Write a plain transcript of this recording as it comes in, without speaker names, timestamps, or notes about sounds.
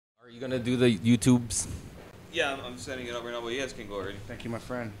you gonna do the YouTubes? Yeah, I'm setting it up right now, but you guys can go already. Thank you, my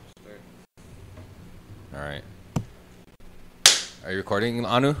friend. All right. Are you recording,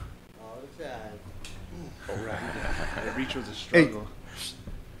 Anu? All the time. All right. The reach was a struggle.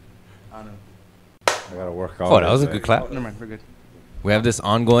 I know. I gotta work out. Oh, that was a good clap. Oh, never mind, we're good. We have this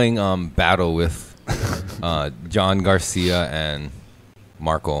ongoing battle with John Garcia and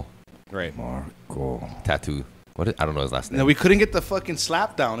Marco Right. Marco. Tattoo. I don't know his last name. No, we couldn't get the fucking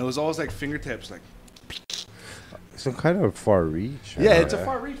slap down. It was always like fingertips, like. Some kind of far reach. Yeah, it's a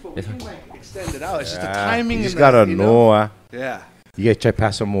far reach, but we can like extend it out. It's just the timing. You just and gotta the, know. Yeah. You gotta try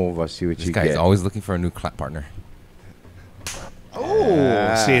pass them over, see what This you guy is get. always looking for a new clap partner.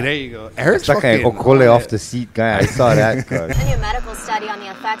 Oh, see, there you go. Eric's It's like an fucking Okole on off it. the seat guy. I saw that. A new medical study on the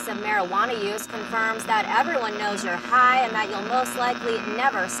effects of marijuana use confirms that everyone knows you're high and that you'll most likely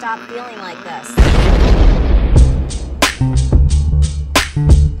never stop feeling like this.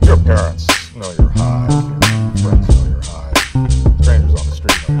 Your parents know you're high. Your friends know you're high. Strangers on the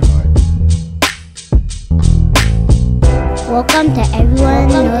street know you're high. Welcome to Everyone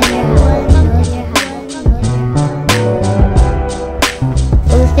Knows You're High.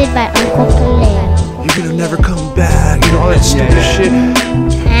 Hosted by Uncle Kalei You're gonna never come back. You know all that stupid shit.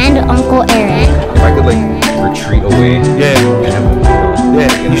 and Uncle Erik. If I could like retreat away.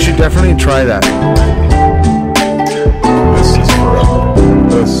 Yeah, you should definitely try that. This is forever.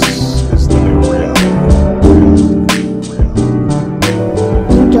 This is the new reality.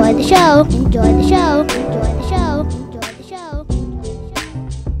 Enjoy the show. Enjoy the show. Enjoy the show. Enjoy the show.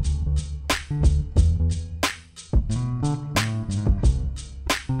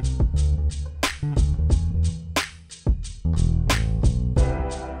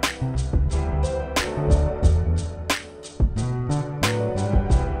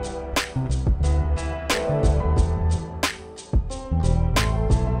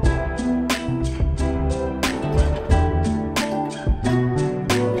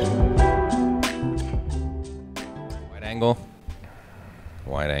 Wide angle.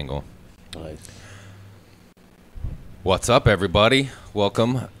 Wide angle. Nice. What's up, everybody?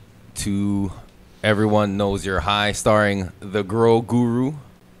 Welcome to Everyone Knows You're High, starring the Grow Guru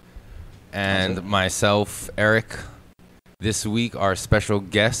and myself, Erik. This week, our special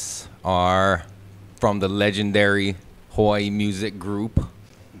guests are from the legendary Hawaii music group,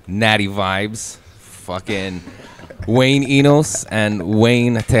 Natty Vibes. Fucking Wayne Enos and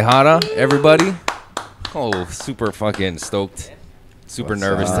Wayne Tejada, everybody. Oh, super fucking stoked. Super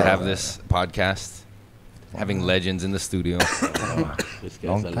nervous to have this podcast. Having legends in the studio. This guy's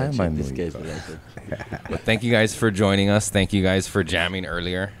Long a time legend. I This knew guy's you a legend. But thank you guys for joining us. Thank you guys for jamming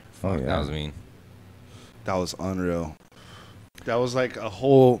earlier. Oh, Fuck, yeah. That was mean. That was unreal. That was like a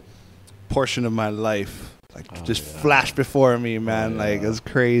whole portion of my life, like just flashed before me, man. Like it was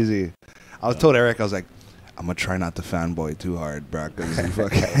crazy. I was told Erik, I was like, I'm gonna try not to fanboy too hard, bro, because he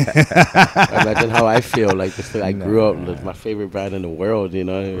fucking. Imagine how I feel. Like this, I grew up with my favorite band in the world. You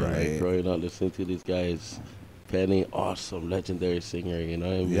know, Right. like growing up listening to these guys. Penny, awesome, legendary singer. You know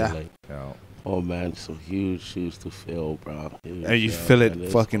what I mean? Yeah. Like, Yeah. oh man, some huge shoes to fill, bro. Huge, And you feel it and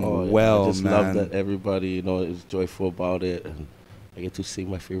it's- fucking yeah, well, I just man. love that everybody, you know, is joyful about it, and I get to sing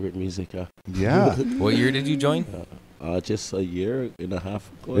my favorite music. Yeah. What year did you join? Just a year and a half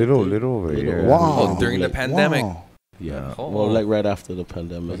ago. I Little think. over Little here. over. Wow. Oh, during the pandemic. Wow. Yeah. Oh. Well, like right after the It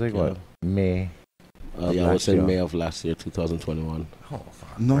pandemic. was like yeah. what? May. Yeah, I was last in year. May of last year, 2021. Oh,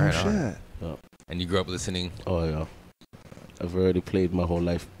 fuck. No Right shit. on. And you grew up listening. Oh yeah. I've already played my whole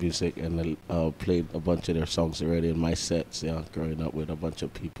life music and played a bunch of their songs already in my sets. Yeah, growing up with a bunch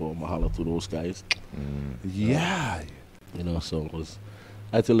of people. Mahalo to those guys. Yeah. You know, so it was.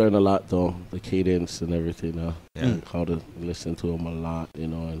 I had to learn a lot though, the cadence and everything. Yeah. And how to listen to them a lot. You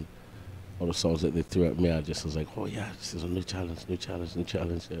know, and all the songs that they threw at me, I just was like, oh yeah, this is a new challenge, new challenge, new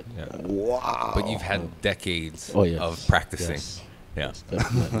challenge. Yeah. Yeah. Wow. But you've had decades Oh, yes. of practicing. Yes. Yeah. Yes,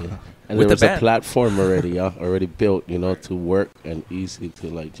 definitely. And With there the was a band. platform already, yeah, already built, you know, to work and easy to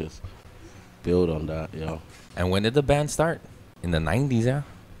like just build on that, you know. And when did the band start? In the 90s, yeah?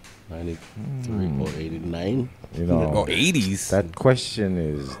 93 or 89. You know, Oh, 80s? that question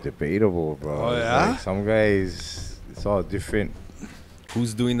is debatable, bro. Oh, It's yeah? like some guys, it's all different.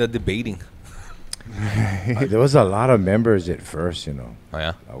 Who's doing the debating? There was a lot of members at first, you know. Oh,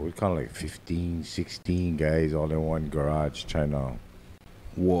 yeah? We kind of like 15, 16 guys all in one garage trying to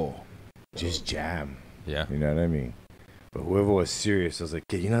Whoa. just jam. Yeah. You know what I mean? But whoever was serious, I was like,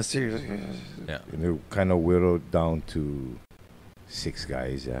 you're not serious? Yeah. And it kind of whittled down to 6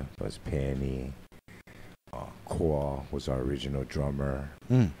 guys, yeah. It was Penny. Kwa was our original drummer.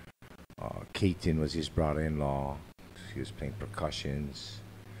 Mm. Kaiten was his brother-in-law. He was playing percussions.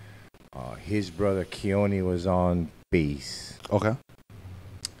 His brother Keone was on bass. Okay.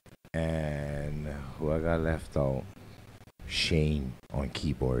 And who I got left out? Shane on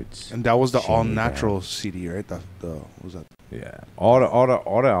keyboards. And that was the Shane all natural CD, right? The what was that? Yeah. All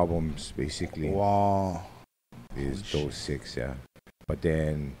the albums basically Wow. is Holy those 6, yeah. But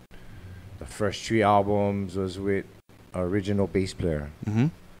then the first 3 albums was with original bass player. Mm-hmm.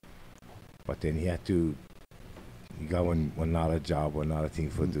 But then he got one not a job, one not a thing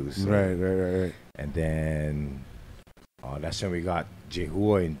for do. So. Right. And then that's when we got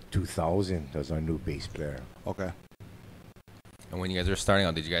Jehua in 2000. That was our new bass player. Okay. And when you guys were starting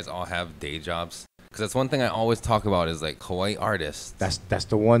out, did you guys all have day jobs? Because that's one thing I always talk about is like Hawaii artists That's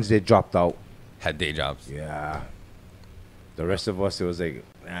the ones that dropped out. had day jobs. Yeah. The rest of us, it was like,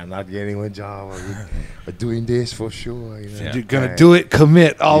 I'm not getting one job. We're doing this for sure. You know? Yeah. You're gonna do it,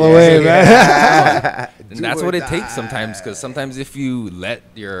 commit all the way, man. man. And that's what it takes sometimes, because sometimes if you let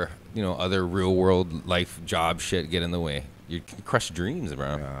your other real world life job shit get in the way, you can crush dreams,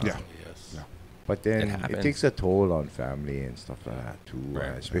 bro. Yeah. But It then it happens. takes a toll on family and stuff like that too. Right.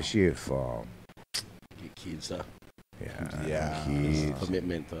 Especially if Your kids, Yeah. kids.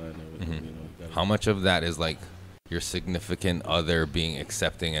 commitment and everything. Mhm. Gotta- How much of that is like your significant other being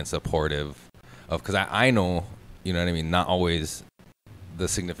accepting and supportive of? Because I know, you know what I mean, not always the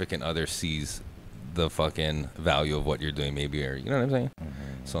significant other sees the fucking value of what you're doing, maybe, or you know what I'm saying.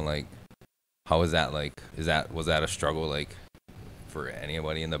 So like, how is that like? Was that a struggle like for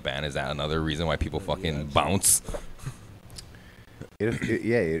anybody in the band? Is that another reason why people fucking bounce?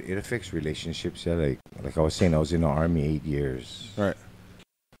 It affects relationships. Yeah, like I was saying, I was in the army 8 years. Right.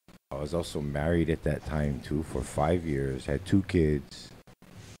 I was also married at that time too for 5 years. Had 2 kids.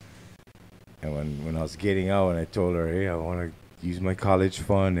 And when I was getting out, and I told her, hey, I want to use my college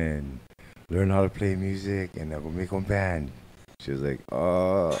fund and learn how to play music, and I'm gonna make a band. She was like,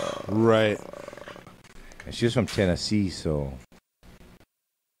 Right. And she was from Tennessee, so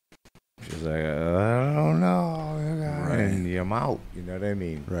she was like, I don't know, and I'm out. You know what I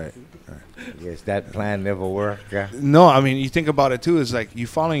mean? Right. Yes, that plan never worked. No, I mean, you think about it too. It's like you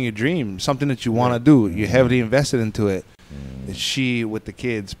following your dream, something that you want to do. You heavily invested into it. And she, with the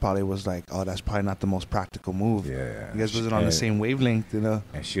kids, probably was like, "Oh, that's probably not the most practical move." Yeah. You guys wasn't on the same wavelength, you know.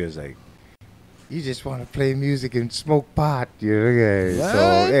 And she was like, you just want to play music and smoke pot. So,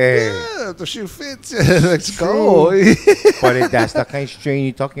 What? hey. Yeah, if the shoe fits. Let's go. But that's the kind of strain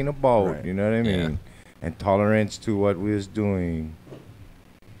you're talking about. Right. You know what I mean? Yeah. And tolerance to what we was doing.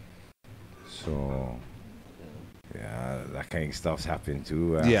 So, yeah, that kind of stuff's happened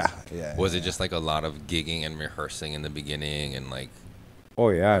too. Yeah. Was it just like a lot of gigging and rehearsing in the beginning and like Oh,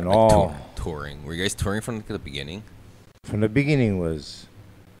 yeah, and like all. touring? Were you guys touring from the beginning? From the beginning was,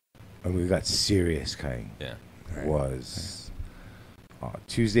 when we got serious kind, Yeah. was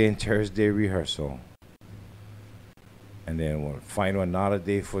Tuesday and Thursday rehearsal. And then we'll find another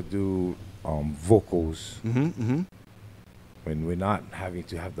day for do vocals. Mm-hmm. When we're not having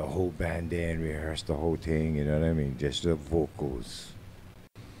to have the whole band there and rehearse the whole thing, you know what I mean? Just the vocals.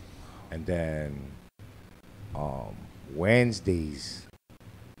 And then Wednesdays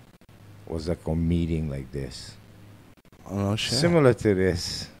was like a meeting like this. Oh no shit. Similar to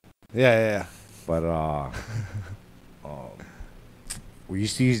this. Yeah. But we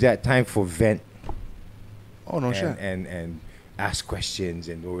used to use that time for vent Oh no shit. and ask questions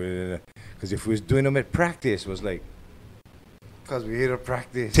and because if we was doing them at practice, was like, because we here to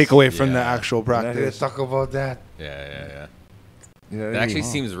practice. Take away from the Yeah. actual We're not here to practice. talk about that. Yeah. You know what It I actually mean?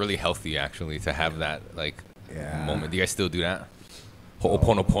 seems really healthy, actually, to have that like Yeah. moment. Do you guys still do that?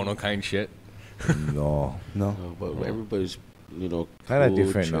 Ho'oponopono kind shit. No. No. But everybody's, Kinda cool,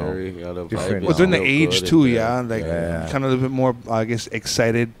 different now. cherry, the Different vibe now. Well, during the is age real too, good yeah. and, Like Yeah. kind of a little bit more, I guess,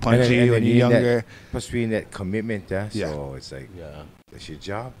 excited, And punchy then when you're in that- younger. Plus, being that commitment there, Yeah. so it's like, Yeah. that's your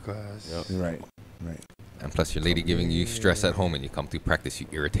job, cuz. Yep. Right. And plus, your lady giving you stress at home, and you come to practice, you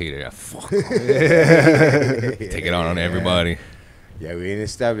irritated. Fuck. Take Take it out on everybody. Yeah, we ain't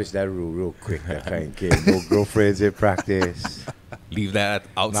established that rule real quick. That kind of kid. No girlfriends in practice. Leave that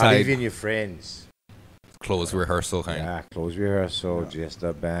Not outside. even your friends. Close rehearsal kind. Yeah, close rehearsal, just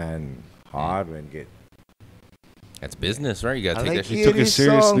a band. Hard when get. That's business, right? You gotta I take like that shit. hear Took it this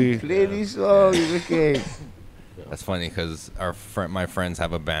seriously. Song, play these songs, okay. That's funny because my friends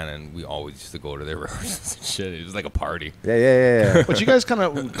have a band, and we always used to go to their rehearsals and shit. It was like a party. Yeah. But you guys kind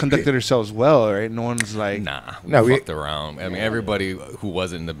of conducted yourselves well, right? No one's like, Nah, we No, we- fucked around. I mean, everybody who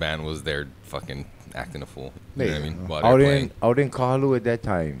wasn't in the band was there fucking acting a fool. You know what I mean? While they're playing. Out in Kalu at that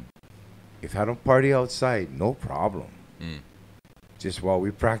time, if I don't party outside, no problem. Mm. Just while we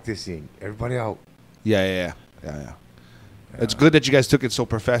practicing, everybody out. yeah. It's good that you guys took it so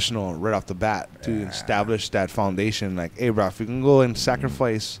professional right off the bat to establish that foundation. Like, hey, bro, if you can go and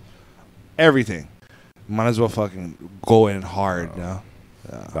sacrifice everything, might as well fucking go in hard, you know?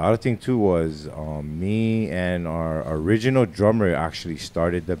 The other thing too was me and our original drummer actually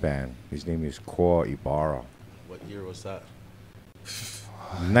started the band. His name is Kwa Ibarra. What year was that?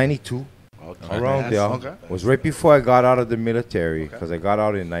 92. Okay. Around there. Okay. It was right before I got out of the military, because I got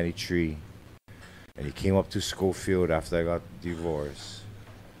out in 93. And he came up to Schofield after I got divorced.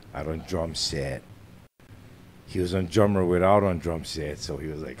 I had on drum set. He was on drummer without on drum set, so he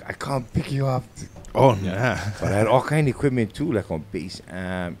was like, I can't pick you up. Oh, yeah. But I had all kind of equipment too, like on bass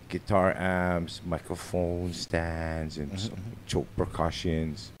amp, guitar amps, microphone stands, and some choke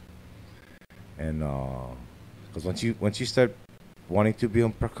percussions. And because once you start wanting to be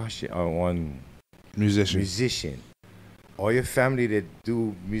on percussion or on musician, all your family that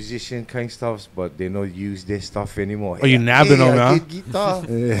do musician kind of stuff, but they don't use their stuff anymore. Oh, you nabbing them, I huh? get guitar.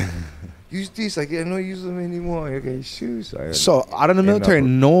 Use this. I don't use them anymore. I get shoes. So, out of the military,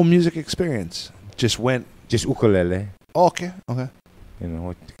 no music experience. Just went. Just ukulele. Oh, okay. You know,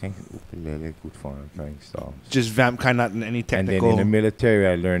 what kind of ukulele, good fun kind of stuff. Just vamp, kind of not any And technical. then in the military,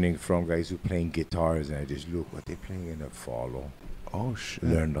 I learning from guys who playing guitars, and I just look what they playing and I follow. Oh, shit.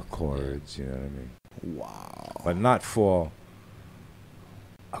 Learn the chords, you know what I mean? Wow. But not for,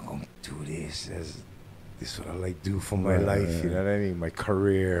 I'm going to do this. This is what I like do for my life, you know what I mean? My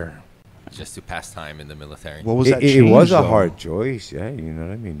career. Just to pass time in the military. What was that It was change, a though? hard choice, yeah, you know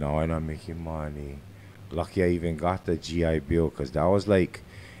what I mean? Now I'm not making money. Lucky I even got the GI Bill, because that was like,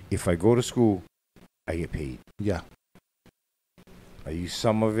 if I go to school, I get paid. Yeah. I use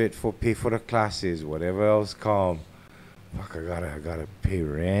some of it for pay for the classes, whatever else come. Fuck, I gotta pay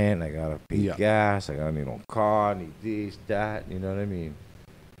rent, I gotta pay gas, I gotta need a car, need this, that, you know what I mean?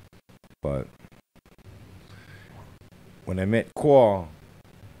 But when I met Kwa,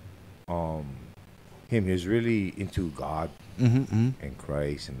 he was really into God and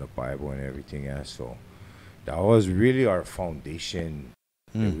Christ and the Bible and everything else. So that was really our foundation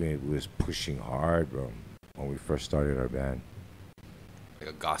that we was pushing hard, bro, when we first started our band. Like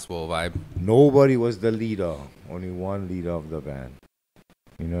a gospel vibe. Nobody was the leader. Only one leader of the band.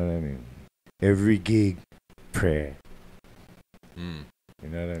 You know what I mean? Every gig, prayer. You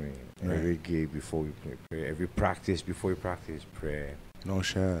know what I mean? Right. Every gig before we play, prayer. Every practice before we practice, prayer. No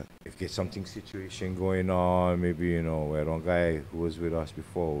shit. If there's something situation going on, maybe, you know, where one guy who was with us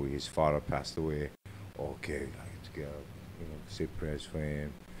before, his father passed away. Okay, I get together, you know, say prayers for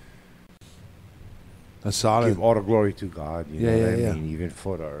him. That's solid. Give all the glory to God, you know what I yeah. mean? Even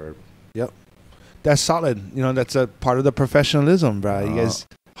for the herb. Yep. That's solid. You know, that's a part of the professionalism, bro. You guys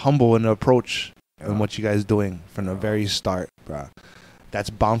humble in the approach and what you guys doing from the very start, bro. That's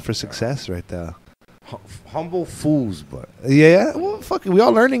bound for success right there. Humble fools, but Yeah, well, fuck it. We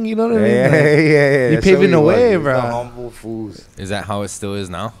all learning, you know what I mean? yeah. You're That's paving what the we way, was, bro. the humble fools. Is that how it still is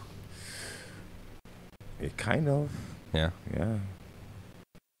now? It kind of, Yeah. yeah.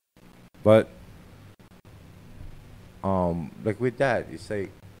 But like with that, it's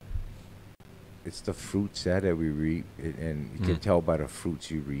like it's the fruits that we reap, and you can tell by the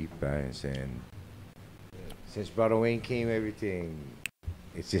fruits you reap. And since Brother Wayne came, everything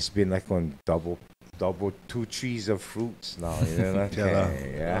it's just been like on double 2 trees of fruits now. You know what I'm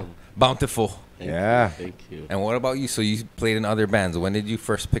saying? Yeah. Bountiful. Thank you. And what about you? So you played in other bands. When did you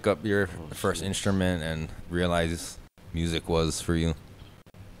first pick up your first instrument and realize music was for you?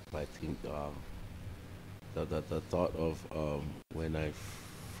 I think the thought of when I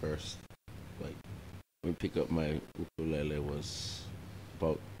first pick up my ukulele was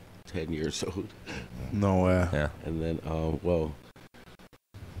about 10 years old. No way. Yeah. And then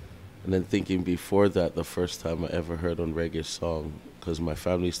and then thinking before that, the first time I ever heard on reggae song, because my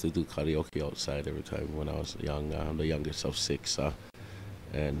family used to do karaoke outside every time when I was young. I'm the youngest of 6,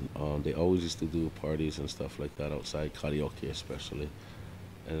 and they always used to do parties and stuff like that outside, karaoke especially.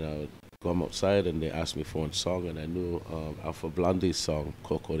 And I would come outside and they asked me for one song, and I knew Alpha Blondie's song,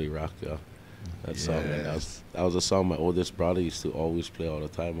 Coco de Raka. That song, and that was a song my oldest brother used to always play all the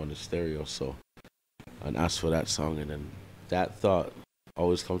time on the stereo. So, and asked for that song, and then that thought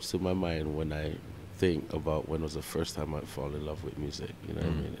always comes to my mind when I think about when was the first time I fall in love with music. You know what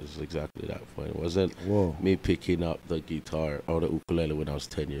I mean? It's exactly that point. It wasn't me picking up the guitar or the ukulele when I was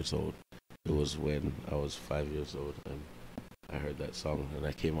 10 years old. It was when I was 5 years old, and I heard that song, and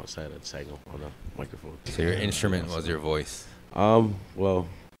I came outside and sang on a microphone. So your instrument was your voice. Well,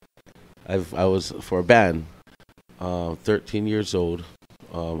 I was for a band, 13 years old.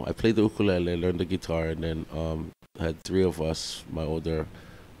 I played the ukulele, learned the guitar, and then had 3 of us, my older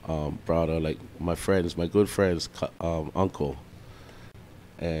brother, like my good friends, uncle.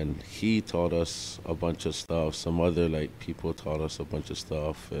 And he taught us a bunch of stuff. Some other like people taught us a bunch of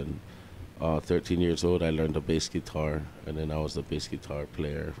stuff. And 13 years old, I learned the bass guitar, and then I was the bass guitar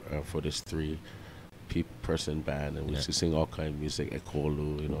player for this 3-person band, and we used to sing all kind of music,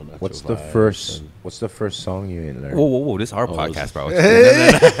 Ekolu, Natty What's the Vibes, first song you learned? Whoa! This is our podcast, bro.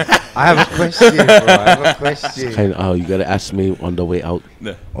 I have a question, bro. I have a question. Kind of, you gotta ask me on the way out.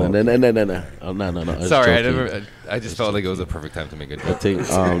 No. No. Oh, no. Sorry, I just felt like it was a perfect time to make a I joke. think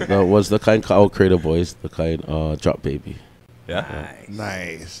that was the kind called Cradle Boys, the kind Drop Baby. Yeah.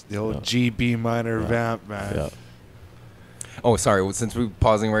 Nice. The old G B minor vamp, man. Yeah. Oh, sorry. Well, since we're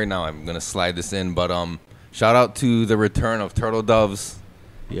pausing right now, I'm gonna slide this in. But shout out to the return of Turtle Doves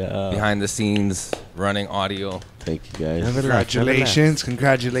Yeah. behind the scenes, running audio. Thank you guys.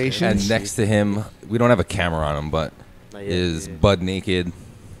 Congratulations. And next to him, we don't have a camera on him, but is Bud Naked,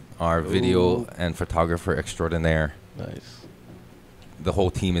 our video and photographer extraordinaire. Nice. The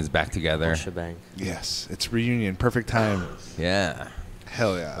whole team is back together. Shebang. Yes, it's reunion. Perfect time. Yeah.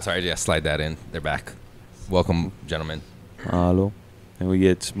 Hell yeah. Sorry, yeah, slide that in. They're back. Welcome, gentlemen. Hello. And we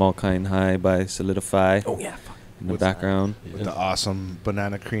get Small Kind High by Solidify Oh yeah. in the background. With the awesome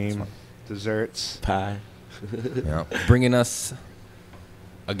banana cream desserts. Pie. Yeah. Bringing us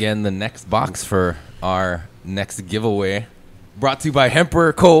again the next box for our next giveaway. Brought to you by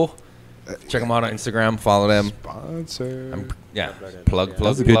Hemper Co. Check them out on Instagram. Follow them. Sponsor. Yeah. Plug. That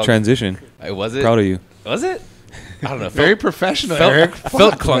was a good transition. Was it? Proud of you. Was it? I don't know. Very professional, felt, Eric.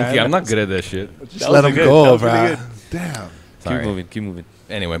 felt Fuck, clunky. man. I'm not good at this shit. Just let him go, bro. Damn. Sorry. Keep moving.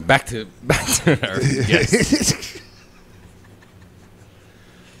 Anyway, back to our guest.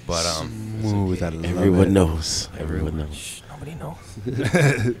 But Smooth. I love Everyone it. knows. Everyone knows. Shh, nobody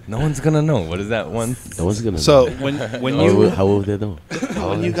knows. No one's gonna know. What is that one? No one's gonna So know. when How you will they know?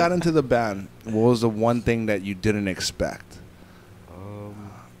 when you got into the band, what was the one thing that you didn't expect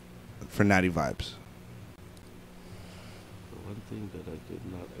for Natty Vibes? One thing that I did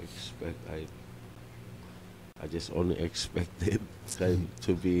not expect, I just only expected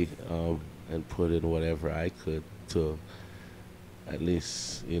to be and put in whatever I could to at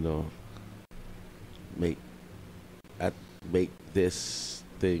least make this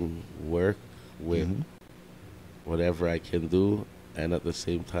thing work with whatever I can do, and at the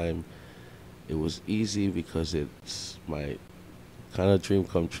same time it was easy because it's my kind of dream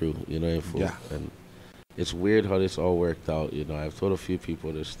come true, in full. Yeah. And it's weird how this all worked out, I've told a few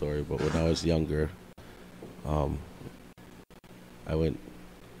people this story, but when I was younger, I went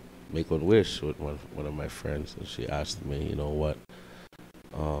make one wish with one of my friends, and she asked me, what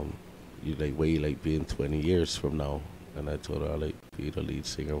where you like being 20 years from now? And I told her I like be the lead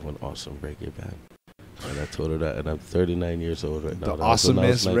singer of an awesome reggae band. And I told her that, and I'm 39 years old right now. The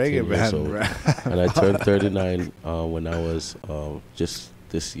awesomest reggae band, right? And I turned 39 when I was just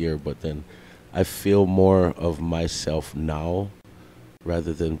this year, but then I feel more of myself now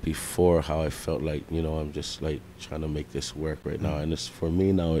rather than before, how I felt like, I'm just like trying to make this work right now. And it's for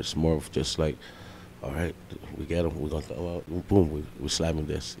me now, it's more of just like, all right, we get them, we're going to go out, boom, we're slamming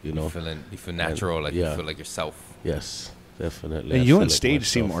this, You feel natural, like you feel like yourself. Yes, definitely. And I you feel on like stage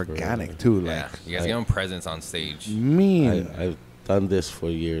seem myself for organic real. too. Like, Yeah, you guys get on presence on stage. I've done this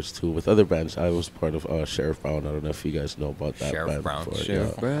for years too with other bands. I was part of Sheriff Brown. I don't know if you guys know about that Sheriff band Brown. before.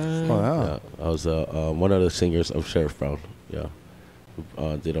 Sheriff Brown. wow. Yeah, I was one of the singers of Sheriff Brown. Yeah,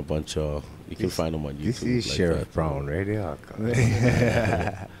 did a bunch of. You can find them on YouTube. This is like Sheriff that. Brown radio.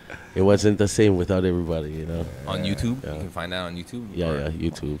 It wasn't the same without everybody, On YouTube, Yeah. you can find that on YouTube. Yeah,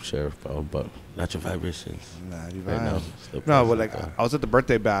 YouTube Sheriff Brown, but Natural Vibrations. Natty Right now, Vibes. it's the No, person. but like I was at the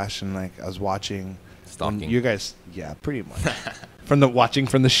birthday bash and like I was watching when Stalking. you guys, yeah, pretty much from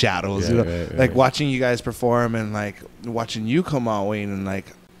the shadows, Yeah, you know, right, like right. watching you guys perform and like watching you come out, Wayne, and like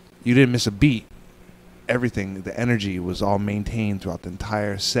you didn't miss a beat. Everything, the energy was all maintained throughout the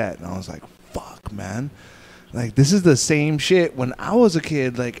entire set, and I was like, "Fuck, man." Like, this is the same shit when I was a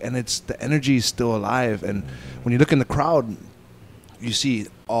kid, like, and it's the energy is still alive. And when you look in the crowd, you see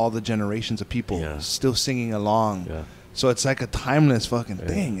all the generations of people Yeah. still singing along. Yeah, So it's like a timeless fucking Yeah.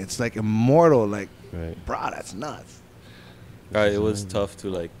 thing. It's like immortal. Like, right. bro, that's nuts. It was tough to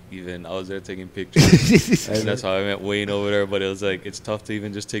I was there taking pictures, and that's how I met Wayne over there. But it was like it's tough to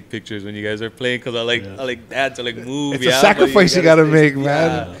even just take pictures when you guys are playing because I like dance, I like move. It's a sacrifice you gotta make,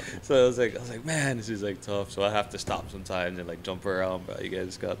 man. So I was like, man, this is like tough. So I have to stop sometimes and like jump around, bro. You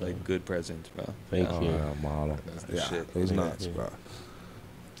guys got like good presence, bro. Thank you. Mahalo. That's the Yeah, shit. it was nuts, bro.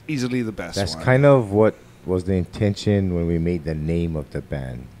 Easily the best That's one. kind of what was the intention when we made the name of the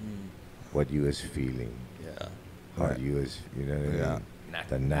band. What you was feeling. Yeah. How Right. you was, you know what I mean? Yeah.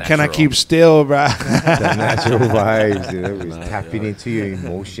 The Can I keep still, bro? The natural vibes, you know, it's tapping into your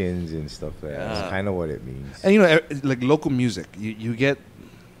emotions and stuff like that. That's kind of what it means. And you know, like local music, you get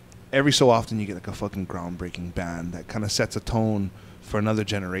every so often you get like a fucking groundbreaking band that kind of sets a tone for another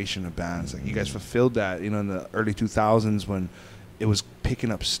generation of bands. Like you guys fulfilled that, you know, in the early 2000s when it was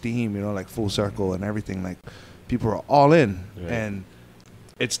picking up steam, you know, like Full Circle and everything. Like people were all in, and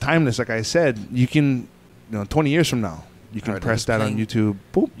it's timeless. Like I said, you can, 20 years from now, you can press that on YouTube.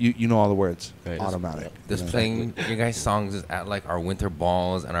 Boop, you know all the words. Automatic. Just playing your guys' songs is at like our winter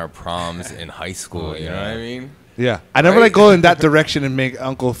balls and our proms in high school. You know what I mean? Yeah, I never like go in that direction and make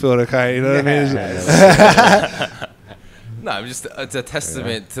Uncle feel the kind. You know what I mean? No, it's a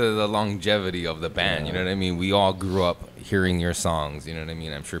testament to the longevity of the band. You know what I mean? We all grew up hearing your songs. You know what I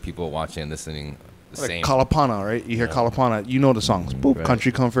mean? I'm sure people watching and listening the same. Kalapana, right? You hear Kalapana, you know the songs. Boop,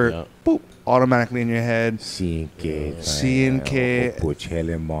 Country Comfort. Boop, automatically in your head. CNK. Butch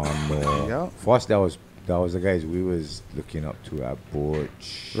Helemano. For us, that was the guys we was looking up to at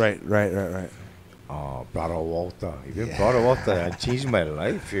Butch. Right. Brother Walter. Even Brother Walter changed my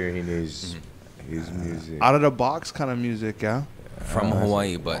life hearing his music. Out of the box kind of music, yeah. From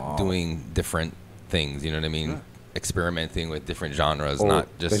Hawaii, but doing different things. You know what I mean? Experimenting with different genres, not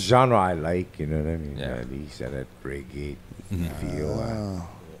just the genre I like. You know what I mean? Yeah. At least that reggae feel.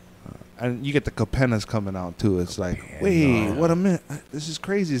 And you get the capenas coming out too. It's like, wait, what a minute! This is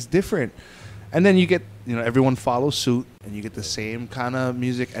crazy. It's different. And then you get, everyone follows suit, and you get the same kind of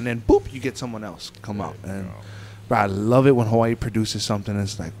music, and then boop, you get someone else come out. And but I love it when Hawaii produces something.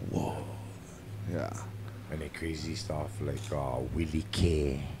 It's like, whoa, yeah. And the crazy stuff like Willie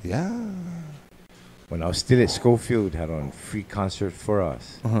K. Yeah. When I was still at Schofield, had on free concert for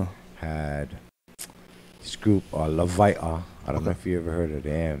us. Had this group, Levita. I don't know if you ever heard of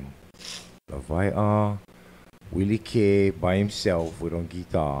them. Levita, Willie K by himself with on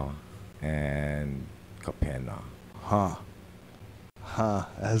guitar, and Capena.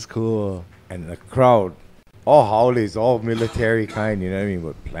 That's cool. And the crowd, all howlies, all military kind, you know what I mean?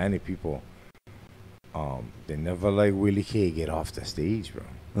 But plenty of people. They never like Willie K get off the stage, bro.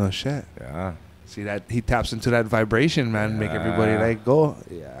 Oh shit. Yeah. See that he taps into that vibration, man. Make everybody like go.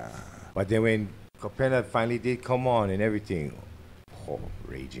 Yeah. But then when Capena finally did come on and everything,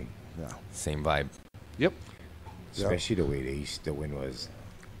 raging. Yeah. same vibe. Yep. Especially the way they used to win was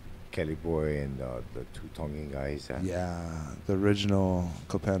Kelly Boy and the two Tongan guys. Yeah, the original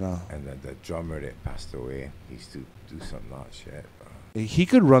Capena. And then the drummer that passed away, he used to do some nut shit. He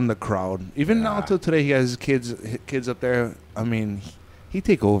could run the crowd. Even now till today, he has kids up there. I mean, he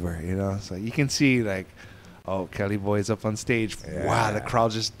take over, So you can see like, oh, Kelly Boy's up on stage. Yeah. Wow, the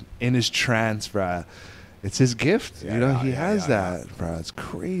crowd's just in his trance, bruh. It's his gift, he has that, bruh. It's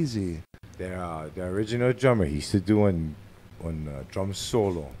crazy. The original drummer, he used to do on drum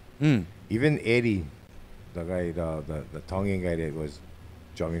solo. Even Eddie, the guy, the Tongan guy that was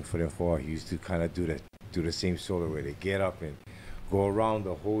drumming for them he used to kind of do the same solo where they get up and go around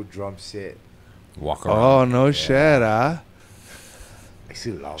the whole drum set. Walk around. Oh, no shit, huh? I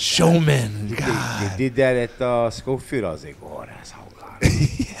still love Showman. They did that at Schofield. I was like, oh, that's how God.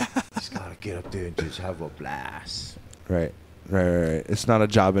 Just gotta get up there and just have a blast. Right. It's not a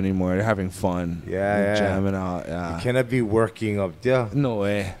job anymore. They're having fun. Yeah. Jamming out. Yeah. You cannot be working up there. No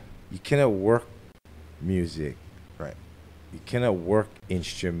way. You cannot work music. Right. You cannot work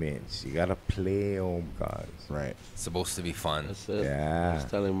instruments. You gotta play them, guys. Right. It's supposed to be fun. That's it. Yeah. I was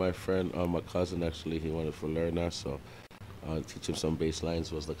telling my friend, my cousin actually, he wanted to learn that, so teach him some bass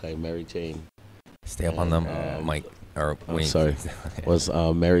lines. Was the guy Mary Jane. Stay up on them, Mike or Wayne. Sorry, was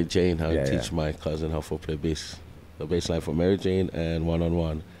Mary Jane. I would teach my cousin how to play bass, the bass line for Mary Jane and One on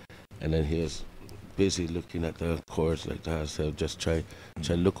One, and then he was busy looking at the chords like that. So just try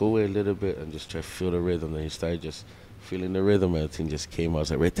look away a little bit and just try to feel the rhythm. Then he started just feeling the rhythm, and the thing just came out. I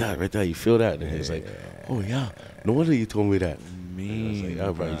was like, right there, you feel that? And he was like, oh yeah, no wonder you told me that. I was like,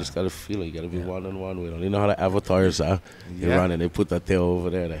 yeah, bro, you just gotta feel it. You gotta be one on one with them. You know how the avatars are? You run and they put that tail over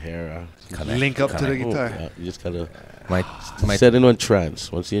there, the hair. Link up to the guitar. Yeah, you just gotta my set in on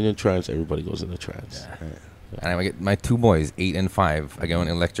trance. Once you're in trance, everybody goes into trance. Yeah. And I get my two boys, 8 and 5. I get an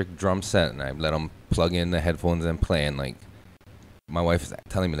electric drum set, and I let them plug in the headphones and play. And like, my wife is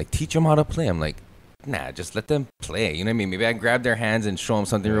telling me like, teach them how to play. I'm like, nah, just let them play. You know what I mean? Maybe I grab their hands and show them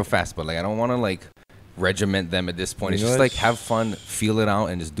something real fast, but like, I don't want to like regiment them at this point. It's just like have fun, feel it out,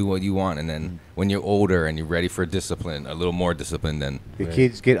 and just do what you want. And then when you're older and you're ready for discipline, a little more discipline, then the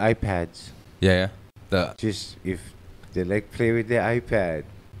kids get iPads. Yeah. Just if they like play with their iPad,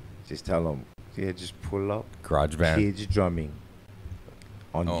 just tell them, just pull up GarageBand kids drumming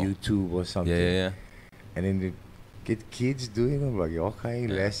on YouTube or something. Yeah. And then get kids doing them, like all kind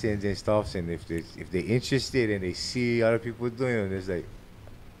of lessons and stuff. And if they're interested and they see other people doing them, it's like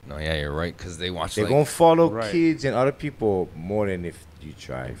No, yeah, you're right. Because they watch. they're Like, gonna follow Right. kids and other people more than if you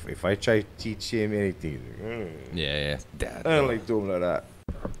try. If I try to teach him anything, yeah, Dad. I don't like doing like that.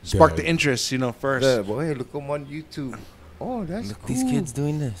 Spark the interest, first. Yeah, boy, hey, look, I'm on YouTube. Oh, that's Look, cool. these kids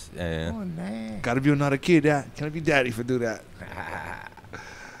doing this. Yeah. Oh, nice. Gotta be another kid, yeah. Can I be daddy for do that?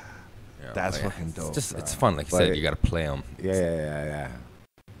 Yeah, That's yeah. fucking dope. It's just, bro. it's fun. Like you But said, it- you gotta play them. Yeah.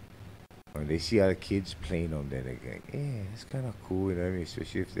 When they see other kids playing them, then they're like, yeah, it's kind of cool. You know what I mean?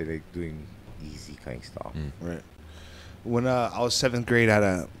 Especially if they're like doing easy kind of stuff. Right. When I was 7th grade, I had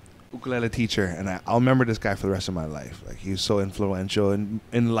a ukulele teacher, and I'll remember this guy for the rest of my life. Like, he was so influential in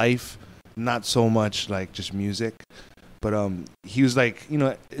life, not so much like just music, but he was like,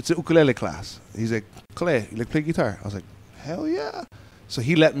 it's an ukulele class. He's like, Kalei, you like play guitar? I was like, hell yeah. So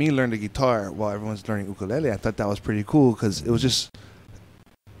he let me learn the guitar while everyone's learning ukulele. I thought that was pretty cool because it was just,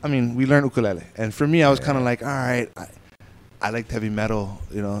 we learned ukulele, and for me, I was kind of like, all right. I liked heavy metal,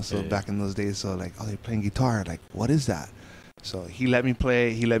 so back in those days. So like, oh, they're playing guitar. Like, what is that? So he let me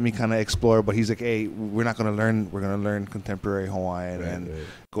play. He let me kind of explore. But he's like, hey, we're not gonna learn. We're gonna learn contemporary Hawaiian and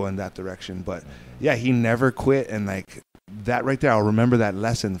go in that direction. But yeah, he never quit. And like that right there, I'll remember that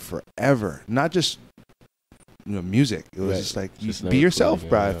lesson forever. Not just music. It was just like, Just be yourself, quitting,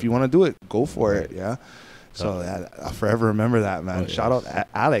 bro. yeah. If you want to do it, go for it. Yeah. So I forever remember that, man. Oh, Shout yes. out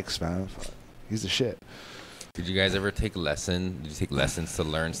Alex, man. He's the shit. Did you guys ever take Did you take lessons to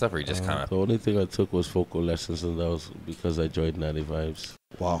learn stuff, or you just kind of? The only thing I took was vocal lessons, and that was because I joined Natty Vibes.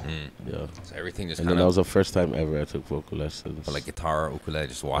 Wow. Yeah. So everything just And kind then that of was the first time ever I took vocal lessons. like guitar, or ukulele,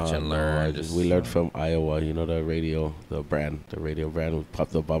 just watch and No, learn. we learned from Iowa, the radio brand. We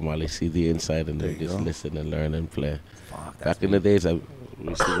popped up on Molly CD inside and then just listen and learn and play. Fuck, Back in the days, we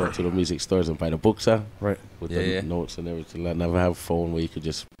used to go to the music stores and buy the books Right. with Yeah, the yeah. notes and everything. I never have a phone where you could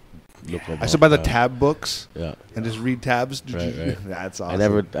just look up. I used to buy the tab books Yeah. and just read tabs. Right. That's awesome.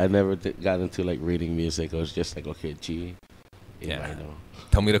 I never got into like reading music. I was just like, okay, G. Yeah. I know.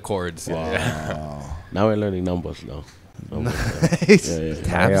 Tell me the chords. Wow. Yeah. Now we're learning numbers now. Nice. Yeah.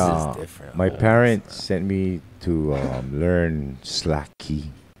 Tabs is different. My parents sent me to learn slack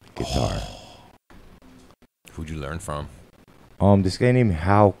key guitar. Who'd you learn from? This guy named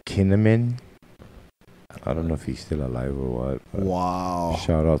Hal Kinnaman. I don't know if he's still alive or what. but Wow.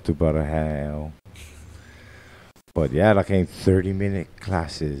 Shout out to Brother Hal. But yeah, like in 30-minute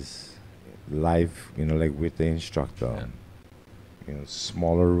classes, live, like with the instructor.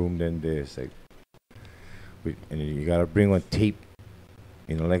 Smaller room than this, like, and you gotta bring on tape.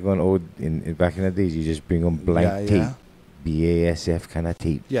 Like on old back in the days, you just bring on blank tape, BASF kind of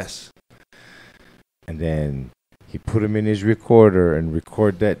tape. Yes. And then he put them in his recorder and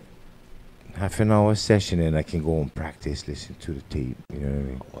record that half an hour session, and I can go and practice, listen to the tape. You know what I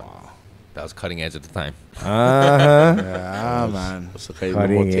mean? Wow. That was cutting edge at the time. Yeah, man. So kind of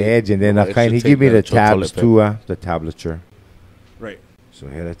Cutting more tape, edge, and then more I kind extra he give me tape the than toilet tabs paper. too, the tablature. Right. So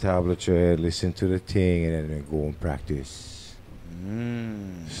I had a tablature, listen to the thing, and then go and practice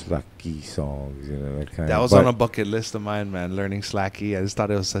slacky songs. That kind. That was But- on a bucket list of mine, man. Learning slacky. I just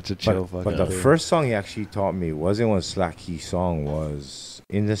thought it was such a chill But fucking the thing. first song he actually taught me wasn't one slacky song. Was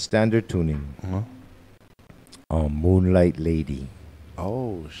in the standard tuning. Moonlight Lady.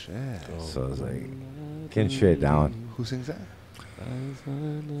 Oh shit. So I was like, can share it down. Who sings that?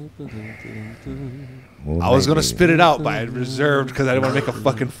 Moonlight I was gonna Lady. spit it out, but I reserved because I didn't want to make a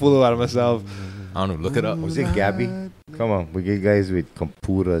fucking fool out of myself. I don't know. Look it up. Was it Gabby? Come on, we get guys with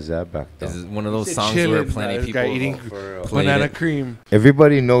computers back This is then. one of those songs Chilling, where plenty of this guy people eating played banana it. cream.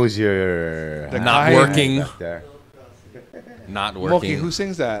 Everybody knows you're The Not guy- working. back there. Not Moki, working. who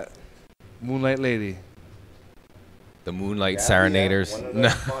sings that? Moonlight Lady. The Moonlight Serenaders. No.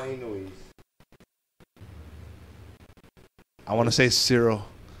 I want to say Cyril.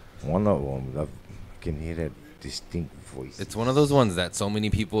 One of them, I can hear that distinct voice. It's one of those ones that so many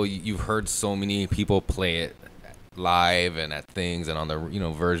people, you've heard so many people play it live and at things and on the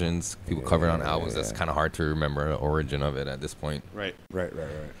versions people cover it on albums. That's kind of hard to remember the origin of it at this point. Right.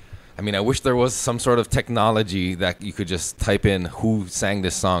 I mean, I wish there was some sort of technology that you could just type in who sang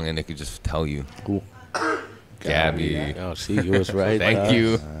this song and it could just tell you. Cool. Gabby. Oh, see, you was right. Thank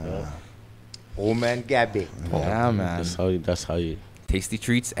you. Old man Gabby. Yeah, man. That's how you. Tasty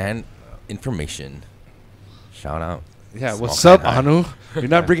treats and information. Shout out. Yeah, Small what's up, kind high. Anu? You're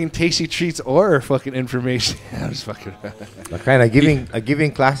not bringing tasty treats or fucking information. I'm just fucking. I kind of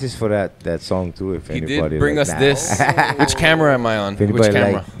giving classes for that song too. If He anybody did bring like us that. this. Which camera am I on? If Which anybody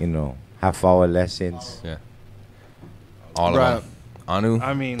camera? like half-hour lessons. Yeah. All Bruh, of them. Anu,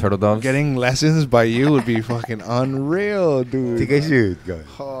 I mean, Turtle Doves. getting lessons by you would be fucking unreal, dude. Take a shoot, guys.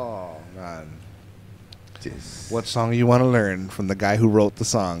 Oh man. Just What song you want to learn from the guy who wrote the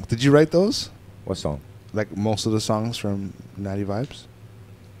song? Did you write those? what song? Like most of the songs from Natty Vibes?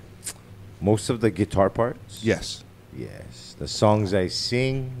 Most of the guitar parts. Yes. Yes. The songs I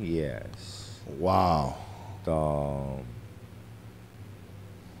sing. Yes. Wow. The,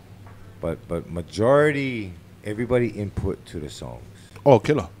 but majority everybody input to the songs. Oh,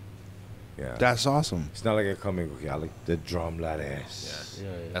 killer. Yeah. That's awesome. It's not like I come in. Okay, I like the drum like this. Yeah,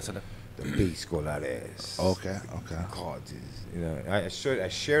 That's it. The bass go like this. Okay. Okay. Chords is, I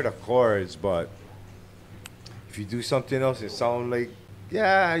share the chords, but if you do something else, it sounds like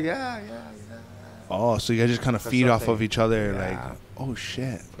yeah. Oh, so you guys just kind of feed off something. of each other, Yeah. like, oh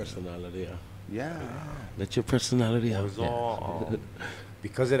shit. Personality, yeah. Yeah. Let your personality It out. was all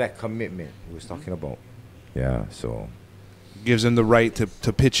because of that commitment we was talking about. Yeah, so Gives him the right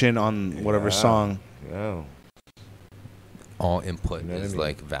to pitch in on whatever Yeah. song. yeah, All input You know what I is mean?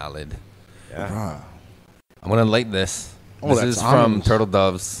 like valid. yeah. Ah. I'm gonna light this. Oh, This that's is from Anu's. Turtle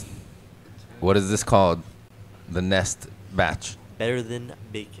Doves. What is this called? The Nest batch. Better than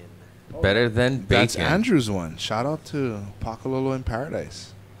bacon. Better than bacon. That's Andrew's one. Shout out to Pakalolo in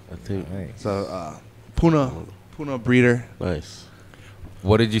Paradise. I think Nice. So, Puna breeder. nice.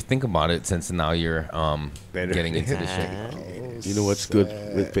 What did you think about it since now you're Better. getting into the shit? You know what's good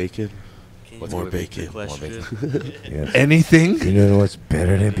with bacon? Can you What's More with bacon. More question? bacon. Yes. Anything? You know what's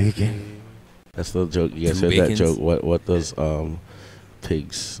better than bacon? That's the joke. You guys Two heard that bacons? joke. What does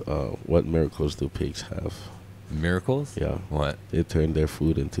pigs? What miracles do pigs have? Miracles? Yeah, What? they turn their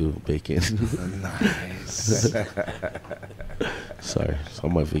food into bacon. Nice. Sorry, some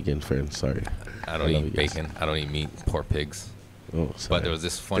of my vegan friends. Sorry. I don't I love eat you guys. bacon. I don't eat meat. Poor pigs. Oh, But sorry. there was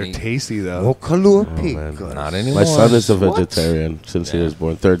this They're funny. tasty, though. No color Oh, pig. man. guys. Not anymore. My son is a What? vegetarian since he Yeah. was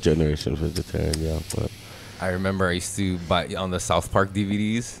born. Third generation vegetarian. Yeah, but I remember I used to buy on the South Park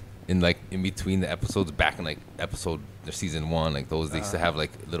DVDs in between the episodes back in season 1, like those they used to have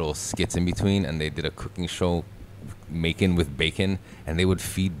like little skits in between, and they did a cooking show making with bacon, and they would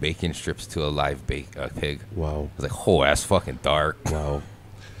feed bacon strips to a live pig. wow, I was like, oh, that's fucking dark. wow.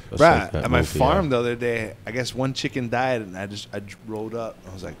 That's Bruh, like that at my movie, farm yeah. the other day, I guess one chicken died, and I rolled up.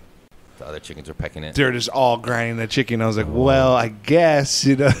 I was like, The other chickens are pecking it. they're just all grinding the chicken. I was like, well, I guess,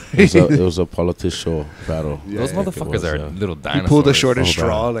 you know. It was a political battle. Those yeah, motherfuckers are little He dinosaurs. pulled the shortest Oh,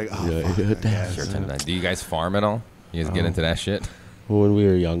 straw. bro. Like, oh, Yeah, fuck, yeah, I damn. guess. Sure, 10 Do you guys farm at all? You guys get into that shit? When we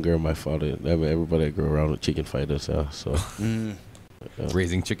were younger, my father, everybody grew around with chicken fighters. Yeah, so Mm,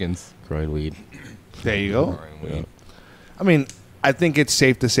 Raising chickens. growing weed. there you go. Growing weed. Yeah. I mean, I think it's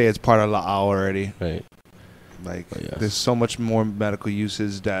safe to say it's part of La'au already. Right. Like, Oh, yes. there's so much more medical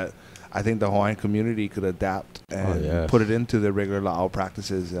uses that I think the Hawaiian community could adapt and yes. put it into the regular La'au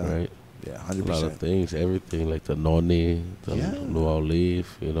practices. Right. Yeah, A lot of 100%. things, everything like the noni, the Yeah. luau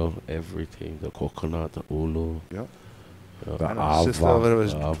leaf, everything, the coconut, the ulu. Yep. Yeah. The I know, sister ava. over there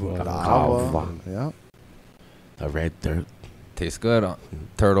was Ava. the Ava. ava. Yeah. The red dirt. Tastes good.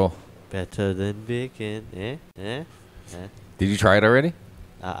 Turtle. Better than bacon. Did you try it already?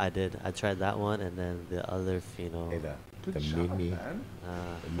 I did. I tried that one and then the other pheno. Hey, the mimi.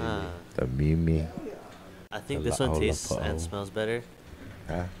 Uh-huh. The mimi. I think The this one la'au tastes lapa'au. and smells better.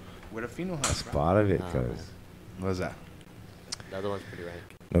 Huh? Where the pheno has Part of it, Ah. cause What was that? The other one's pretty rank.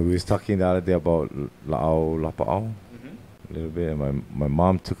 no, we was talking the other day about la'au lapa'au a little bit. And my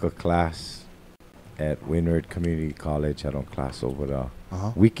mom took a class at Windward Community College. Had on class over the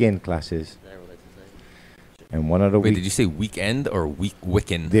Uh-huh. weekend classes, Is that what I say? and one of the Wait, did you say weekend or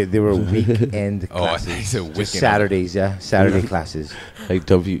Wiccan? they were weekend Oh, I classes. thought you said Just weekend. Saturdays, yeah, Saturday classes. Like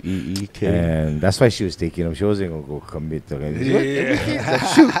WEEK. And that's why she was taking them. She wasn't gonna go commit to it. Yeah.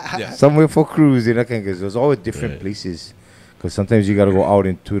 Shoot, Yeah. somewhere for cruise, because there's always different Right. places. Because sometimes you gotta go out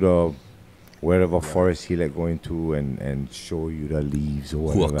into the wherever forest he like going to and show you the leaves or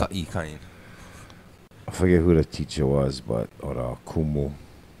whatever. Huaka'i. I forget who the teacher was, or the kumu,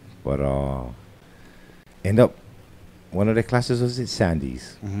 but end up one of the classes was at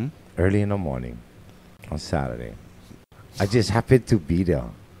Sandy's Mm-hmm. early in the morning on Saturday. I just happened to be there.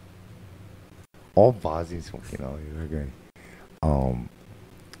 All buzzing, smoking out.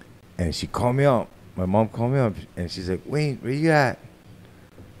 And she called me up. My mom called me up, and she's like, "Wayne, where you at?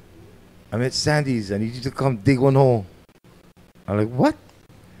 I'm at Sandy's. I need you to come dig one hole." I'm like, "What?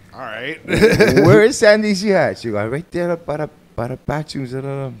 All right. Where is Sandy's you at?" She go, "Right there by the bathrooms,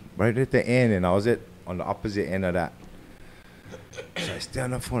 right at the end." And I was on the opposite end of that. So I stay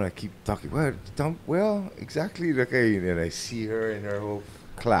on the phone. I keep talking. Well, exactly. Okay, and I see her in her whole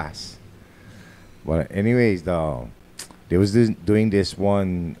class. But anyways, They was doing this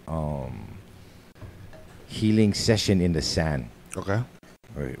one healing session in the sand. Okay.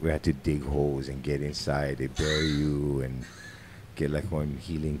 Where we had to dig holes and get inside. They bury you and get like one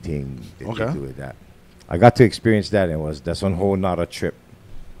healing thing that Okay. they do with that. I got to experience that, and that's one whole nother trip.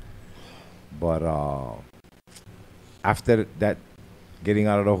 But after that, getting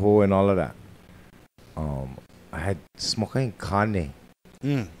out of the hole and all of that, I had smoking carne.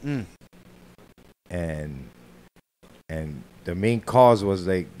 And the main cause was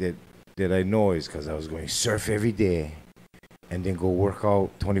like that I know is because I was going surf every day and then go work out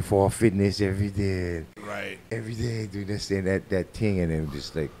 24-hour fitness every day. Right. Every day do this and that thing, and then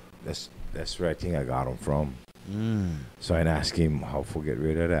just like that's where I think I got him from. So I asked him how to get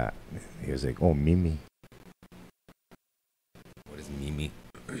rid of that. He was like, "Oh, Mimi." What is Mimi?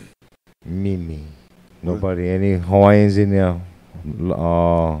 Mimi. Nobody, any Hawaiians in there?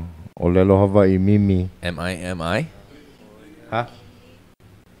 Olelo Hawaii Mimi. M-I-M-I? Huh?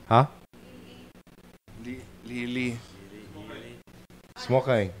 Huh? Lili.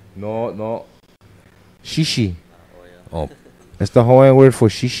 Smoking? No. Shishi. Oh. That's the Hawaiian word for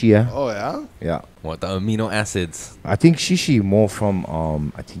shishi, yeah? Oh, yeah? Yeah. What, the amino acids? I think shishi more from,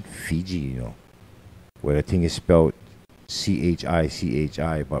 I think Fiji, you know, where the thing is spelled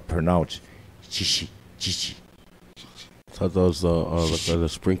C-H-I, but pronounced shishi. I thought that was the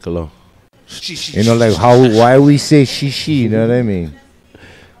sprinkler. You know, like why we say shishi, you know what I mean?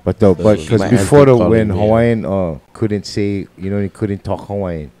 But because before when Hawaiian couldn't say, you know, he couldn't talk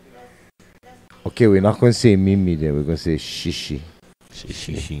Hawaiian. Okay, we're not going to say Mimi then, we're going to say shishi.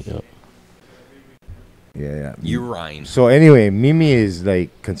 Shishi, Yeah. Urine. So anyway, Mimi is like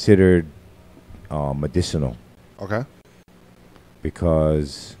considered medicinal. Okay.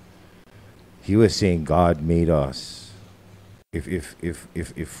 Because he was saying God made us.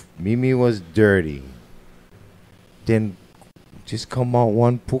 If Mimi was dirty, then just come out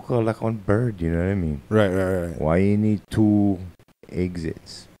one puka like on bird, you know what I mean? Right. Why you need two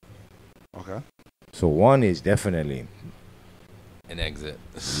exits? Okay. So one is definitely An exit.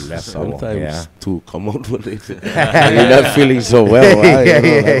 left. Sometimes two come out when you're not feeling so well.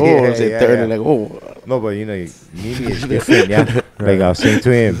 Turning like, oh. No, but you know, Mimi is different, yeah. Like I was saying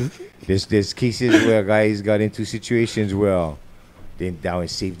to him, there's cases where guys got into situations where they down and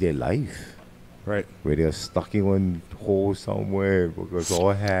saved their life. Right. Where they're stuck in one hole somewhere because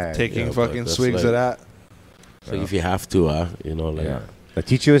all had. Taking fucking swigs of that. So if you have to, you know, like. Yeah. The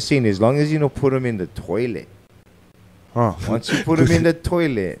teacher was saying, as long as you don't put them in the toilet. Once you put them in the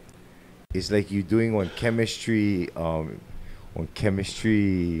toilet, it's like you're doing on chemistry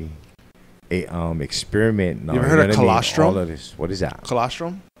experiment. Now, you ever heard of colostrum? All of this. What is that?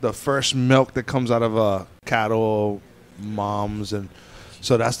 Colostrum? The first milk that comes out of cattle moms, and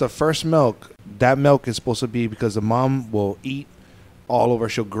so that's the first milk. That milk is supposed to be because the mom will eat all over,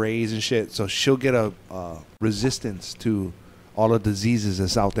 she'll graze and shit, so she'll get a resistance to all the diseases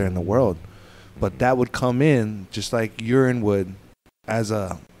that's out there in the world. But that would come in just like urine would as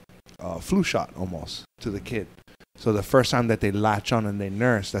a flu shot almost to the kid. So the first time that they latch on and they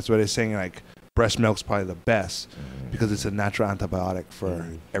nurse, that's why they're saying like breast milk's probably the best because it's a natural antibiotic for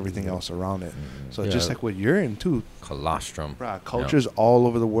everything else around it. So just like with urine too. Colostrum. Bruh, cultures all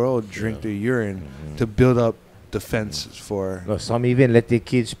over the world drink their urine to build up defense for. No, some even let their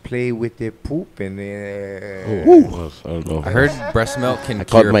kids play with their poop and I heard breast milk can I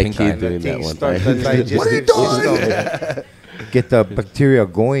cure caught my pink kid eye. doing that one time. What are you doing? Get the bacteria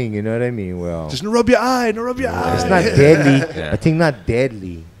going, you know what I mean? Well, just no rub your eye. It's not deadly. Yeah. I think not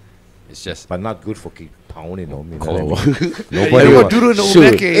deadly, It's just but not good for keep pounding on me. Nobody.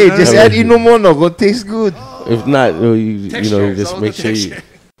 Hey, just add inomono, go taste good. If not, you know, just make sure you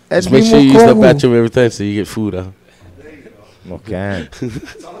Add make sure you use the Mimokohu. bathroom every time so you get food. Okay.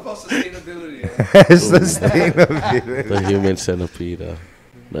 It's all about sustainability. Sustainability. The human centipede.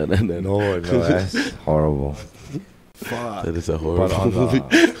 No, No, that's horrible. Fuck. that is a But horrible on movie.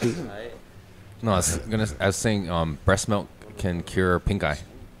 no. I was saying breast milk can cure pink eye.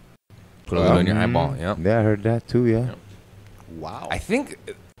 Put it on your eyeball. Yeah. Yeah, I heard that too. Yeah. Wow. I think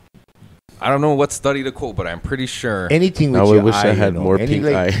I don't know what study to quote, but I'm pretty sure. Anything with Now I your wish eye, I had you know, more any, pink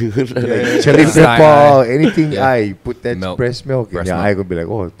like, eye. Like chili Eye. pepper, anything Yeah. eye. You put that Milk. breast milk in Breast your milk. eye, gonna be like,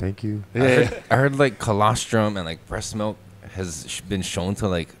 oh, thank you. I heard like colostrum and like breast milk has been shown to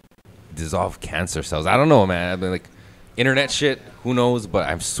like dissolve cancer cells. I don't know, man. I mean, like internet shit. Who knows? But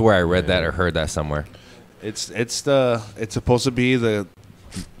I swear I read that or heard that somewhere. It's supposed to be the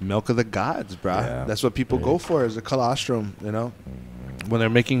milk of the gods, bruh. Yeah. That's what people go for is the colostrum, you know, when they're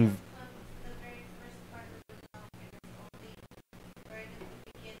making.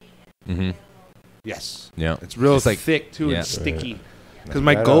 Mm-hmm. Yes. Yeah. It's real It's like- thick too yeah. and sticky. Right. Because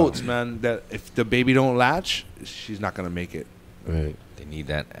my Right goats, on. man, that if the baby don't latch, she's not gonna make it. Right. They need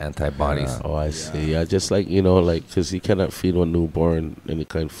that antibodies. Oh, I see. Yeah, just like, you know, like, because you cannot feed one newborn any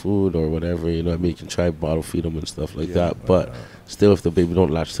kind of food or whatever, you know what I mean? You can try bottle feed them and stuff like that. But still, if the baby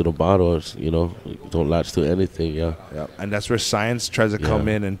don't latch to the bottles, you know, don't latch to anything, yeah. Yeah. And that's where science tries to come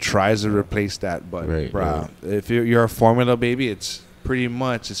Yeah. in and tries to replace that. But, Right, bruh, right. if you're a formula baby, it's pretty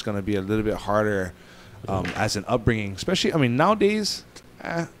much, it's gonna be a little bit harder as an upbringing. Especially, I mean, nowadays,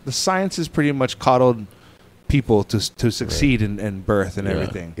 the science is pretty much coddled people to succeed in birth and Yeah.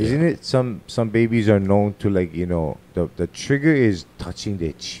 everything. Isn't it some babies are known to, like, you know, the trigger is touching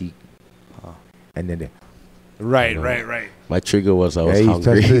their cheek, and then they, Right, know. right. My trigger was I was Yeah, you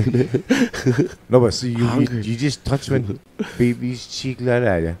hungry. touched no, but so you Hungry. just touch when baby's cheek like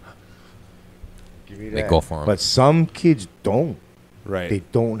that. Yeah? Give me They that. go for 'em. But some kids don't. Right. They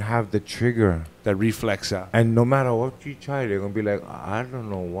don't have the trigger, That reflex out. and no matter what you try, they're gonna be like, I don't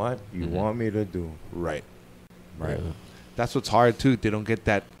know what you Mm-hmm. want me to do. Right. Right. Yeah. That's what's hard too. They don't get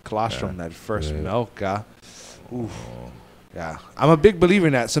that colostrum, that first Right. milk. Oof. Yeah. I'm a big believer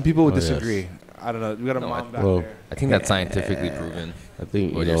in that. Some people would Oh, yes. disagree. I don't know. We got a No, mom back well, there. I think that's scientifically proven. I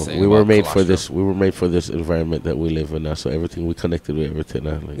think What you you're know saying we were about made for colostrum. this. We were made for this environment that we live in now. So everything we connected with everything.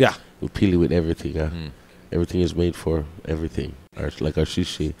 Like, Yeah. we peel with everything. Mhm. Everything is made for everything. Like our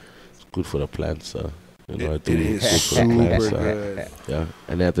shishi, it's good for the plants. You know, It is good for the plants. super good. Yeah,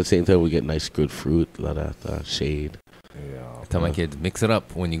 and at the same time we get nice good fruit, a lot of shade. I tell my kids, mix it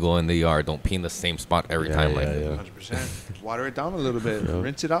up when you go in the yard. Don't pee in the same spot every Yeah, time. yeah, Like, yeah. 100%. Water it down a little bit. Yeah.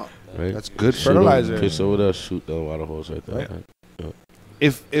 Rinse it out. Right. That's good Shoot fertilizer. Kiss over there, shoot the water hose right there. Right.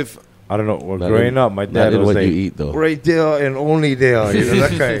 If I don't know. Well, Not growing in- up, my Not dad in was what like, you eat though. right there and only there. You know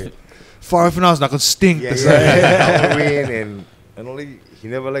that guy. far from now, it's not gonna stink. Yeah, This- yeah. Halloween and only he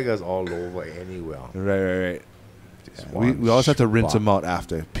never like us all over anywhere. Right. Just We one always have to rinse spot. them out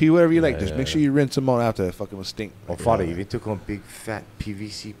after. Pee whatever you like. Yeah, Just yeah, make sure you rinse them out after. It fucking will stink. My father even took on big fat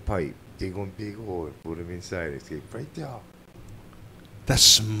PVC pipe, dig on big hole, put them inside. Escape right there. That's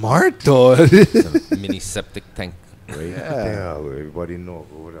smart though. it's a mini septic tank. Right Yeah. there, where everybody know.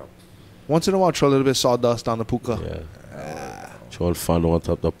 Over there. Once in a while, throw a little bit of sawdust on the puka. Yeah. Throwing fun on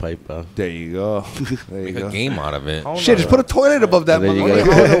top of the pipe. There you go. There you Make a go. game out of it. I don't Shit, know. just put a toilet above that And then you I motherfucker.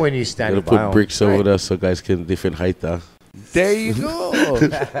 gotta- don't know when you stand Gotta by put 'em. bricks over there so guys can different height. There you go.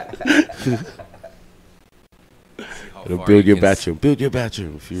 How far Build you your can bathroom. Build your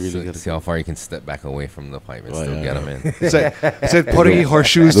bathroom if you really see, gotta. see how far you can step back away from the pipe and Oh, still yeah. get them in. It's like putting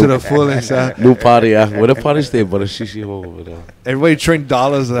horseshoes to the fullest. New party, yeah. Where the party stay, but a shishi hole over there. Everybody train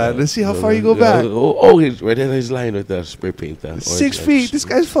dollars of that. Let's see how far you go back. He's right there. He's lying with that spray paint. That 6 feet. This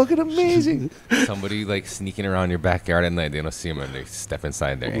guy's fucking amazing. Somebody like sneaking around your backyard at night, they don't see them and they step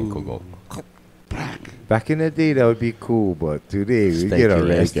inside their ankle, go. Back in the day, that would be cool, but today we Stanky get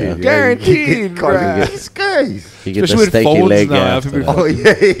leg, arrested. yeah. Yeah, Guaranteed, Calling bruh. these guys. He get Especially the with stanky phones leg now, after people- that. Oh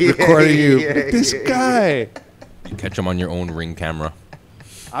yeah, Recording you. yeah, Look at this guy. You catch them on your own Ring camera.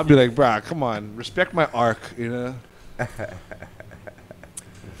 I'll be like, bruh, come on. Respect my arc, you know?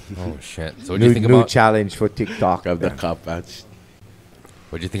 Oh shit! So what do you New, think new about? challenge for TikTok. Grab the man. cop badge.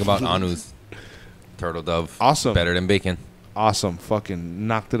 What do you think about Anu's turtle dove? Awesome. Better than bacon. Awesome. Fucking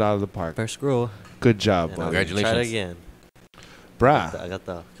knocked it out of the park. First grow. Good job, And buddy. I'll Congratulations. Try it again. Bruh. I got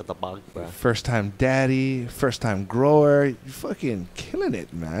the bug, bruh. First time daddy, first time grower. You fucking killing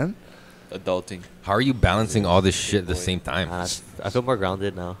it, man. Adulting. How are you balancing all this shit at the same time? I feel more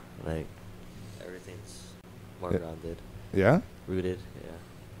grounded now. Like everything's more Yeah. grounded, Yeah? rooted. Yeah,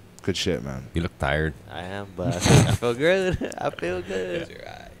 Good shit, man. You look tired. I am, but I feel good. I feel good.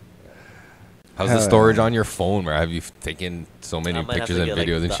 How's the storage on your phone? Where have you taken so many I might have pictures to and get, like,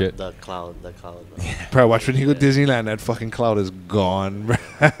 videos and shit? The cloud. Probably watch when you go to Disneyland, that fucking cloud is gone,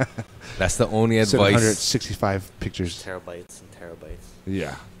 bruh. That's the only advice. 765 pictures. Terabytes and terabytes.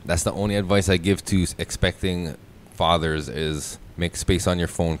 Yeah. That's the only advice I give to expecting fathers is make space on your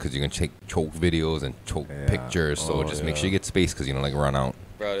phone because you can choke videos and choke Yeah. pictures. So just make sure you get space because you don't like run out.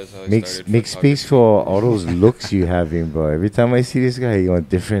 Bro, that's how I Make started make space for all those looks you have in, bro. Every time I see this guy, he on a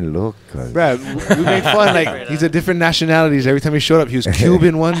different look. Cause Bruh, we made fun. Like, he's a different nationalities. Every time he showed up, he was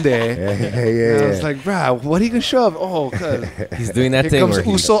Cuban one day. yeah. I was like, bruh, what are you going to show up? Oh, cuz. He's doing that Here thing comes where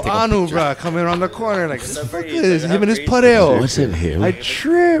he's Uso taking Anu, pictures. bruh, coming around the corner. Like, What's what the up, fuck Brady? is Like, him and his I'm padeo? What's in him? I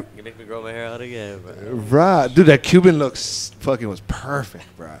trip. You make me grow my hair out again, bro. Bruh, dude, that Cuban looks fucking was perfect,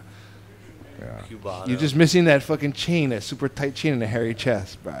 bruh. Cubano. You're just missing that fucking chain, that super tight chain and the hairy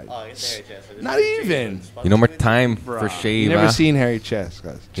chest, bruh. Oh, I get the hairy chest. I just Not put the even. chest. You know more time Bruh. for shave. Never huh? seen hairy chest,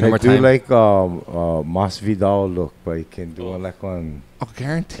 guys. You know I more do time. like Mas Vidal look, but he can do it like on. Oh,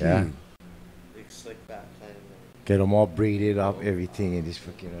 guaranteed. Yeah. Slick back kind of. Get them all braided up, everything, and just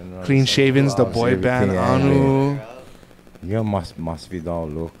fucking Clean shavings, the boy band, Anu. Yeah, must be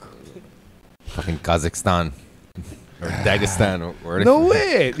down look. Fucking Kazakhstan. Or Dagestan. Or where No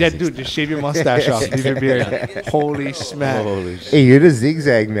way. Yeah, dude, just shave your mustache off. Leave your beard. Holy smack. Holy shit. Hey, you're the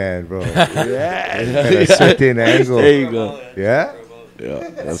zigzag man, bro. Yeah. At a certain angle. There you go. Yeah? Yeah,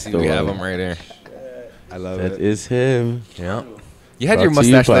 that's See, the we one. have him right there. I love That it. is him. Yeah. You had Brought your to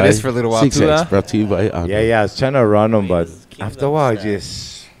you mustache like by this for a little while too, 6X, huh? brought to you by Anu. Yeah, I was trying to run them, but after a while, I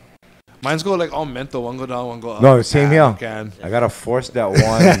just... Mine's go like all mental. One go down, one go up. No, same here. Can. I gotta force that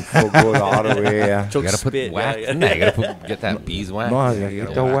one full go all the way, yeah. You gotta put wax in there. You gotta get that beeswax. No, I gotta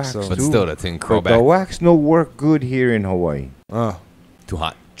get the wax, But too. still, the thing crawl But the back. wax no work good here in Hawaii. Too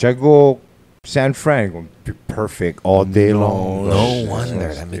hot. Try go San Fran, gonna be perfect all day long. No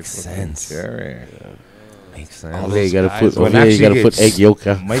wonder. That makes sense. Sure. Makes Oh, sense. yeah, you gotta put, When yeah, you gotta actually put egg gets- yolk.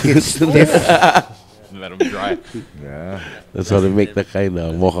 Might get stiff. Let them dry. Yeah. That's how they make the kind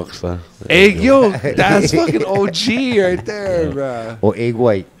of mohawk style. Egg yolk. That's fucking OG right there, bro. Or egg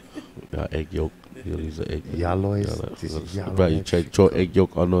white. Egg yolk. You use the egg. Yellow is- Yeah, this is yellow. Bro, you try to throw egg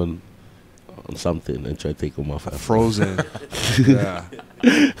yolk on something and try to take them off. after. Frozen. Yeah.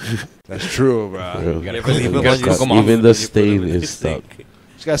 That's true, bro. Yeah. You gotta believe it Even once you cook 'em off. even the stain is stuck.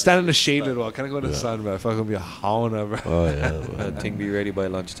 Just gotta stand in the shade a little while. Can I go in the sun, bro? Fuck, gonna be a hound, bro. Oh yeah. That thing be ready by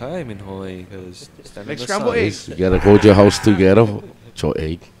lunchtime in Hawaii because Like scrambled eggs. You gotta hold your house together. Throw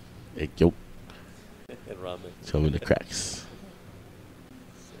egg yolk. And ramen. Show me the cracks.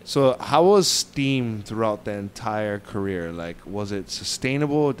 So, how was steam throughout the entire career? Like, was it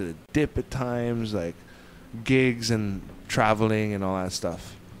sustainable? Did it dip at times? Like, gigs and traveling and all that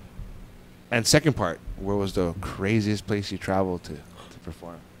stuff. And second part, where was the craziest place you traveled to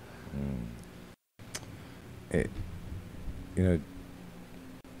perform? You know,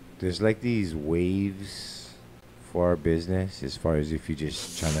 there's like these waves for our business as far as if you're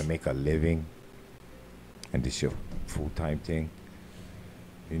just trying to make a living and this your full-time thing.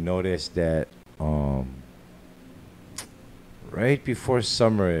 You notice that right before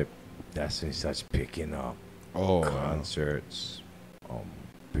summer, that's when it starts picking up. Concerts,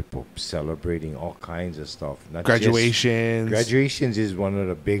 people celebrating all kinds of stuff. Not just- Graduations. Graduations is one of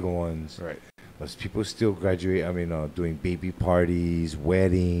the big ones. Right. But people still graduate. I mean, doing baby parties,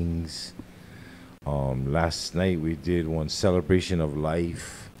 weddings. Last night we did one celebration of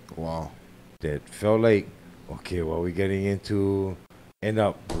life. Wow. That felt like, okay, what we getting into? End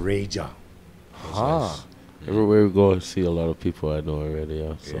up rager. Huh. Everywhere we go, I see a lot of people I know already.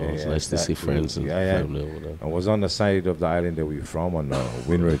 Yeah. So it's nice to that see too. friends and family over there. I was on the side of the island that we're from, on the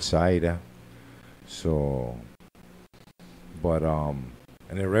windward side. So, but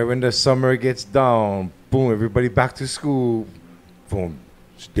and then right when the summer gets down, boom, everybody back to school, boom,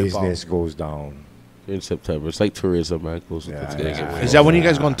 business goes down. In September, it's like tourism, man. Goes Is that when you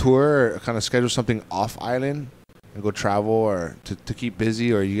guys go on tour or kind of schedule something off island and go travel or to keep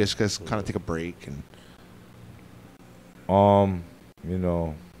busy, or you guys kind of take a break? And you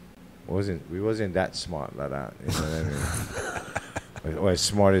know, we wasn't that smart like that. You know what I mean? Or as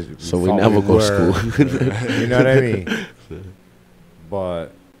smart as So we thought never go were. school. You know what I mean?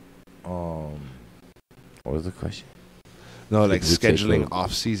 But what was the question? no, like We take scheduling a-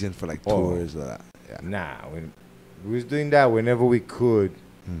 off season for like Oh. tours or that. Yeah. Nah, we was doing that whenever we could,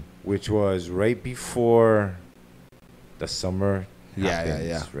 which was right before the summer. Yeah,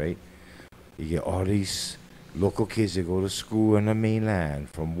 yeah, happens, Right. You get all these local kids that go to school on the mainland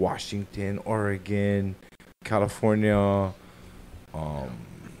from Washington, Oregon, California,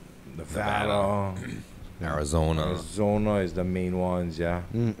 Nevada, Arizona. Arizona is the main ones, yeah.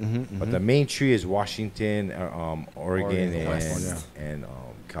 Mm-hmm, But the main three is Washington, Oregon, Oregon, California. and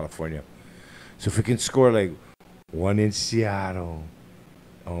California. So if we can score like one in Seattle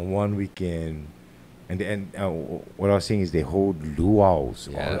on one weekend, and what I was saying is they hold luau's.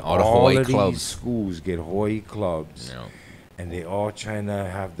 Yeah, all the Hawaii of clubs. these schools get Hawaii clubs, Yeah. and they all trying to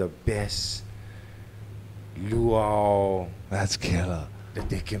have the best luau That's killer. that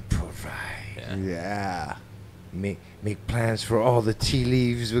they can provide. Yeah. Make plans for all the tea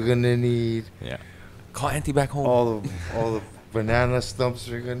leaves we're gonna need. Yeah. Call Auntie back home. All the banana stumps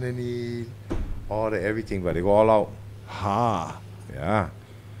we're gonna need. All the everything, but they go all out. Huh. Yeah.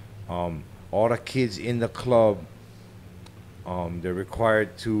 All the kids in the club, they're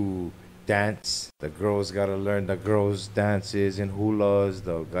required to dance. The girls gotta learn the girls' dances and hulas.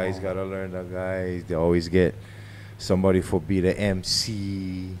 The guys gotta learn the guys. They always get somebody for be the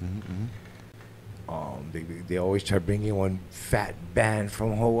MC. They always try bringing one fat band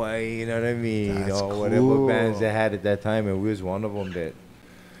from Hawaii. You know what I mean? That's Whatever cool. bands they had at that time, and we was one of them that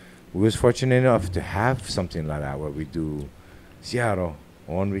we was fortunate enough to have something like that where we do Seattle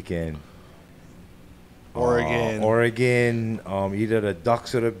one weekend, Oregon, either the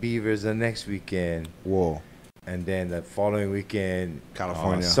Ducks or the Beavers the next weekend. Whoa. And then the following weekend,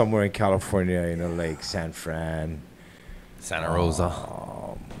 California. somewhere in California, like San Fran, Santa Rosa,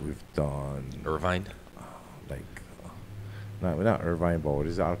 we've done Irvine. Not Irvine, but what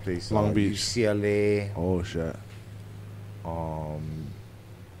is our place? Long Beach. UCLA. Oh shit.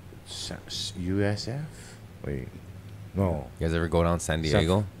 USF. Wait, no. You guys ever go down San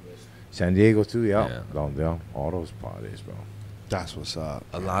Diego? San Diego too, yeah. Yeah. Down there, all those parties, bro. That's what's up.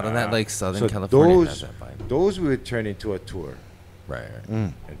 A lot of that, like Southern So California, has that vibe. those would turn into a tour. Right.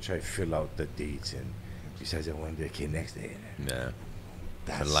 And try to fill out the dates, and besides that one day, okay, next day. Yeah.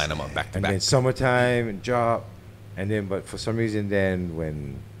 To line them up back to And back. then summertime and drop, and then but for some reason then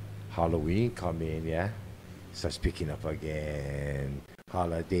when Halloween come in, starts picking up again.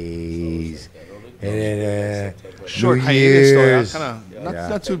 Holidays, and then Short New hiatus story. Year's. Kind of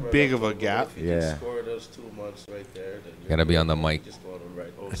not too big of a gap. Yeah. Score those 2 months right there. Then you're Gotta be on the mic. Just go on the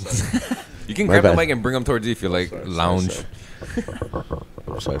right. Oh, sorry. You can My grab the bad. mic and bring them towards you if you like lounge.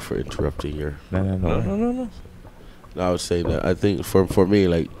 I'm sorry for interrupting your. No. No, I was saying that I think for me,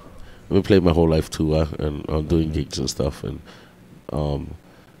 like, I've been playing my whole life too, and I'm doing gigs and stuff, and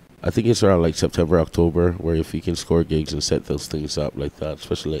I think it's around like September, October, where if you can score gigs and set those things up like that,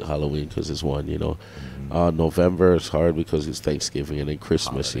 especially like Halloween because it's one, November is hard because it's Thanksgiving and then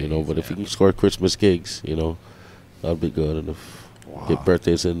Christmas, But if you can score Christmas gigs, that'd be good. And if get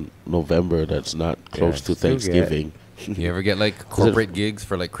birthdays in November, that's not close to still Thanksgiving. You ever get like corporate gigs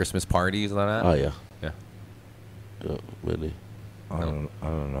for like Christmas parties like that? Oh yeah. Yeah. Many. I don't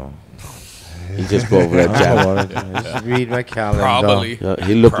know. He just go over that jam. Just read my calendar. Probably. Yeah,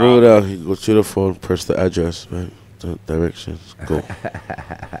 he look over there. He go to the phone, press the address, right? The directions. Go.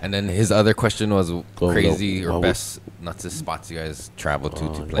 And then his other question was crazy no. or best nuts spots you guys travel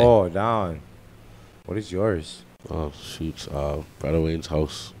to play. Oh, down. What is yours? Oh, shoots. Brother Wayne's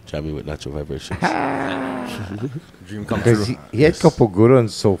house, jamming with natural vibrations. Dream come Because true. he had a couple good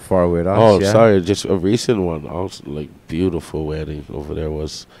ones so far with us. Oh, yeah? sorry, just a recent one. Also, like, beautiful wedding over there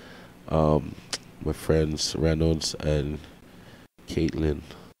was my friends Reynolds and Caitlin.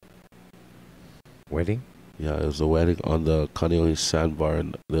 Wedding? Yeah, it was a wedding on the Kaneohe Sandbar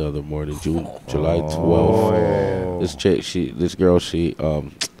the other morning, July 12th. Oh. This girl, she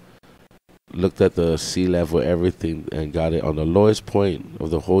looked at the sea level, everything, and got it on the lowest point of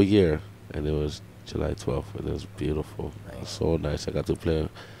the whole year, and it was July 12th, and it was beautiful. It was so nice. I got to play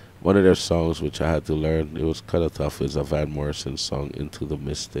one of their songs, which I had to learn. It was kind of tough. It's a Van Morrison song, "Into the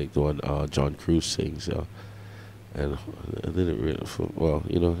Mystic," the one John Cruz sings. And I didn't really,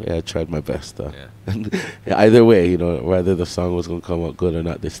 I tried my best. And either way, whether the song was going to come out good or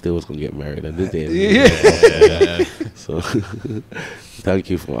not, they still was going to get married, and they did. So thank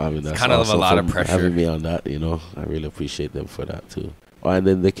you for having that. Kind of a lot of pressure. Having me on that, I really appreciate them for that too. And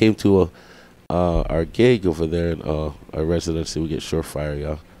then they came to our gig over there in our residency. We get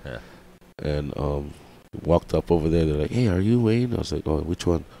Surefire, Yeah. And walked up over there. They're like, "Hey, are you Wayne?" I was like, "Oh, which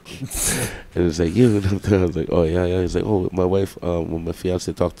one?" And it's like, "You." I was like, "Oh yeah." He's like, "Oh, my wife, when my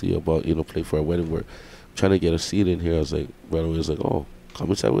fiance talked to you about play for a wedding, we're trying to get a seat in here." I was like, right away, he was like, "Oh, come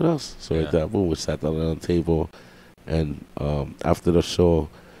and sit with us." So like that, boom, we sat down on the table, and after the show,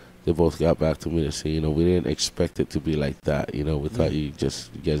 they both got back to me to say, we didn't expect it to be like that. We thought you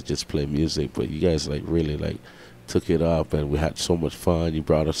guys just play music, but you guys like really like took it up, and we had so much fun. You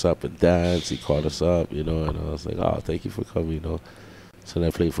brought us up and danced. You called us up, and I was like, "Oh, thank you for coming," So then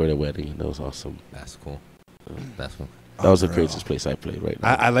I played for the wedding, and that was awesome. That's cool. That's cool. That was the craziest place I played right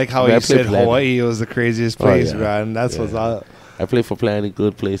now. I like how I you played said Planet. Hawaii was the craziest place, man. That's what's Yeah. up. I played for plenty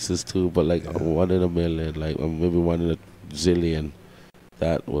good places too, but like one in a million, like maybe one in a zillion.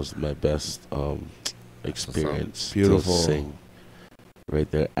 That was my best experience. Beautiful. To sing right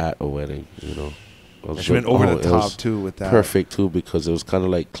there at a wedding, It went over the top too with that. Perfect too, because it was kind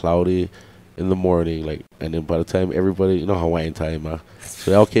of like cloudy in the morning, like, and then by the time everybody, Hawaiian time, so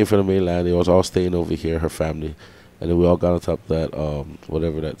they all came from the mainland. They was all staying over here, her family, and then we all got on top of that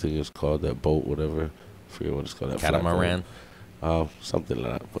whatever that thing is called, that boat, whatever. I forget what it's called. That Catamaran. Something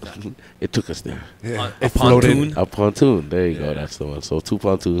like that, but it took us there. Yeah. A pontoon. A pontoon. There you go. That's the one. So 2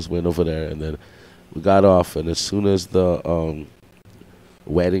 pontoons went over there, and then we got off. And as soon as the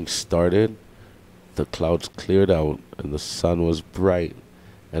wedding started, the clouds cleared out, and the sun was bright,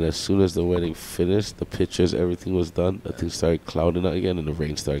 And as soon as the wedding finished, the pictures, everything was done, the thing started clouding out again and the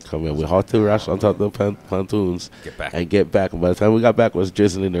rain started coming. We had to rush on top of the pontoons and get back. And by the time we got back, it was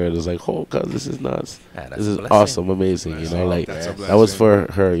drizzling there. It was like, oh, God, this is nuts. This is awesome, amazing. You know, like, that was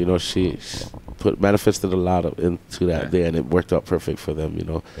for her. You know, she manifested a lot into that day, and it worked out perfect for them, you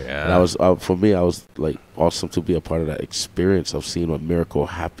know. Yeah. And I was, for me, I was like awesome to be a part of that experience of seeing a miracle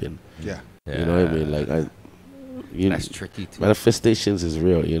happen. Yeah. You know what I mean? Like, that's tricky too. Manifestations is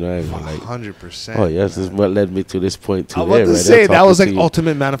real, you know what I mean? Like, 100%. oh yes, this is what led me to this point today. I was about to say that was like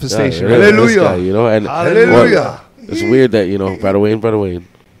ultimate manifestation. Yeah, Hallelujah. Guy, you know, and hallelujah. It's weird that, you know, Brother Wayne,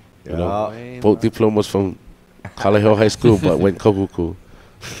 you know, both diplomas from Kalei High School, but went Kobuku.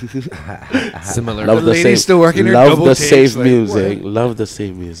 Similar. Love the same. Still working her love double the takes, same like, music. what? Love the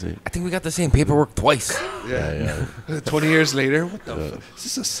same music. I think we got the same paperwork twice. Yeah. 20 years later, what the fuck? Is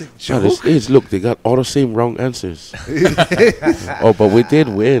this a sick joke? This is, look, they got all the same wrong answers. Oh, but we did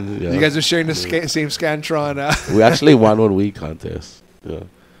win. Yeah. You guys are sharing the same Scantron. We actually won one week contest. Yeah.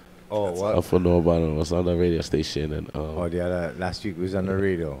 Oh, what? I don't know about it. It was on the radio station. And the other last week was on the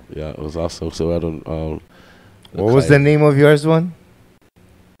radio. Yeah, it was awesome. So I don't. What was the name of yours one?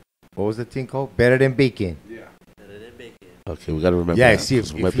 What was the thing called? Better Than Bacon. Better than bacon. Okay, we gotta remember. Yeah, that, see,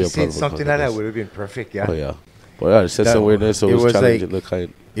 if he said something like that, would have been perfect. Yeah. Oh yeah. Well, yeah, it said somewhere there, so it was challenging like, the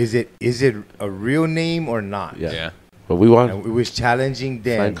kind. Is it a real name or not? Yeah. But we won. And it was challenging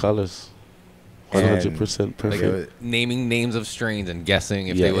them. Flying colors. 100% perfect. Like naming names of strains and guessing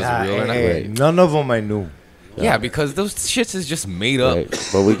if they was real or not. Right. None of them I knew. Yeah, because those shits is just made up. Right.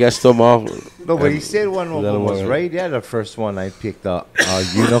 But we guessed them all. No, but he said one of them was right. Yeah, the first one I picked up.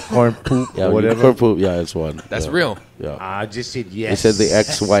 Unicorn poop or whatever. Unicorn poop, yeah, it's one. That's real. Yeah. I just said yes. He said the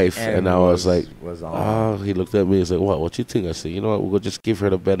ex-wife, and I was like, on. he looked at me, he's like, what you think? I said, you know what, we'll just give her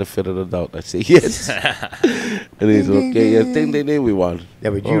the benefit of the doubt. I said, yes. And he's like, okay, yeah, ding, we won. Yeah,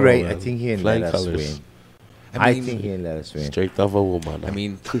 but you're right. I think he ain't Flying let us colors. win. I think he ain't let us win. Straight off a woman. I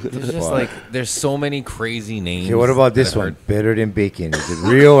mean, there's just like, there's so many crazy names. Okay, what about this one? Better Than Bacon. Is it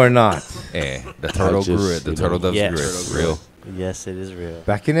real or not? The turtle grew it. The turtle doves grew it. Yes. Real. Yes, it is real.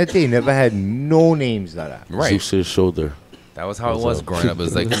 Back in the day, never had no names like that. Right. Zeus's shoulder. That was how it was growing up. It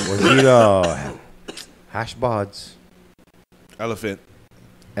was like, Was it hash bards, Elephant.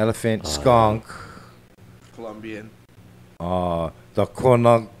 skunk, Colombian. the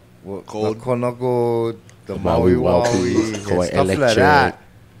Konago, the Maui Waui, stuff like that.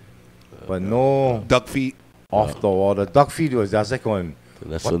 But no Duck feet. off the wall. The duck feed that's like going,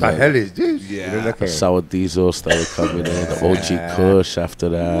 That's what the hell is this? Yeah. You know, like Sour Diesel started coming in. The OG Kush after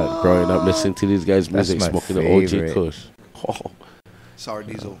that. Growing up listening to these guys' music, my smoking favorite. the OG Kush. Oh. Sour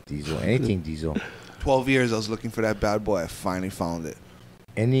diesel. Anything diesel. 12 years I was looking for that bad boy. I finally found it.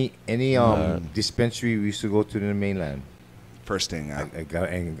 Any dispensary we used to go to in the mainland. First thing. I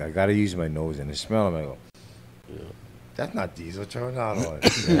gotta use my nose and I smell them. I go, that's not diesel. Turn that on.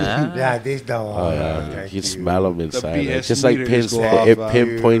 Yeah, this don't. Oh, yeah. You smell them inside. Like, BS just like meters go it off,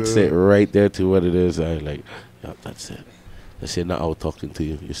 pinpoints it right there to what it is. I like, yeah, that's it. That's it. Now I'm talking to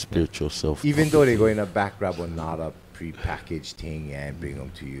you, your spiritual self. Even though they go in a back grab or not a pre-packaged thing and bring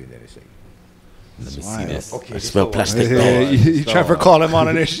them to you, then it's like, let me see this. okay, I smell plastic. You try to call him on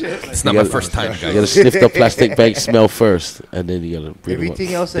and this shit. It's not my first time, You guys. gotta sniff the plastic bag smell first, and then you gotta bring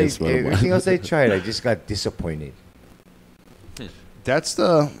everything else I tried, I just got disappointed. That's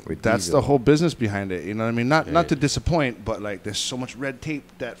the whole business behind it. You know what I mean? Not to disappoint, but like there's so much red tape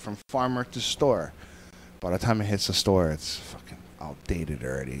that from farmer to store. By the time it hits the store, it's fucking outdated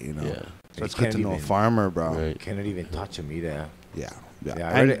already. You know. Yeah. So it's good to know a farmer, bro. Right. Cannot even touch them either. Yeah.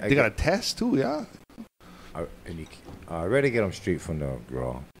 Yeah, And they got a test too. Yeah. I ready to get them straight from the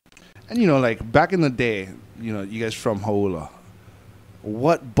grow. And you know, like back in the day, you know, you guys from Hauula,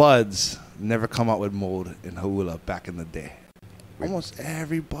 what buds never come out with mold in Hauula back in the day? Almost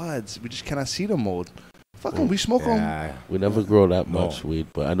every buds. We just cannot see the mold. Fucking, we smoke them. We never grow that much weed,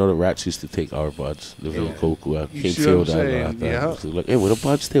 but I know the rats used to take our buds. The little cocoa. I You can't see feel what I'm that. saying? Yeah. So like, hey, where the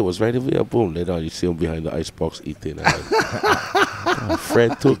buds there? Was right over there. Boom. Later on, you see them behind the icebox eating.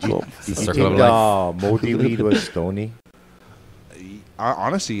 Fred took them. Did you think the moldy weed was stony?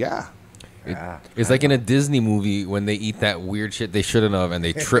 Honestly, yeah. It's like in a Disney movie when they eat that weird shit they shouldn't have and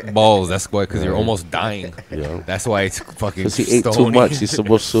they trip balls. That's why, because you're almost dying. Yeah. That's why it's fucking Because he ate too stony. much. He's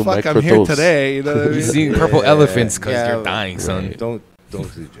supposed to Fuck, I'm here microdose. today. You know what I mean? You're seeing purple elephants because you're dying, son. Right. Don't do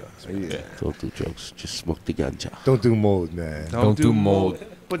drugs. Man. Don't do drugs. Just smoke the ganja. Don't do mold, man. Don't do mold.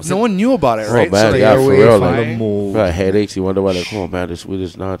 But no one knew about it, Oh, right? man, so yeah, like, for real. fine. Like, right, headaches. You wonder why, like, oh, man, this weed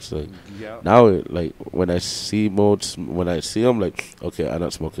is nuts. Like, now, like, when I see modes, when I see them, like, okay, I'm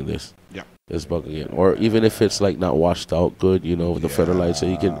not smoking this. Yeah. It's bug again. Or even if it's like not washed out good, you know, with the fertilizer,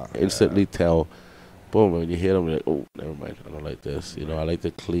 you can instantly tell. Boom, when you hit them, like, oh, never mind, I don't like this. You know, I like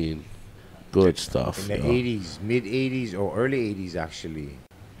the clean, good stuff. In the 80s, mid 80s or early 80s, actually,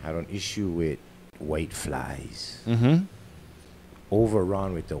 had an issue with white flies. Mm-hmm.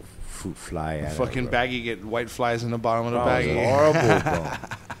 Overrun with the fruit fly. Fucking baggie get white flies in the bottom of the baggie. Horrible, bro.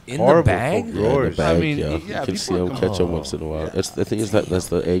 In Horrible the bag? for Yeah, in the growers. bag, I mean, yeah. yeah, You can see people them are catch them once in a while. It's, the thing is that that's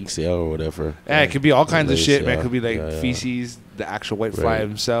the eggs, or whatever. Yeah, it could be all kinds of Lace, shit, man. It yeah. could be like Yeah, yeah. feces, the actual white fly Right.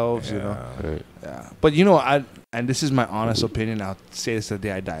 themselves, you know. Right. Yeah. But you know, and this is my honest opinion. I'll say this the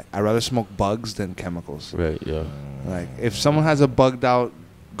day I die. I'd rather smoke bugs than chemicals. Right, yeah. Like if someone has a bugged out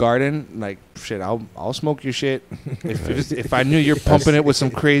garden, like shit, I'll smoke your shit. If I knew you're pumping it with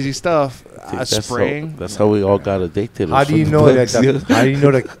some crazy stuff, spraying. That's how we all got addicted. How do you know that? How do you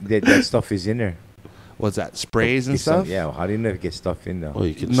know that stuff is in there? What's that? Sprays and Get some- stuff. yeah. How do you know it gets stuff in there? Oh,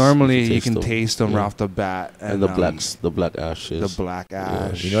 you can Normally, you taste can them. taste them Yeah. right off the bat, And the black ashes. the black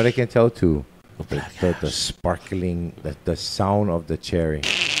ash. You know what I can tell too? The The sparkling, the sound of the cherry.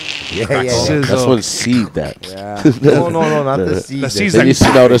 Yeah, Crack yeah, sizzle. yeah. That's what seed that. Yeah. No, not the seed. The seeds Then like you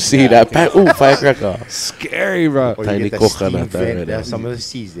see now the seed that bang, ooh, firecracker. Scary, bro. Or Tiny you get that coconut steam vent. there. There's some of the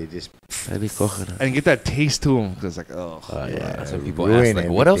seeds they just. Tiny coconut. And get that taste to them. Because like, oh. Yeah. Some people ruin ask, like,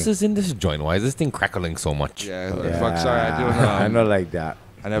 what else everything. is in this joint? Why is this thing crackling so much? Yeah, like, fuck, sorry, I don't know. I know like that.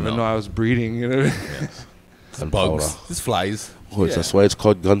 I never No. know I was breeding, you know? Bugs. This flies. Oh, that's why it's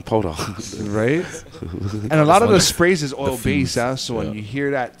called gunpowder. Right? And a lot of the sprays is oil fuse. based, so when you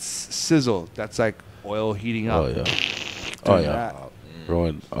hear that sizzle, that's like oil heating up. Oh, yeah. Doing Oh, yeah. that.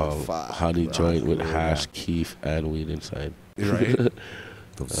 Throwing Fuck, honey bro. joint with hash, keef, and weed inside. Right?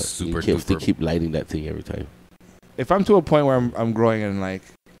 Those You super have to duper. keep lighting that thing every time. If I'm to a point where I'm growing and like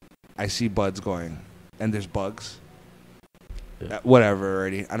I see buds going and there's bugs, Yeah. whatever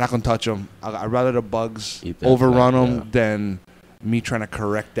already, I'm not gonna touch them. I'd rather the bugs Eat that overrun plant, them than me trying to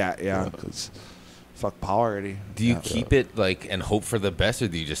correct that. Yeah, because fuck power already. Do you Yeah. keep it like and hope for the best, or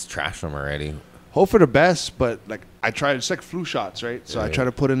do you just trash them already? Hope for the best, but like I try, it's like flu shots, right? So I Yeah. try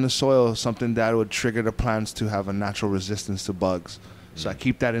to put in the soil something that would trigger the plants to have a natural resistance to bugs. So I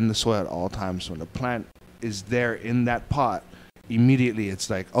keep that in the soil at all times. So when the plant is there in that pot, immediately it's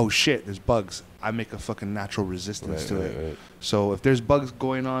like, oh shit, there's bugs. I make a fucking natural resistance to it. Right. So if there's bugs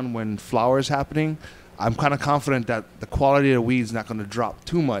going on when flowers happening, I'm kind of confident that the quality of the weed's not going to drop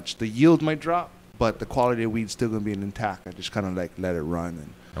too much. The yield might drop, but the quality of weed's still going to be intact. I just kind of like let it run. And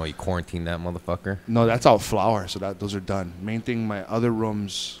Oh, you quarantine that motherfucker? no, that's all flower, so those are done. Main thing, my other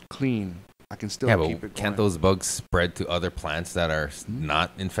room's clean. I can still Yeah, keep but it can't going. those bugs spread to other plants that are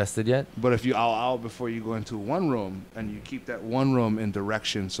not infested yet? But if you all out before you go into one room and you keep that one room in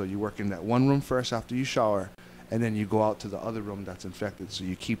direction, so you work in that one room first after you shower, and then you go out to the other room that's infected. So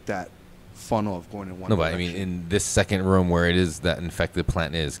you keep that funnel of going in one No, direction. but I mean, in this second room where it is that infected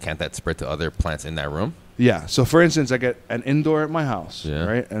plant is, can't that spread to other plants in that room? Yeah. So for instance, I get an indoor at my house, Yeah.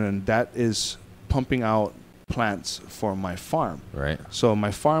 right? And then that is pumping out plants for my farm. Right? So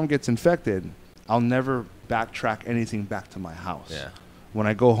my farm gets infected, I'll never backtrack anything back to my house. Yeah. When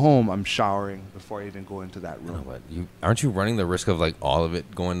I go home, I'm showering before I even go into that No, room. but aren't you running the risk of like all of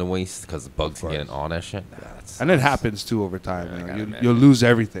it going to waste because the bugs can get in course. all that shit? Nah, that's And it happens too over time. Yeah, I you know. gotta imagine. You'll lose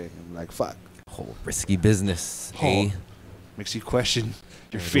everything. I'm like, fuck. whole risky business. Oh. Hey, Makes you question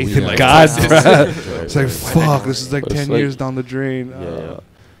your Yeah, faith we in like God, this. bruh. It's like, fuck, this is like It's 10 like- years down the drain. Yeah.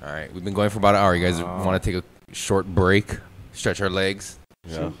 all right, we've been going for about an hour. You guys want to take a short break, stretch our legs?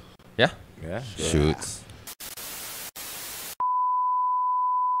 Yeah. Yeah. Yeah. Shoots.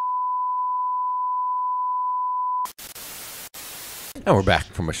 And we're back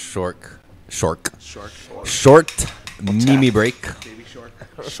from a short Mimi break.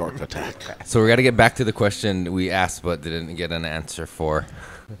 Shark attack. So we got to get back to the question we asked but didn't get an answer for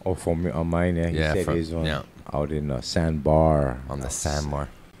Oh, for me on mine, yeah. He Yeah, said from- he's on yeah. out in Sandbar. on the Sandbar.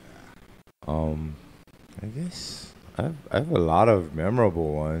 I guess I have a lot of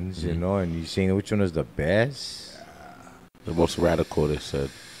memorable ones, you know. And you saying which one is the best? The most radical, they said.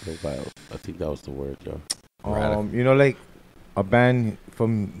 I think that was the word, yeah. Radical. You know, like a band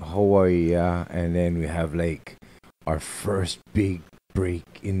from Hawaii, yeah, and then we have like our first big break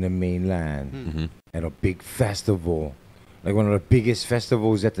in the mainland Mm-hmm. at a big festival, like one of the biggest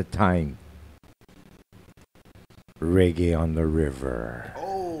festivals at the time. Reggae on the River.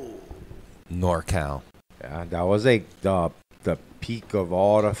 NorCal. Yeah, that was like the peak of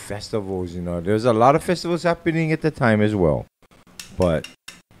all the festivals, you know. There's a lot of festivals happening at the time as well, but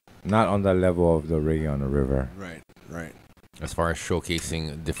not on the level of the Reggae on the River. Right. As far as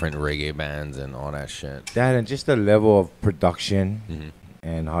showcasing different reggae bands and all that shit. That and just the level of production, Mm-hmm.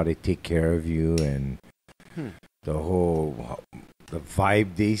 and how they take care of you and the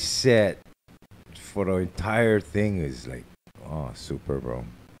vibe they set for the entire thing is like, oh, super, bro.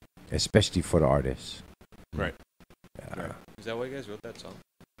 Especially for the artists. Right. Yeah. Right. Is that why you guys wrote that song?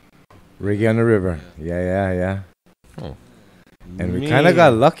 Reggae on the River. Yeah. Oh. And we kind of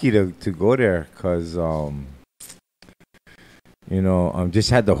got lucky to go there because, just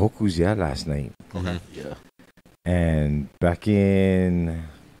had the Hokus last night. Okay. Yeah. And back in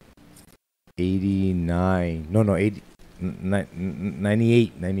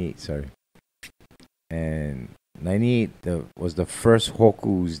 98, sorry. And 98 was the first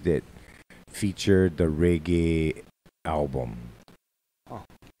Hokus that featured the reggae album.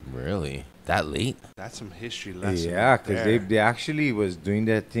 Really? That late? That's some history lesson. Yeah, right because there. they actually was doing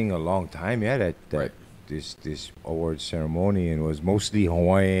that thing a long time. Yeah, that Right. this award ceremony, and it was mostly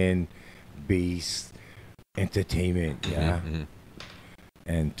Hawaiian based entertainment. Yeah, Mhm.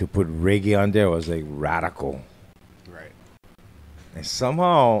 and to put reggae on there was like radical. Right. And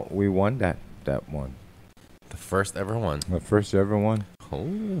somehow we won that one. The first ever one. The first ever one.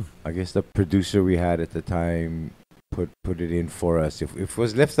 Oh. I guess the producer we had at the time put it in for us. If it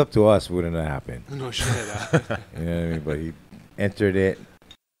was left up to us, it wouldn't have happened. No shit. You know what I mean? But he entered it,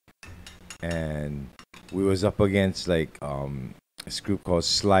 and we was up against like this group called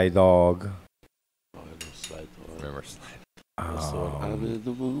Sly Dog. Oh, I know Slide Dog. Remember? That's the one. I'm in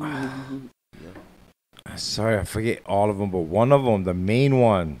the mood. Sorry, I forget all of them, but one of them, the main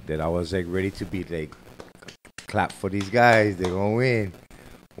one that I was like ready to be like clap for these guys, they're gonna win,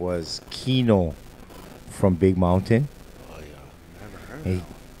 was Kino from Big Mountain. Oh yeah. Never heard. Hey,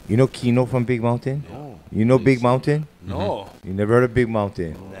 you know Kino from Big Mountain? No. You know Big Mountain? No. You never heard of Big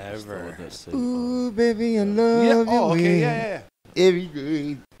Mountain? Never. Ooh, baby, I love Yeah. you. Oh, okay. in Yeah. every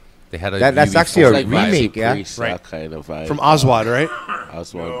day. They had a That's UB40. actually a Like remake, yeah? Right. Kind of vibe. From Oswald, right?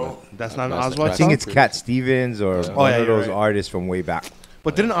 Oswald. That's not an That's Oswald I think song? it's Cat Stevens or Yeah. one Oh, yeah, of you're those right. artists from way back.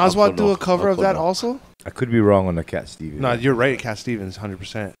 But didn't Oswald do a Uncle cover of that No. also? I could be wrong on the Cat Stevens. No, you're right. Cat Stevens,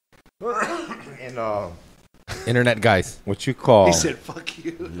 100%. And Internet guys. what you call? He said, "Fuck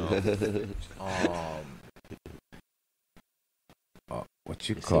you." What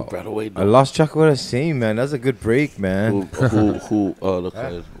you So, call? by the way, I lost track of what I was saying, man. That's a good break, man. who look,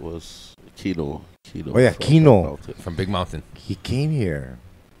 was Kino. Oh, yeah, from Kino. Mountain. From Big Mountain. He came here.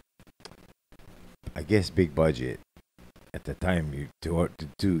 I guess big budget at the time. To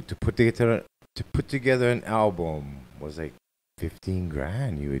put together an album was like 15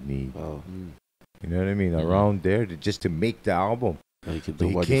 grand. You would need. Oh, You know what I mean? Mhm. Around there just to make the album. he can But do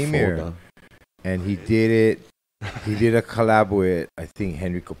he what came phone here. now. And he did it. He did a collab with, I think,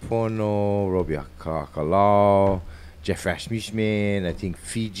 Henry Capono, Robbie Kalau, Jeff Ashmishman. I think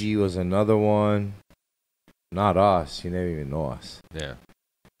Fiji was another one. Not us. He never even know us. Yeah.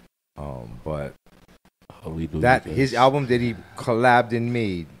 But How we do that you his guys? album that he collabed and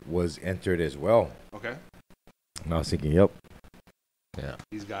made was entered as well. Okay. And I was thinking, yep, Yeah.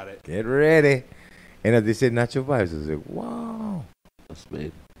 He's got it. get ready. And as they said, Nacho Vibes. I was like, wow. That's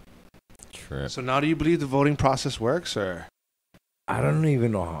made. Trip. So now do you believe the voting process works, or? I don't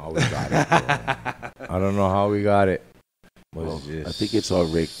even know how we got it. Bro. I don't know how we got it. Was Well, just I think it's all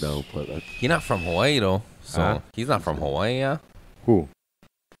rigged now, but He's not from Hawaii though. So Huh? he's not from Hawaii, yeah? who?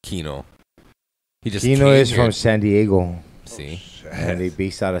 Kino. He just Kino came is here. from San Diego. See? And they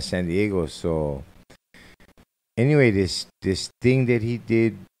based out of San Diego. So anyway, this thing that he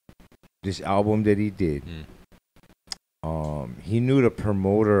did, this album that he did, he knew the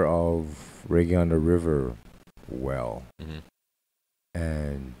promoter of Reggae on the River well. Mhm.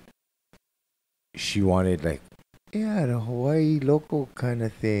 And she wanted like, yeah, the Hawaii local kind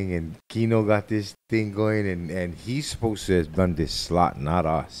of thing. And Kino got this thing going, and he's supposed to have done this slot, not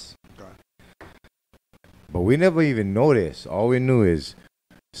us. But we never even noticed. All we knew is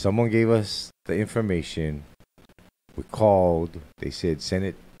someone gave us the information. We called. They said,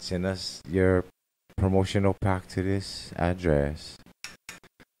 send us your promotional pack to this address.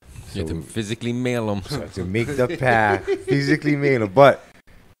 You have to physically mail him. So to make the pack, physically mail them. But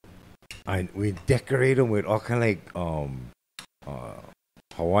we decorate them with all kind of like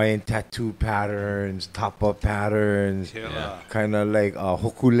Hawaiian tattoo patterns, top-up patterns, kind of like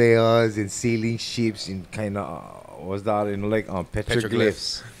hokuleas and sailing ships and kind of what's that? You know, like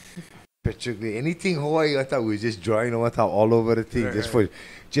petroglyphs. Petroglyphs. Anything Hawaii, I thought we were just drawing on top all over the thing,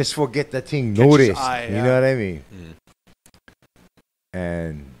 just for get the thing Catch his noticed. eye, You yeah. know what I mean? Mm.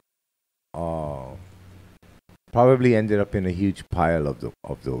 And probably ended up in a huge pile of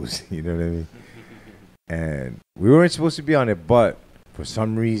those. You know what I mean? And we weren't supposed to be on it, but for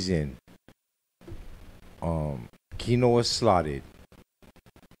some reason, Kino was slotted,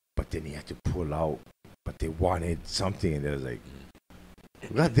 but then he had to pull out. But they wanted something, and they was like,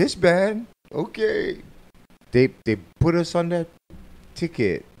 "We got this band, okay." They put us on that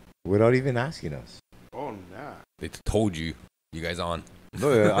ticket without even asking us. Oh, nah. They told you guys on.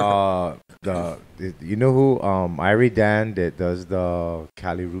 No, you know who Irie Dan that does the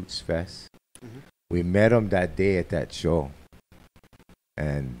Cali Roots Fest. We met him that day at that show,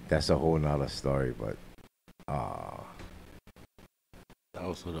 and that's a whole nother story. But that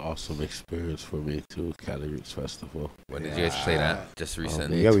was an awesome experience for me too. Cali Roots Festival. When did you guys play that? Just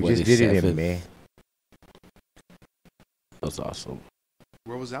recently? yeah, we just did it in 27th. May. That was awesome.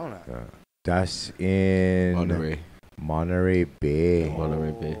 Where was that one at? That's in Monterey Bay.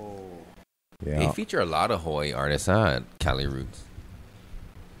 Monterey Bay. They Yeah, feature a lot of Hawaii artists at Cali Roots.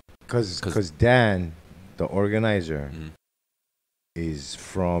 because Dan, the organizer, Mhm. is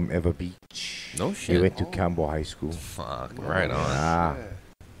from Ever Beach. No He shit. went to Campbell High School. Fuck, right on. Ah,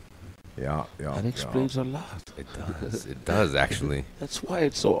 yeah. That explains a lot. It does. It does, actually. That's why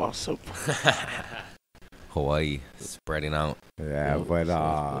it's so awesome. Hawaii spreading out. Yeah, but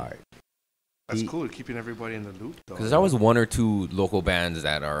That's cool, keeping everybody in the loop, though. Because there's always one or two local bands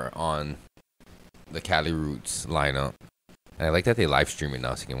that are on the Cali Roots lineup. And I like that they live stream it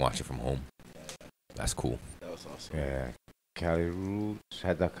now so you can watch it from home. That's cool. That was awesome. yeah, Cali Roots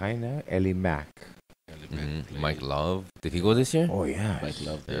had that kind of Ellie Mac. Mike Love. Did he go this year? Oh yeah. Mike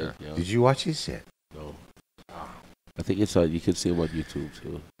Love did. Yeah. Did you watch his set? No. I think it's you can see him on YouTube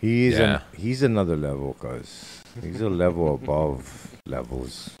too. He is. Yeah. He's another level, cause he's a level above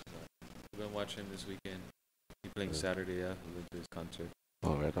levels. We've been watching this weekend. He's playing Saturday, yeah. We went to his concert.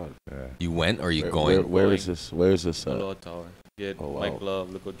 Oh, right on. Yeah. You went or you Where going? where is this? Where is this? Aloha Tower. He had Oh, wow. Mike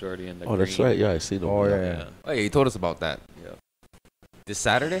Love, Loco Jordy, and the Oh, that's Green. right. Yeah, I seen him. Oh yeah. Oh, yeah, you told us about that. Yeah. This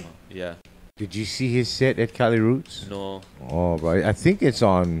Saturday? Yeah. Did you see his set at Cali Roots? No. Oh, but I think it's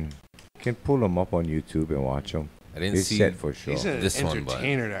on. You can pull him up on YouTube and watch him. I didn't His see set for sure. He's an this one, but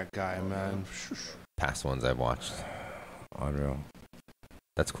entertainer, that guy, man. past ones I've watched. Unreal.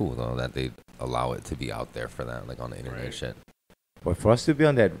 That's cool, though, that they allow it to be out there for that, like on the internet and shit. But for us to be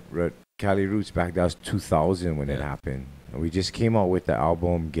on that Cali Roots back, that was 2000 when it Yeah. happened. And we just came out with the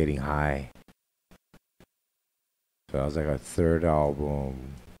album Getting High. So that was like our third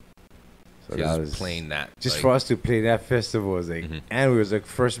album. So that Just was playing that. just like, for us to play that festival was like, Mhm. and we was like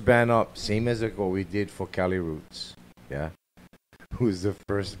first band up, same as like what we did for Cali Roots. Yeah. Who was the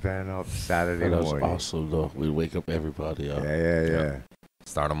first band up Saturday That was morning? awesome though. We wake up everybody up. Yeah.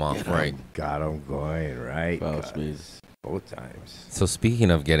 start them off right. Got them going right. That was guys. amazing. Both times. So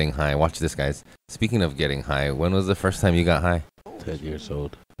speaking of getting high, watch this, guys. Speaking of getting high, when was the first time you got high? 10 years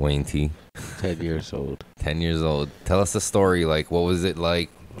old. Wayne T. 10 years old. 10 years old. Tell us the story. Like, what was it like?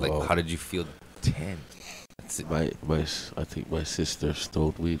 Like, Oh. how did you feel? 10. That's it. I think my sister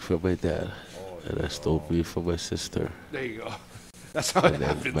stole weed from my dad, and I stole weed from my sister. There you go. That's how it And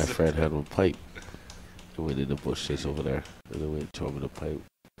then happens. my friend had a pipe. We went in the bushes over there, and then we threw him in the pipe.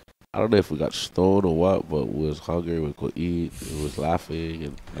 I don't know if we got stoned or what, but we was hungry. We could eat. We was laughing,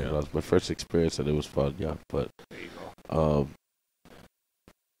 and that was my first experience, and it was fun. Yeah, but it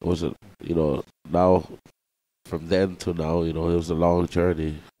was now from then to now, it was a long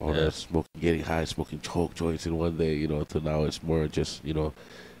journey. All that smoking, getting high, smoking choke joints in one day, to now it's more just,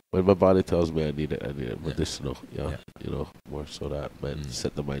 when my body tells me I need it medicinal. Yeah. More so that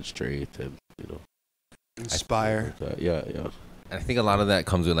set the mind straight and Inspire. Yeah. I think a lot of that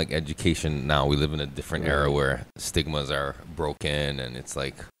comes with like education now. We live in a different era where stigmas are broken and it's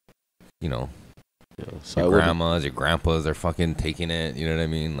like, So your grandmas, your grandpas are fucking taking it. You know what I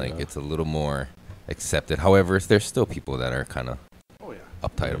mean? Like it's a little more accepted. However, there's still people that are kind of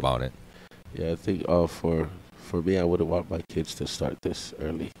uptight about it. Yeah, I think for me, I wouldn't want my kids to start this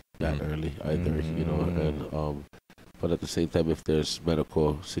early, early either, and but at the same time, if there's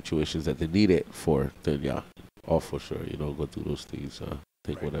medical situations that they need it for, then all for sure, go through those things,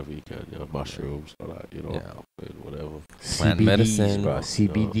 take whatever you can, mushrooms, all that, and whatever. Plant CBDs, medicine. bro.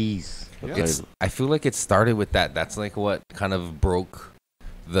 CBDs. I feel like it started with that. That's like what kind of broke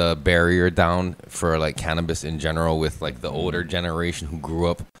the barrier down for like cannabis in general with like the older generation who grew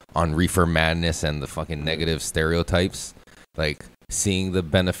up on reefer madness and the fucking negative stereotypes. Like seeing the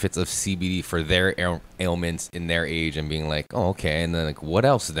benefits of CBD for their ailments in their age and being like, oh, okay. And then like, what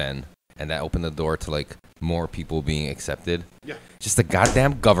else then? And that opened the door to like more people being accepted. Yeah. Just the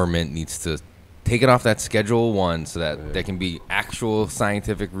goddamn government needs to take it off that Schedule 1 so that there can be actual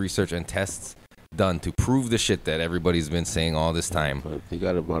scientific research and tests done to prove the shit that everybody's been saying all this time. But they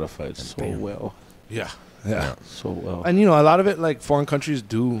got to modify it so well. Yeah. So well. And a lot of it, like foreign countries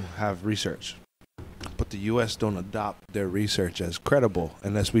do have research, but the U.S. don't adopt their research as credible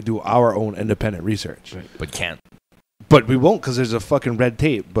unless we do our own independent research. Right. But can't. But we won't because there's a fucking red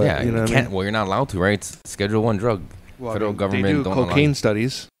tape. But Yeah, you know you what I can't. mean? Well, you're not allowed to, right? It's Schedule 1 drug. Well, Federal they government do don't allow cocaine you.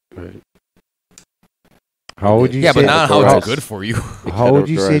 studies. Right. How old you Yeah, say? but not how Yes. it's good for you. How old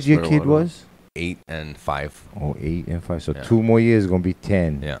you said your kid Marijuana. was? 8 and 5. Oh, 8 and 5. So Yeah. 2 more years gonna be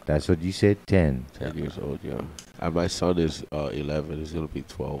 10. Yeah. That's what you said. 10. 10 years old, yeah. And my son is 11. He's going to be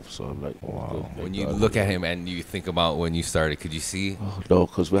 12. So I'm like, Wow. good, When thank you God. look at him and you think about when you started, could you see? Oh, no,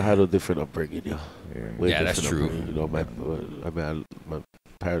 because we had a different upbringing, yeah. Way Yeah, that's different true. upbringing. You know, my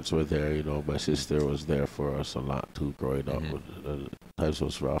parents were there. You know, my sister was there for us a lot too growing up. Mhm. Times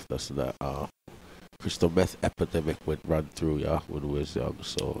was rough. That's that crystal meth epidemic went run through, yeah, when we was young.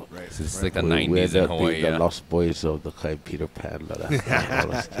 So So it's like the we 90s ended in up being Hawaii. the Yeah. lost boys of the kind Peter Pan.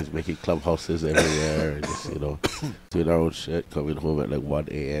 All us kids making clubhouses everywhere, and just doing our own shit. Coming home at like 1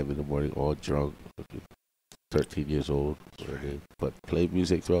 a.m. in the morning, all drunk. 13 years old, but play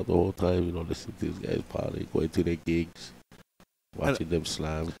music throughout the whole time. You know, listening to these guys party, going to their gigs, watching them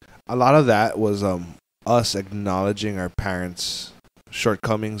slam. A lot of that was us acknowledging our parents'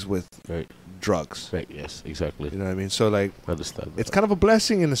 shortcomings with Right. drugs. Right. Yes. Exactly. You know what I mean? So like, I understand. it's kind of a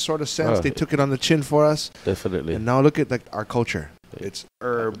blessing in a sort of sense. Oh, They took it on the chin for us, definitely. and now look at like our culture. It's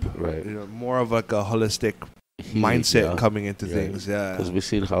herb, Right. you know, more of like a holistic Healing, mindset yeah. coming into Yeah. things. Yeah, Because we've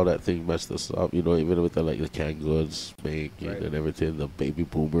seen how that thing messed us up, you know, even with the canned goods making Right. and everything, the baby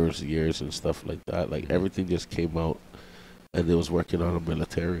boomers years and stuff like that. Like everything just came out, and it was working on a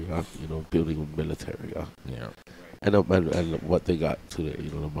military, building a military. Yeah. And what they got to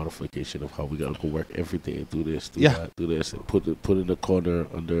the modification of how we gotta go work every day, do this, do Yeah. that, do this, and put in the corner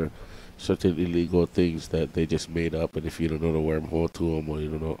under certain illegal things that they just made up. And if you don't know the wormhole to them, or you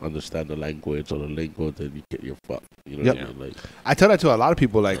don't understand the language or the lingo, then you're fucked. You know Yep. what I mean? Like, I tell that to a lot of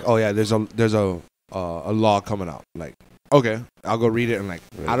people. Like, oh yeah, there's a law coming out. Like, okay, I'll go read it. And like,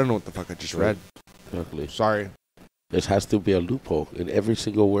 Right. I don't know what the fuck I just read. exactly. Sorry. There has to be a loophole in every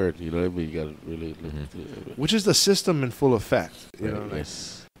single word. You know what I mean? You gotta really look into it. Which is the system in full effect. You Right, know, like,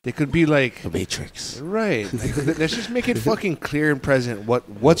 yes. they could be like, The Matrix. right. Like, let's just make it fucking clear and present.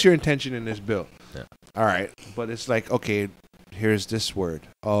 What's your intention in this bill? Yeah. All right, but it's like, okay, here's this word.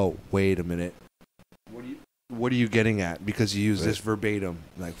 Oh, wait a minute. What are you getting at? Because you use Right. this verbatim.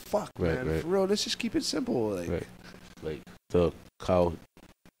 Like, fuck, Right, man. right. For real, let's just keep it simple. Like, Right. Like the cow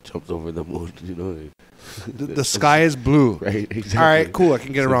jumped over the moon. You know. the sky is blue. Right. Exactly. All right, cool. I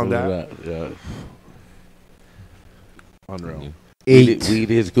can get around Simple that. as Yeah. Unreal. 8.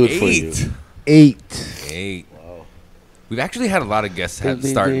 Weed is good for you. 8. 8. Wow. We've actually had a lot of guests Ding,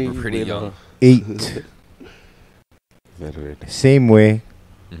 ding, start ding, pretty winner. young. 8. Veteran. Same way,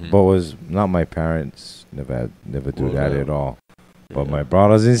 Mhm. but was not my parents. Never do Well, that yeah. at all. But Yeah. my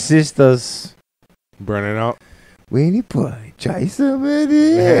brothers and sisters. Burning out. When you put try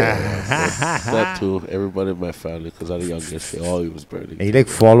somebody. That too. Everybody in my family, because I'm the youngest, they all was burning. And you like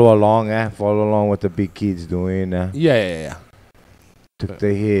follow along, follow along what the big kids doing. Yeah. Took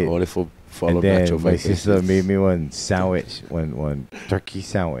the hit. Only for follow And then natural my vibrations. sister made me one sandwich, one turkey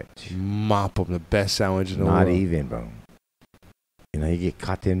sandwich. Mop up the best sandwich in the Not world. even, bro. You know, you get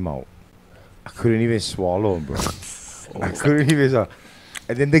cut in mouth. I couldn't even swallow 'em, bro. I couldn't even swallow.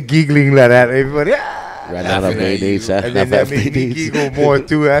 And then the giggling like that, everybody. "Ah!" Ran out of mayonnaise. And then that made me giggle more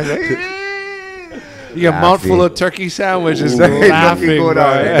too. I was like, You get a mouthful of turkey sandwiches and Ooh. laughing. Go bro.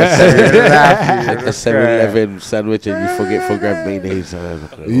 down. Like the 7-Eleven sandwich, and you forget for grab mayonnaise.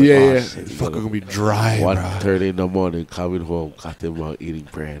 Yeah. Shit, you Fucking gotta- gonna be dry, bro. 1:30 in the morning, coming home, got them out eating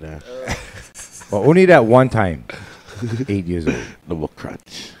bread. Well, only that one time, 8 years old. No more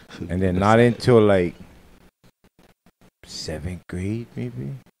crunch. And then not until like 7th grade,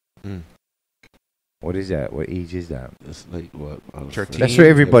 maybe. Mm. What is that? What age is that? It's like what? 13. That's where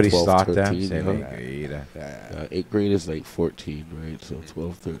everybody 12, starts at. 13, 7th yeah. grade. 8th grade is like 14, right? So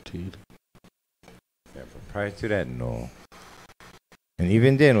 12, 13. Yeah, but prior to that, no. And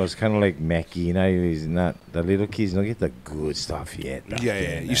even then, it was kind of like Mackie. You know, it's not the little kids don't get the good stuff yet. back Yeah.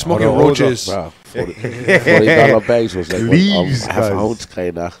 then, You nah. smoking All the older- roaches. Bro, $40 bags was like Leaves, half cuz. ounce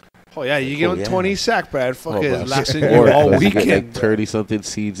kind of. Oh yeah, you get Oh, on yeah. 20 sack, Brad. Fuck Oh, it, bro. it's lasting Or you all 'cause you get weekend. like 30 something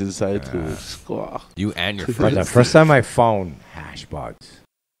seeds inside too. It's- oh. You and your But friends. the first time I found hash buds,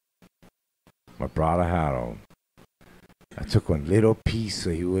 my brother had them. I took one little piece so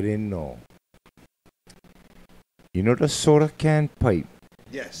he wouldn't know. You know the soda can pipe?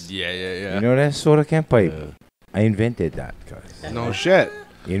 Yes. Yeah. You know that soda can pipe? Yeah. I invented that, guys. No shit.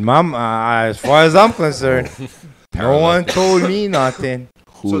 In as far as I'm concerned, no one told me nothing.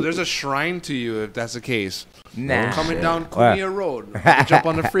 So there's a shrine to you if that's the case. Nah. Coming down Cunha Road, you jump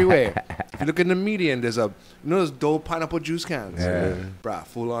on the freeway. If you look in the median, there's those Dole pineapple juice cans. Yeah. Bruh,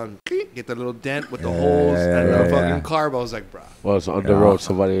 full on. Get the little dent with the holes and the fucking carb. I was like, bruh. Well, so on the road,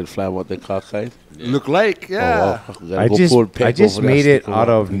 somebody would fly what they call kind. Look like, yeah. Oh, wow. I just made it out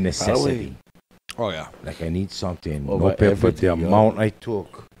of necessity. Oh, yeah. Like, I need something. Over No pay for the everything, amount I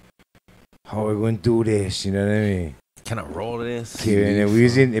took. How are we going to do this? You know what I mean? Can I roll this? Okay,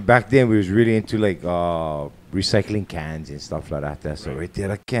 and back then, we was really into, like, recycling cans and stuff like that. So right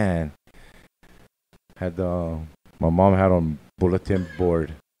there, a can. Had my mom had on bulletin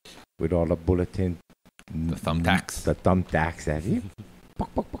board with all the bulletin. The thumbtacks. The thumbtacks that he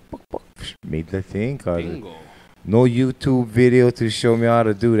made the thing. Bingo. No YouTube video to show me how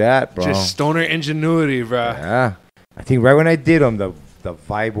to do that, bro. Just stoner ingenuity, bruh. Yeah. I think right when I did them, the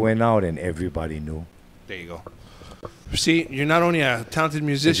vibe went out and everybody knew. There you go. See, you're not only a talented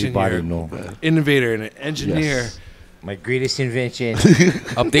musician, Everybody you're know. an innovator and an engineer. Yes. My greatest invention.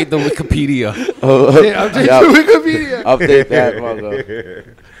 Update the Wikipedia. Update the Wikipedia. Update that,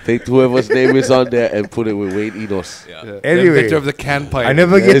 mother. Take whoever's name is on there and put it with Wayne Enos. Yeah. The Anyway, inventor of the can pipe. I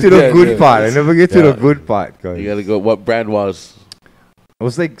never get to the good part. I never get to the good part. You gotta go. What brand was? It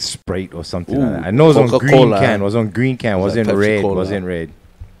was like Sprite or something Ooh, like that. I know it was on green Coca-Cola. can. It was on green can. Was Wasn't that red. Pepsi-Cola? Wasn't red.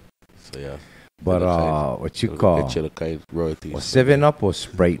 So yeah. But what you Get call? you the kind royalties. Was 7-Up or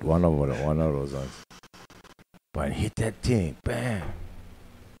Sprite? One of those ones. But I hit that thing, bam.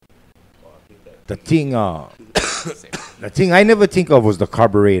 The thing I never think of was the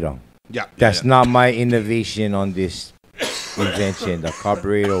carburetor. Yeah. That's not my innovation on this invention. The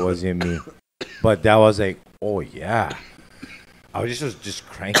carburetor was in me. But that was like, oh yeah. I was just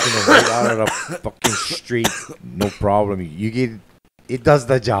cranking it right out of the fucking street. No problem. It does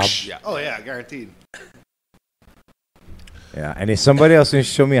the job. Yeah. Oh, yeah, guaranteed. Yeah, and if somebody else can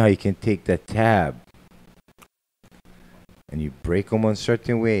show me how you can take the tab and you break them one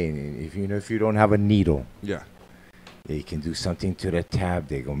certain way, and if you don't have a needle, Yeah. you can do something to the tab.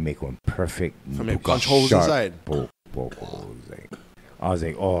 They're gonna make one perfect. From it, punch holes sharp inside. I was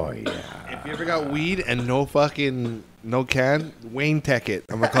like, oh yeah. If you ever got weed and no can, Wayne Tech it.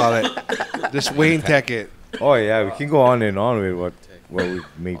 I'm gonna call it. Just Wayne Tech it. Oh yeah, we can go on and on with what we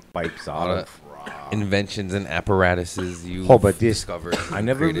make pipes out of. Inventions and apparatuses you But this discovered. I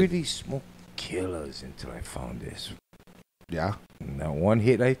never created. really smoked killers until I found this. Yeah. And that one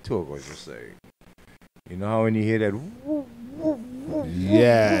hit I took was just like, you know how when you hear that, woo, woo, woo,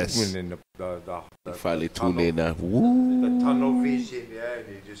 Yes. and then the Finally tuned in now. the tunnel vision, yeah, and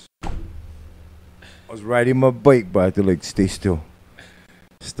it just. I was riding my bike, but I had to like stay still.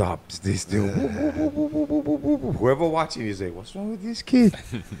 Stop, stay still. Whoever watching is like, what's wrong with this kid?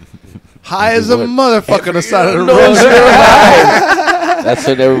 High as a motherfucker on the side of the road. That's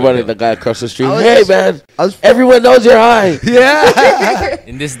when everybody, the guy across the street, hey man, everyone knows you're high. Yeah.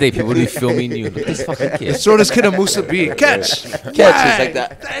 In this day, people would be filming you. Look at this fucking kid. Let's throw this kid a Musa B. Catch. Catch, it's like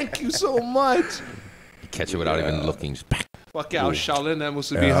that. Thank you so much. Catch it without even looking. Just back. Fuck yeah, I was Shaolin. That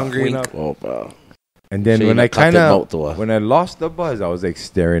Musa B hungry Wink. enough. Oh, bro. And then Shane when I cut them out to her. when I lost the buzz, I was like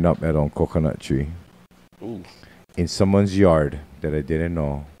staring up at a coconut tree Ooh. in someone's yard that I didn't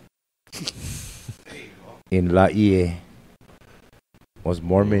know. In La Ie. Was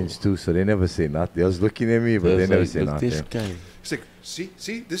Mormons too, so they never say nothing. They was looking at me, but they never say nothing. This guy. He's like,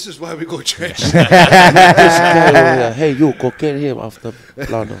 see, this is why we go church. This guy over there, hey, you go get him after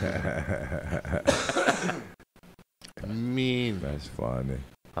Lando. Mean. That's funny.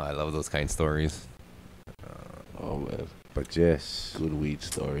 Oh, I love those kind of stories. Oh man, But yes. good weed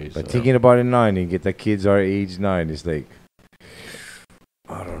stories. But thinking about it now, and you get the kids our age 9, it's like,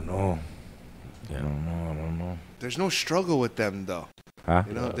 I don't know. I don't know. There's no struggle with them though. Huh?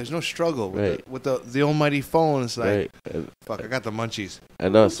 You know, there's no struggle Right. with the almighty phone. It's like, right, fuck, I got the munchies.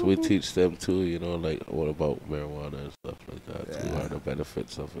 and us, we teach them too. You know, like what about marijuana and stuff like that. To learn the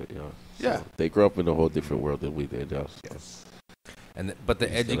benefits of it. You know, Yeah. They grew up in a whole different world than we did. Yes. Yes. But the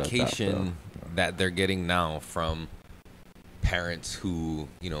Still at that, education that they're getting now from parents who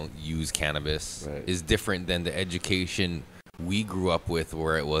use cannabis Right. is different than the education we grew up with,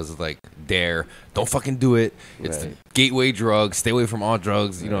 where it was like, don't fucking do it. It's the Right. gateway drug. Stay away from all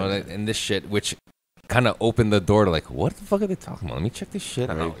drugs. And this shit, which kind of opened the door to like, what the fuck are they talking about? Let me check this shit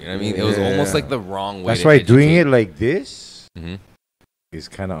out. You know what I mean? It was almost like the wrong way. That's to why doing educate. it like this Mhm. is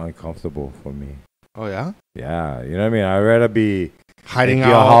kind of uncomfortable for me. Oh yeah. Yeah, you know what I mean? I'd rather be Hiding at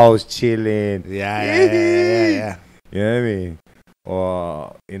your out. house chilling. Yeah. You know what I mean?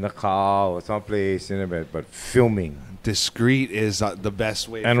 Or in a car or someplace in a bed, but filming. Discreet is the best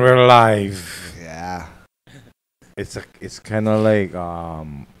way. And we're live. Yeah. It's kind of like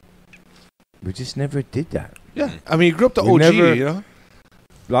we just never did that. Yeah, I mean, you grew up the We OG, never- you know.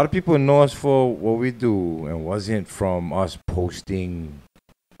 A lot of people know us for what we do, and wasn't from us posting.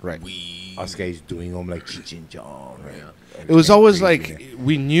 Right. Us guys doing them like Chichin John. It was always like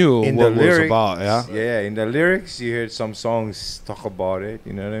we knew in what the it was lyrics, about. Yeah. Yeah, in the lyrics, you heard some songs talk about it.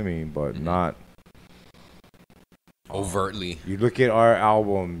 You know what I mean, but not overtly. You look at our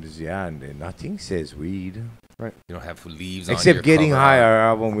albums, yeah, and then nothing says weed. Right. You don't have leaves on Except your Getting cover High, art. our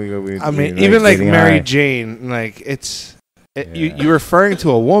album. We I mean, we even like Getting Mary High. Jane, like Yeah. you're referring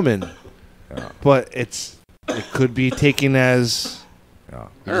to a woman, Yeah. but it could be taken as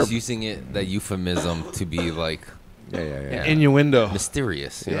You're just using it, that euphemism, to be like yeah. innuendo.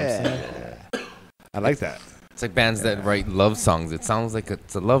 mysterious. You know what I'm saying? I like that. It's like bands that write love songs. It sounds like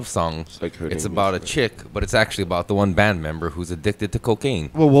it's a love song. like her It's name about a is, chick, but it's actually about the one band member who's addicted to cocaine.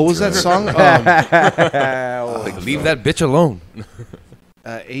 Well, what was that song? Like, leave that bitch alone.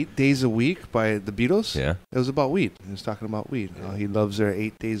 8 Days a Week by the Beatles. Yeah. It was about weed. He was talking about weed. He loves her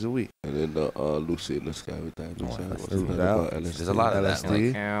 8 days a week. And then the Lucy in the Sky with that. There's a lot of that.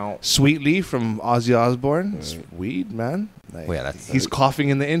 LSD. Sweetly from Ozzy Osbourne. It's weed, man. Like, Well, yeah, that's he's coughing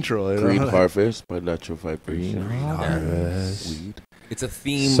in the intro. you know? Green Harvest by Natural Vibration. Harvest. It's a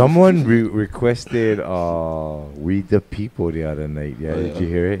theme. Someone requested "We the People" the other night. Yeah, Oh, did yeah. you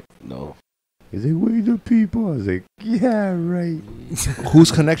hear it? No. He's like, "We the People." I was like, "Yeah, right."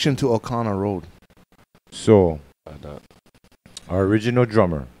 Whose connection to O'Connor Road? So, our original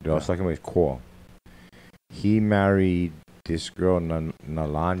drummer, that I was talking about, Core. He married this girl,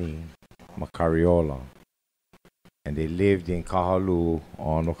 Nalani Macariola, and they lived in Kahalu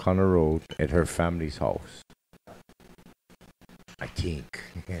on O'Connor Road at her family's house. I think.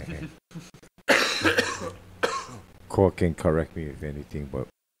 Core can correct me if anything, but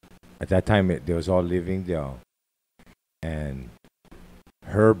at that time they was all living there, and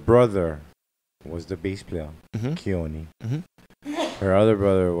her brother was the bass player, Keone. Her other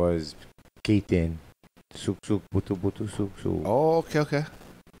brother was Keaton, Suk Suk Butu Butu Suk Suk. Oh, okay.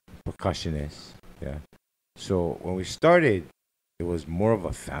 Percussionist, yeah. So when we started, it was more of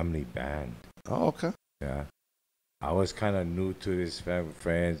a family band. Oh, okay. Yeah. I was kind of new to this family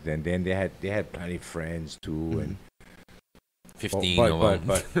friends, and then they had plenty of friends too, and 15 but, of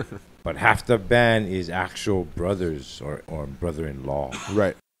but, them. but half the band is actual brothers or brother-in-law.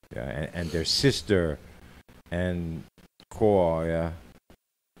 Right. Yeah, and their sister and Koa, yeah,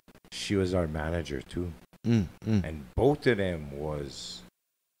 she was our manager too. And both of them was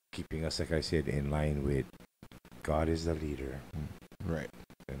keeping us, like I said, in line with God is the leader. Right.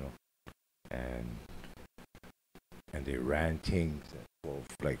 You know. And they ran things for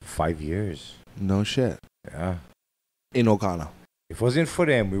like 5 years. No shit. Yeah. In O'Connor. If it wasn't for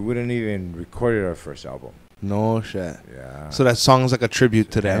them, we wouldn't even recorded our first album. No shit. Yeah. So that song's like a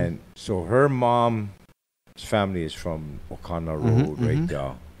tribute to them. And so her mom's family is from O'Connor Road, right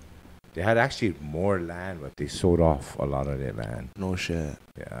there. They had actually more land, but they sold off a lot of their land. No shit.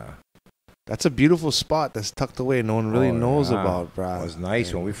 Yeah. That's a beautiful spot that's tucked away. No one really knows yeah. about, bruh. It was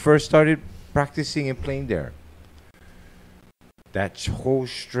nice when we first started practicing and playing there. That whole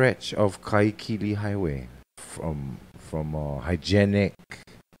stretch of Kaikili Highway from Hygienic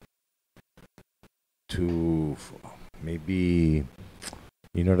to maybe,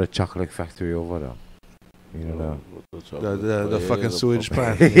 you know, the chocolate factory over there. You know the fucking sewage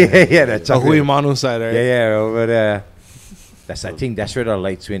plant. yeah, that chocolate. Huimanu side, right? Yeah, over there. I think that's where the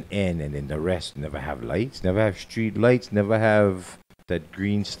lights went in, and then the rest never have lights, never have street lights, never have that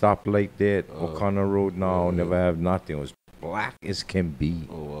green stoplight there at O'Connor Road now, never have nothing. It was black as can be.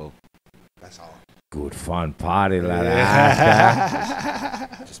 Oh, wow. That's all. Good fun party like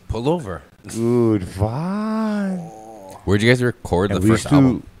that. Just pull over. Good fun. Where'd you guys record And the we first used to,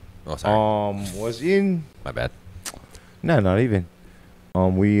 album? Oh, sorry. Was in. My bad. No, not even.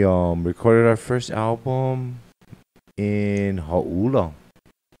 We recorded our first album in Ha'ula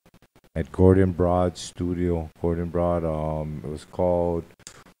at Gordon Broad Studio. Gordon Broad. It was called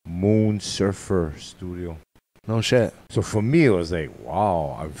Moon Surfer Studio. No shit. So for me, it was like,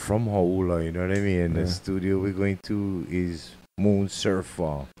 wow, I'm from Ha'ula, you know what I mean? And the studio we're going to is Moon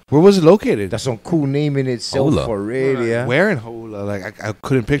Surfer. Where was it located? That's some cool name in itself Ha'ula. for real, yeah. Where in Ha'ula? Like I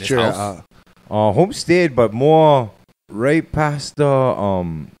couldn't picture. Homestead, but more right past the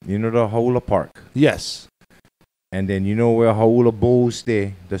you know, the Ha'ula Park. Yes. And then you know where Ha'ula Bowls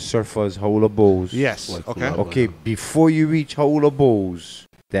stay, the surfers Ha'ula Bowls. Yes. Okay. Okay, before you reach Ha'ula Bowls,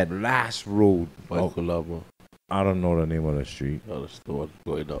 that last road. I don't know the name of the street. That's the one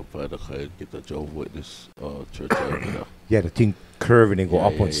going up by the get the Jehovah's Witness church. Yeah, the thing curve and then go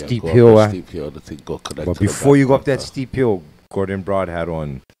up on steep go up hill. on steep hill, the thing go connect But to the before you go back up that steep hill, Gordon Broad had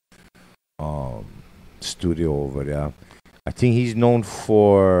on studio over there. I think he's known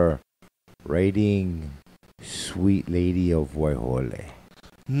for writing Sweet Lady of Waihole.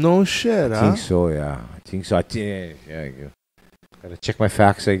 No shit, I huh? think so, yeah. I think so. Yeah, gotta check my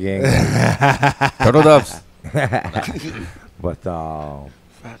facts again. Turtle Dubs. But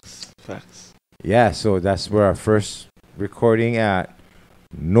Facts. yeah, so that's where our first recording at.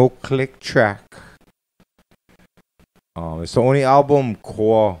 No Click Track. It's the only album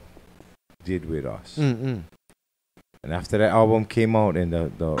Core did with us. Mm-mm. And after that album came out and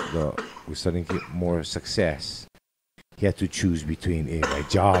we started to get more success, he had to choose between my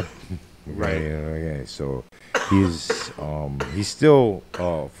job. Right. Okay. So he's still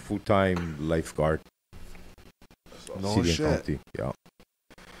a full-time lifeguard. No City and shit. County. Yeah.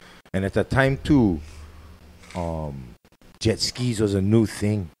 And at the time too, jet skis was a new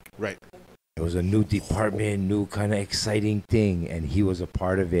thing. Right. It was a new department, new kind of exciting thing, and he was a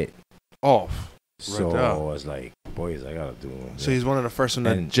part of it. Oh. So Right there. I was like, boys, I gotta do it. So he's one of the first one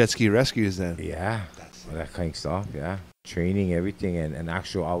that And- jet ski rescues then. Yeah, that kind of stuff. Yeah, training, everything, and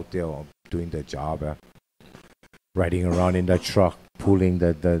actual out there doing the job. Riding around in the truck, pulling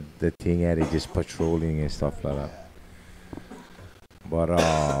the thing at it, just patrolling and stuff like that. But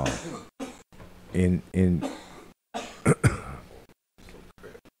in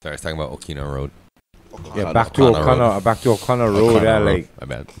Sorry, I was talking about Okina Road. yeah, back to O'Connor Road. Yeah, like My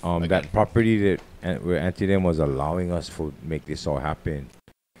bad. that property that where Antidem was allowing us to make this all happen.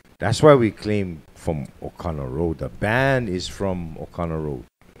 That's why we claim from O'Connor Road. The band is from O'Connor Road,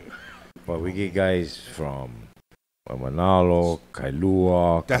 but we get guys from Manalo,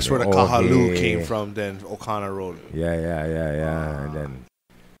 Kailua. That's where the Kaneohe. Kahalu came from then, O'Connor Road. Yeah. And then,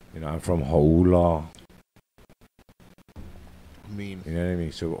 I'm from Haula. Mean. You know what I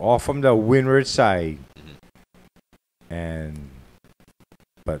mean? So all from the windward side, and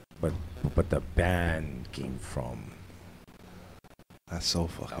but the band came from. That's so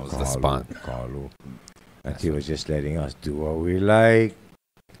fucking That was the spot. Kalu. And he was just letting us do what we like,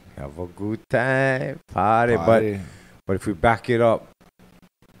 have a good time, party. But if we back it up,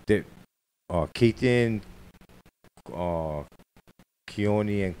 the Keaton, Keone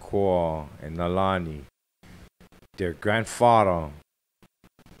and Koa and Nalani, their grandfather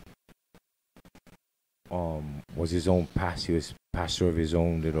was his own pastor. He was pastor of his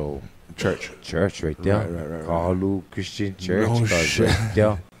own little church right there. Right. Kahalu Christian Church. No cause shit. right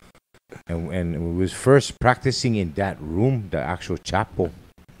there. And we was first practicing in that room, the actual chapel.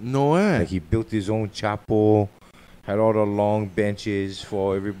 No way. Like he built his own chapel, had all the long benches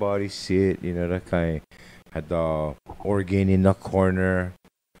for everybody sit, that kind. Had the organ in the corner.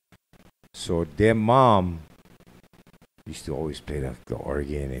 So their mom used to always play the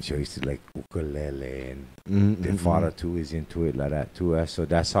organ, and she used to like ukulele, and their father too is into it like that too. So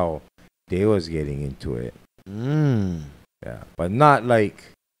that's how they was getting into it. Yeah, but not like,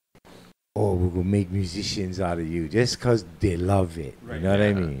 oh, we're gonna make musicians out of you just because they love it. Right, you know what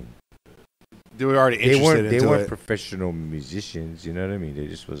I mean? They were already interested They into weren't it. professional musicians. You know what I mean? They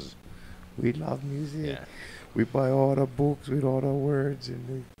just was. We love music. Yeah. We buy all the books with all the words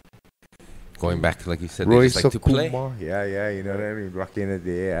and Going back to, like you said, Roy they just like to play. Sakuma. Yeah, you know what I mean? Back in the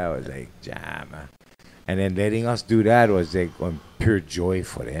day, I was like, jam, man. And then letting us do that was like pure joy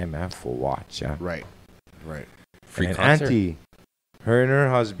for them, man, for watch. Yeah. Right. Free And concert. Auntie, her and her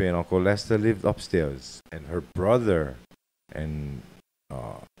husband, Uncle Lester, lived upstairs, and her brother and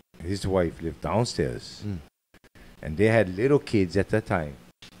his wife lived downstairs. And they had little kids at the time.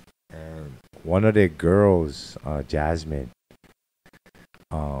 And one of their girls, Jasmine,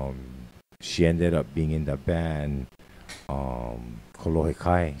 she ended up being in the band, Kalei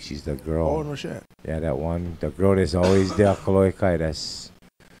Kai. She's the girl. Oh, no shit. Yeah, that one. The girl that's always there, Kalei Kai. That's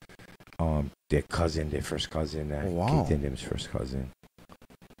their cousin, their first cousin. Wow. Keith and them's first cousin.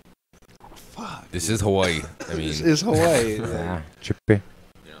 Fuck. This is Hawaii. I mean, This is Hawaii. Yeah, trippy.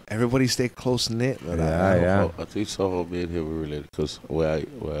 Everybody stay close knit. Yeah. I think some of me and him were related because where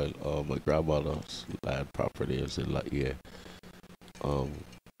my grandmother's land property is in Laie.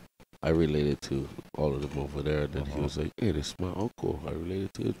 I related to all of them over there, and then he was like, "Hey, this is my uncle. I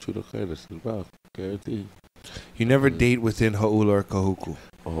related to him through the kindness." I said, "Wow, guarantee." You never date within Ha'ula or Kahuku.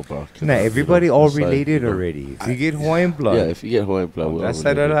 Oh, bro. Nah, everybody all Aside, related you know. already. If you get Hawaiian blood, Yeah, if you get Hawaiian blood, on we're that all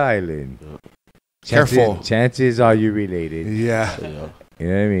side of the related. island, Yeah. Careful. Chances are you related. Yeah. So, yeah, You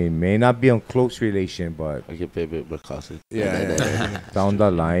know what I mean? May not be on close relation, but I can pay my cousin. Yeah. down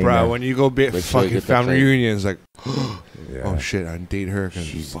the line, Bro, when you go Make sure you fucking get the family plate. reunions, like, yeah. oh shit, I date her. Cause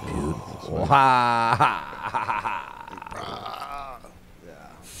She's fuck. beautiful.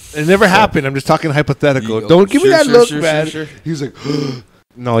 It never happened. I'm just talking hypothetical. You- Don't give me sure, that sure, look, sure, man. sure, sure. He's like,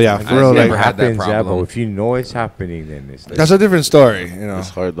 No, yeah, I've for real. never Like, had that happens, yeah, problem. but if you know it's happening, then it's like, that's a different story, you know. It's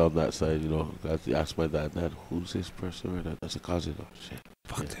hard on that side, you know. I have to ask my dad, who's this person? Right? That's a cousin. Oh, shit.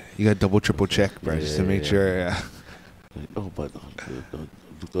 Fuck that. You got double, triple check, bro, just to make sure. Yeah. Like, no, but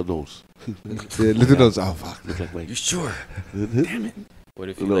look at those. Look at those. Oh, fuck. Look like mine. You sure? Damn it. What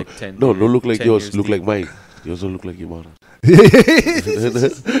if you No, like 10 no, years, don't look like 10 yours. years Look deep? like mine. Yours don't look like your mother.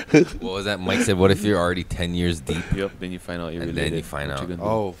 What was that? Mike said, what if you're already 10 years deep? Yep, then you find out you're And related. then you find What out. gonna do?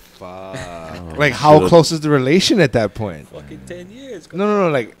 Oh, fuck. Like, how should've- close is the relation at that point? Fucking 10 years. No,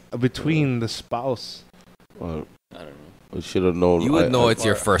 like, between the spouse. Well, I don't know. we should have known. You would know it's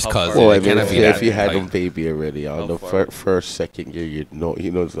your far- first how far- cousin. Well, I It mean, cannot be if that you had a tight. baby already on How the far? first, second year, you know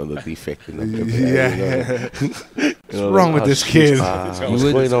it's on the defect in the baby. Yeah. What's wrong with this kid? What's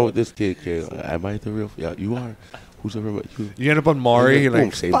going on with this kid? Am I the real? Yeah, you are. Who's the real? You end up on Maury, you're Boom,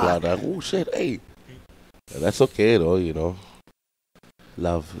 like, same fuck. blood. Oh shit, hey. Yeah, that's okay though, you know.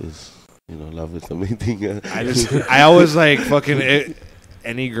 Love is the main thing. I always like fucking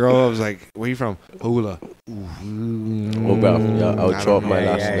any girl. I was like, where you from? Hula. Oh, bro, yeah, I would I throw up don't my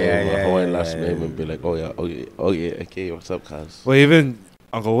know. last name, my Hawaiian last yeah, name, and be like, oh yeah, okay, what's up, cuz? Well, even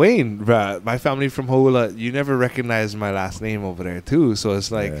Uncle Wayne, bruh, my family from Hula, you never recognize my last name over there too. So it's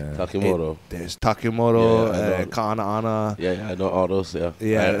like Takimoto. there's Takimoto, Yeah, I know. Kaana'ana. Yeah, I know all those. Yeah,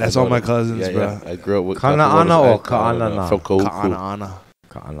 Yeah, I that's know all my them. cousins, Yeah, bro. I grew up with Kaana'ana Takimoto's or and Ka'anana? from Koku.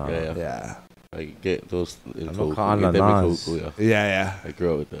 Kaana'ana. Yeah. Yeah. I get those in I know Koku. Ka'ananas. Get them in Koku, yeah. Yeah. I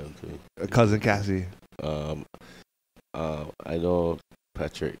grew up with them too. Cousin Cassie. I know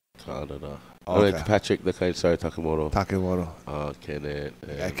Patrick Kanana. Okay. Patrick, the kind, sorry, Takimoto. Kenneth.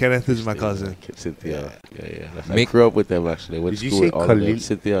 Kenneth is my Christina, cousin. Cynthia. Yeah. I Make- grew up with them actually. Went Did to you school say with all of them. Kalei?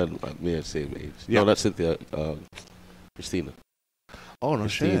 Cynthia and me are same age. Yeah. No, not Cynthia. Christina. Oh, no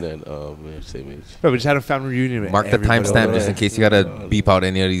shit. Christina and we are same age. Bro, we just had a family reunion. with Mark the everybody timestamp over just there. in case you gotta beep out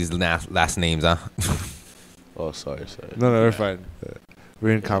any of these last names, huh? Oh, sorry. No, they're fine.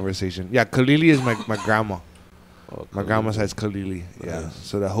 We're in conversation. Yeah, Kalili is my grandma. Oh, My Kalei. grandma's side's Kalili. Yeah.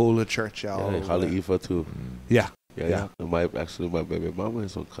 So the whole church, y'all. Yeah, Kali Ifa too. Yeah. Yeah. My baby mama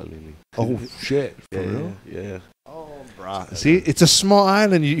is on Kalili. Oh, shit. For Yeah, real? yeah. Oh, bruh. See, it's a small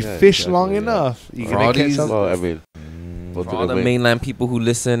island. You Yeah, fish exactly, long yeah. enough. You For gonna all catch these- something. Well, I mean, both For of all the them mainland people who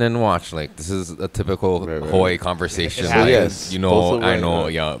listen and watch, like this is a typical Right. Hawaii conversation. So, Like, yes, you both know, of I them, know,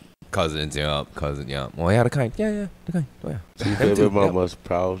 yeah. yeah, cousins, yeah, cousin, yeah. Well, yeah, the kind, yeah, the kind, oh yeah. Them baby too, mama's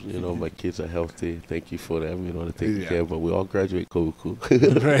proud. You know, my kids are healthy. Thank you for them. You know, to take Yeah. care. But we all graduate Koku.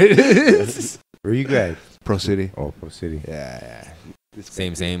 Right? Where you grad? Pro City. Oh, Pro City. Yeah.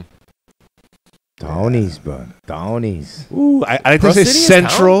 Same. Townies, bro. Townies. Ooh, I like Pro to say City is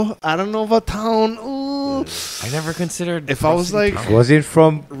central. I don't know about town. Ooh. I never considered. If I was like Wasn't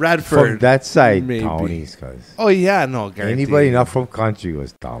from Radford. that side, maybe. townies, cuz. Oh yeah, no, guaranteed. Anybody not from country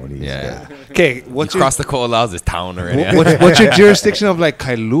was townies. yeah, Okay, you what's your cross the Ko'olaus is town already. what's your jurisdiction of like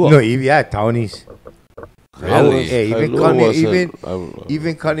Kailua? No, yeah, townies. Really? Yeah, even Kailua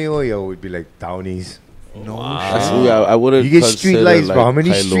even Kaneoya would be like townies. No I wouldn't. You get street consider, lights, like, bro. How many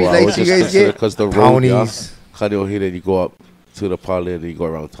Kailua. street I lights would you just guys consider get? Because the road, yeah, Townies. Kaneohe, then you go up to the parlor and you go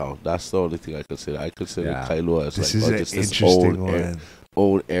around town. That's the only thing I consider. I consider Yeah. Kailua as This like is an just this interesting one.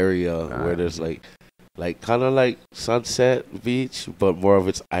 old area where there's like kind of like Sunset Beach, but more of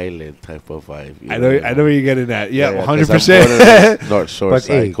its island type of vibe. I know where you're getting at. Yeah, 100%. 100%. North Shore But,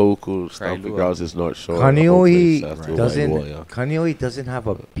 side, hey, Koku, Stomping Kailua. Grounds is North Shore. the whole place. That's the Kailua, Kaneohe doesn't have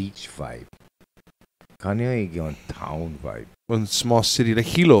a beach vibe. Kaneohe on town vibe. One small city, like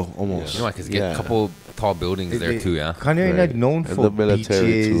Hilo almost. You know, I could get Yeah. a couple tall buildings there too, yeah. Kaneohe not known And for the military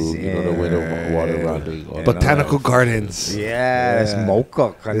beaches too, you know, the way the water rounding. all that. Botanical gardens. Yeah, that's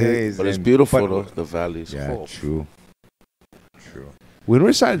Mocha. Kaneohe is But it's in- beautiful but- though, the valleys. Yeah, Oh, true.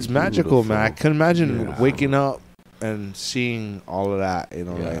 Windward Side's magical, man. I Beautiful. can imagine Yeah. waking up and seeing all of that. You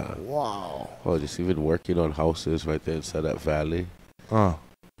know, Yeah. like wow. Oh, just even working on houses right there inside that valley.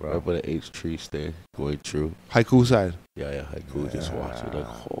 Right by the H trees there, going through. Haiku Side. Yeah, haiku, just watching like,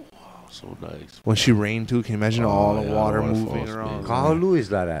 oh wow, so nice. When she rained too, can you imagine all the yeah, water waterfalls, moving man. around? Kahalu is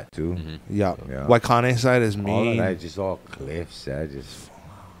like that too. Mhm. Yeah. Yeah. Waikane Side is All of mean. that just all cliffs.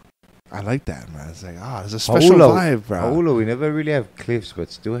 I like that, man. It's like, it's a special Haula- vibe, bro. Haula, we never really have cliffs, but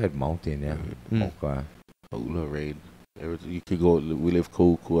still had mountain. Yeah. Mm. Okay. Hula rain. Everything you could go. We live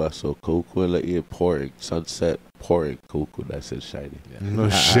Koku, so Koku and like pouring, sunset pouring Koku. That's it, shiny. No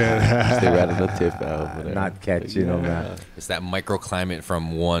shit. Stay right on the tip out. Not catching them, man. It's that microclimate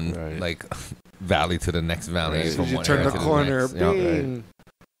from one Right. like valley to the next valley. Right. As From soon as you one turn area the to corner, next. Yeah. bing.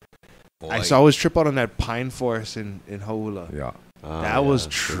 Boy, I used to always trip out on that pine forest in Haula. Yeah. That was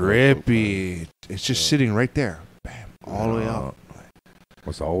trippy. It's just sitting right there. Bam. All the way up.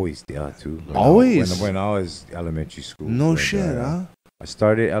 was always there too. Always? When I was elementary school. No when, shit, huh? I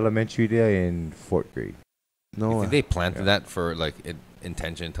started elementary there in 4th grade. No You way. think they planted that for like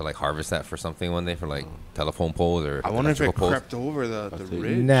intention to like harvest that for something one day for like telephone poles or I wonder if it electrical poles? crept over the think-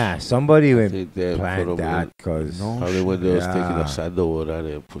 ridge. Nah, somebody I went think they plant put 'em that in- because Probably when they was taking Yeah. the sandalwood out,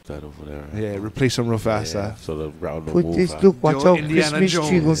 they put that over there. Yeah, replace them real fast, huh? So the ground don't put move. this. huh? Look, watch Yo, out! Indiana Christmas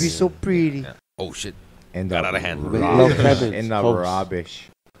tree gonna be Jones. so pretty. Yeah. Oh shit. And Got the out of hand. rubbish. Cabins, And the homes. rubbish.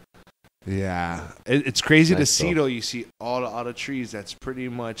 Yeah, it's crazy to Nice see though. though. You see all the other trees that's pretty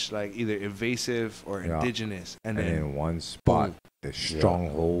much like either invasive or Yeah. indigenous, and And then in one spot, the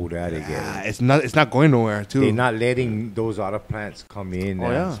stronghold that they yeah, get. it's not going nowhere too. They're not letting those other plants come in. Oh,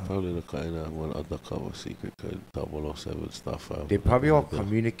 now. yeah. It's probably the kind of one undercover secret kind of 007 stuff. They probably all Yeah.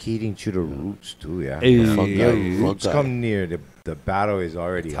 communicating to the roots too, yeah. Hey, Fuck The that. roots Fuck that. come near, the battle is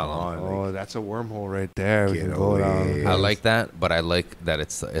already Tell 'em. on. Oh, like, that's a wormhole right there. We Get can go down. away. I like that, but I like that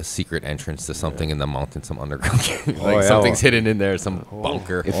it's a secret entrance to something in the mountain, some underground. like Oh, yeah. something's hidden in there, some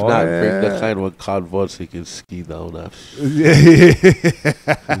bunker. If Oh, not, bring yeah. the kind with convoy so you can ski down that.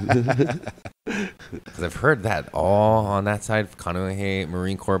 Because I've heard that all on that side, Kaneohe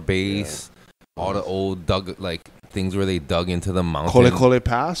Marine Corps Base, all the old dug like things where they dug into the mountain. Kole Kole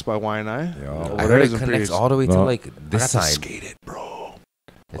Pass by Waianae. Yeah. Over I there heard is it a connects pretty- all the way to No. like I this got to side. skate it, bro.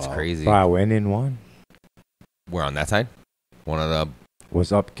 It's Wow. crazy. but I went in one. We're on that side. One of the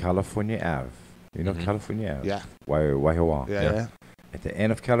Was up California Ave. You know Mhm. California Ave? Yeah, Waihawa. yeah, Yeah. yeah. At the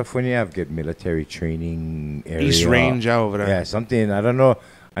end of California Ave, get military training area. East Range out over there. Yeah, something. I don't know.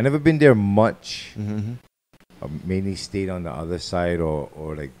 I never been there much. Mm-hmm. I mainly stayed on the other side or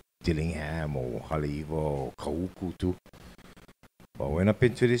like Dillingham or Haleiwa or Kauku too. But I went up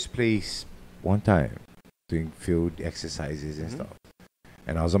into this place one time doing field exercises and stuff.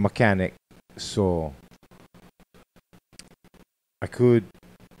 And I was a mechanic, so I could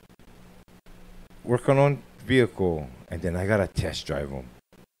work on one vehicle and then I gotta test drive them.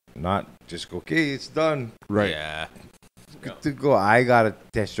 Not just go, okay, it's done. Right. Yeah. Good to go. I gotta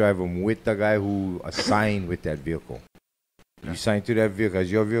test drive them with the guy who assigned with that vehicle. You sign to that vehicle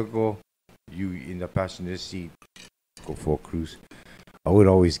as your vehicle. You in the passenger seat, go for a cruise. I would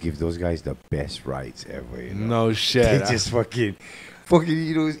always give those guys the best rides ever. You know? No shit. They just fucking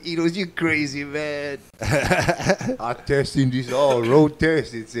Enos, you crazy man. I'm testing this all road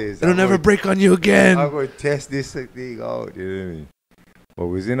test. It says It'll never break on you again. I'm going to test this thing out. You know what I mean? But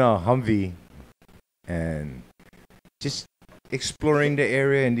we was in a Humvee and just exploring the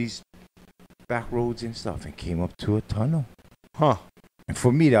area and these back roads and stuff, and came up to a tunnel. Huh. And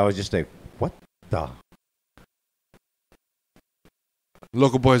for me, that was just like, what the?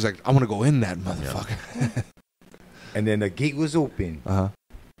 Local boy's like, I want to go in that motherfucker. And then the gate was open. Uh huh.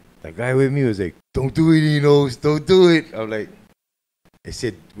 The guy with me was like, don't do it, Enos, don't do it. I'm like, they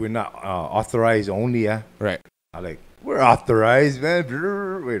said, we're not authorized only, yeah? Right. I'm like, we're authorized, man.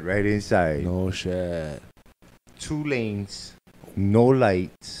 Went right inside. No shit. 2 lanes, no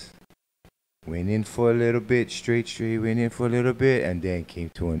lights. Went in for a little bit, straight, went in for a little bit, and then came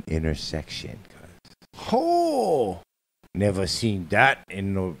to an intersection. Oh. Never seen that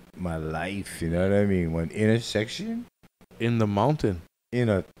in my life, you know what I mean? One intersection In the mountain. in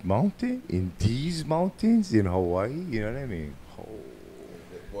a mountain, in these mountains in Hawaii, you know what I mean?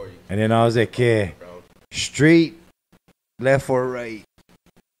 And then I was like, yeah, straight, left or right.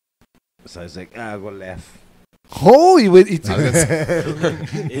 So I was like, I'll go left. Oh, you went. I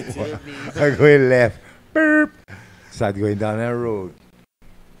go left. Burp. Start going down that road.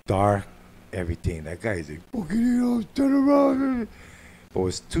 Dark, everything. That guy is like, okay, turn around. But it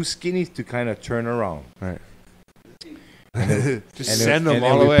was too skinny to kind of turn around. Right. Just And send then- them and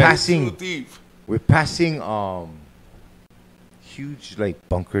then all the we're way. We're passing huge like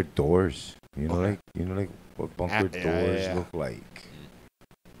bunker doors. You know, like what bunker Yeah, doors yeah. look like.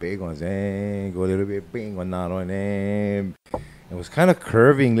 Big ones, and go a little bit big one not on them. It was kind of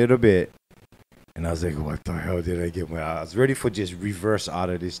curving a little bit. And I was like, what the hell did I get? I was ready for just reverse out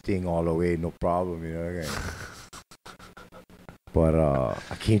of this thing all the way, no problem, you know. Okay. But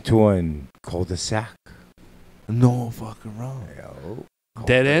I came to one cul-de-sac. No fucking wrong. Yo,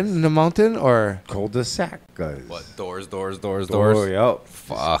 Dead end in the mountain or? cul-de-sac, guys. What? Doors. Yup.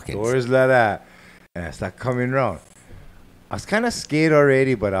 Fucking. Doors like that. And I start coming around. I was kind of scared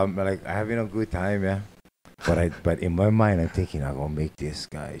already, but I'm like having a good time, yeah. But in my mind, I'm thinking I'm gonna make this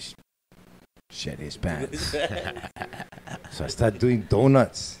guy shed his pants. So I start doing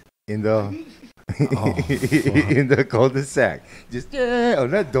donuts in the in the cul-de-sac. Just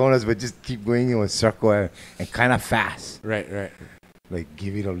not donuts, but just keep going in a circle and kind of fast. Right. Like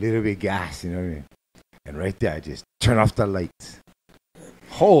give it a little bit gas, you know what I mean? And right there, I just turn off the lights.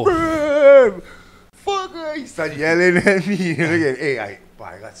 Oh. Fuck! He started yelling at me. Hey, I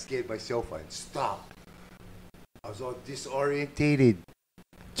got scared myself. I stop. I was all disorientated,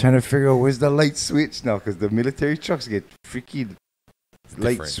 trying to figure out where's the light switch now, because the military trucks get freaky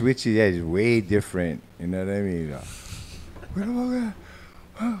light Different. switches. Yeah, it's way different. You know what I mean? Where am I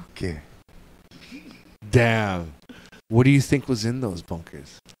going? Okay. Damn. What do you think was in those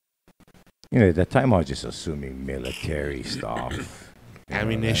bunkers? You know, at that time I was just assuming military stuff. You know what I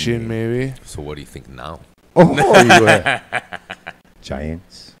Ammunition, mean? maybe. So what do you think now? Oh, you were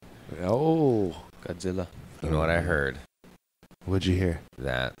giants. Oh. Godzilla. You know what I heard? What'd you hear?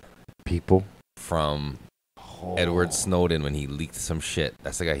 That People. from Edward Snowden when he leaked some shit.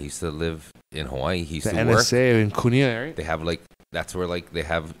 That's the guy who used to live in Hawaii. He used The to work. NSA in Kunia, right? They have like, that's where like they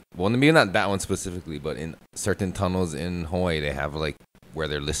have, well, maybe not that one specifically, but in certain tunnels in Hawaii, they have like where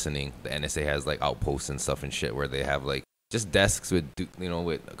they're listening. The NSA has like outposts and stuff and shit where they have like just desks with, you know,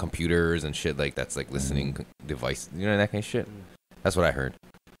 with computers and shit like that's like listening device, you know, that kind of shit. That's what I heard.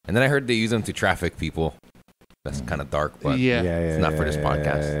 And then I heard they use them to traffic people. That's kind of dark, but Yeah. it's not for this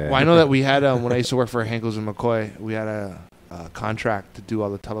podcast. Well, I know that we had, when I used to work for Hankels and McCoy, we had a contract to do all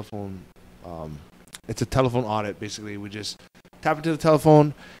the telephone. It's a telephone audit, basically. We just tap into the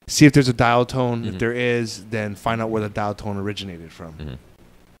telephone, see if there's a dial tone. If there is, then find out where the dial tone originated from.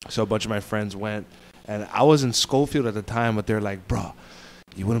 So a bunch of my friends went, and I was in Schofield at the time, but they're like, bro,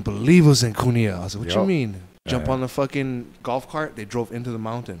 you wouldn't believe us in Kunia. I was like, what you mean? Jump on the fucking golf cart. They drove into the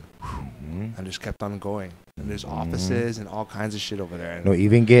mountain and just kept on going. And there's offices and all kinds of shit over there. No,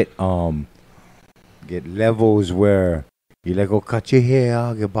 even get levels where you like go cut your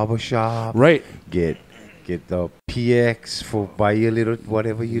hair, get barber shop, right? Get the PX for buy you a little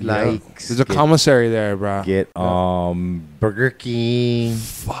whatever you like. There's a commissary there, bro. Get Burger King.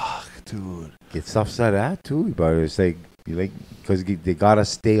 Fuck, dude. Get stuff like that too, but it's like you like because they gotta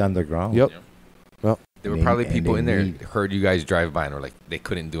stay underground. Yep. There were probably people in there heard you guys drive by and were like, they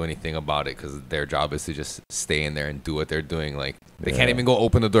couldn't do anything about it because their job is to just stay in there and do what they're doing. Like they can't even go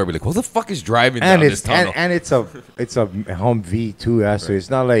open the door. Be like, what the fuck is driving down this tunnel? And it's a Humvee too. Yeah, so it's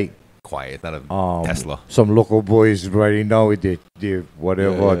not like quiet, not a Tesla. Some local boys riding down with their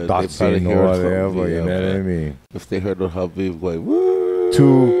whatever Datsun or whatever. You know what I mean? If they heard the Humvee going woo,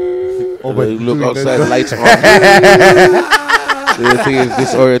 but they look outside, lights on. The thing is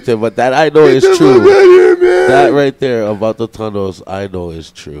disoriented, but that I know is true. That right there about the tunnels, I know is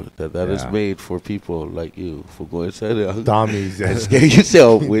true. That is made for people like you for going inside there. Dummies. And scare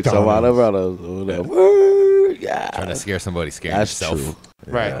yourself with some other brothers. Yeah. Trying to scare somebody, scare That's yourself. true.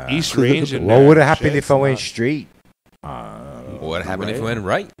 Right. Yeah. East Range. And what would have happened if I went straight? What happened if you went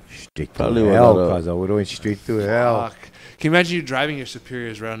right? Straight Probably to would hell, not. because I would have went straight to hell. Fuck. Can you imagine you driving your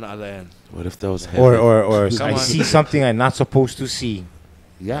superiors around the other end? What if that was heavy? Or Come I on. see something I'm not supposed to see.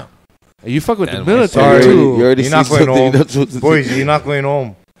 Yeah. You fuck with the Damn, military Sorry, too. You already you're not see going something home. you're not supposed to Boys, see. you're not going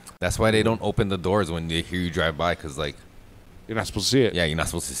home. That's why they don't open the doors when they hear you drive by because, like, You're not supposed to see it. yeah, you're not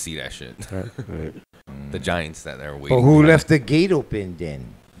supposed to see that shit. Right. The giants that are waiting. But who behind. left the gate open then?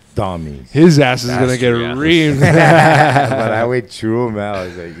 Dummies. His ass is That's gonna get true, yeah. reamed. But I went through, man. I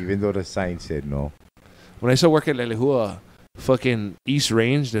was like, even though the sign said no. When I used to work at Lelehua, fucking East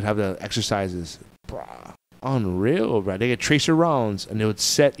Range, they'd have the exercises. Bruh, unreal, bro. They get tracer rounds, and they would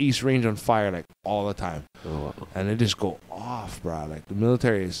set East Range on fire, like, all the time. Oh, wow. And they just go off, bro. Like, the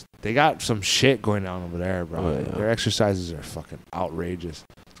military they got some shit going on over there, bro. Oh, yeah. Their exercises are fucking outrageous.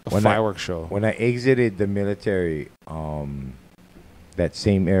 A When fireworks show. When I exited the military, that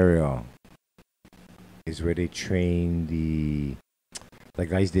same area is where they train the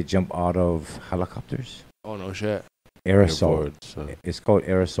guys that jump out of helicopters. Oh, no shit. Air assault. Airborne, so It's called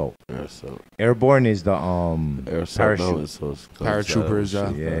air assault. air assault. Airborne is the Air assault parachute. now is so it's called Paratroopers,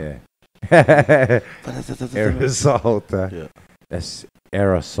 Yeah. Air assault. Yeah. That's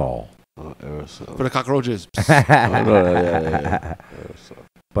aerosol. Oh, air assault. For the cockroaches. Oh, no, yeah. Air assault.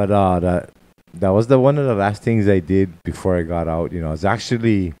 But that was one of the last things I did before I got out. You know, I was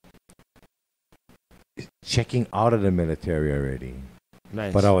actually checking out of the military already,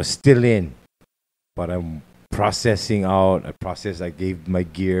 Nice. but I was still in. But I'm processing out. I gave my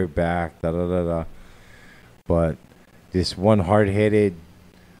gear back. But this one hard-headed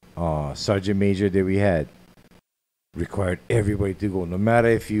sergeant major that we had required everybody to go, no matter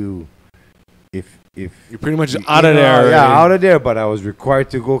if you're pretty much out of there. Yeah, already. out of there. But I was required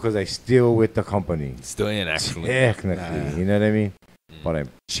to go because I still with the company. Still in, actually. Technically, you know what I mean? But I'm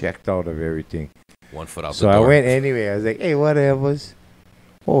checked out of everything. 1 foot out So the I door. went anyway. I was like, hey, whatever.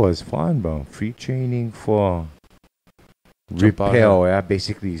 Oh, it's fun, bro. Free training for Jump out, repel. Yeah,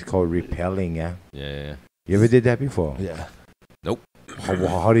 basically it's called repelling. Yeah. Yeah. You ever did that before? Yeah. Nope.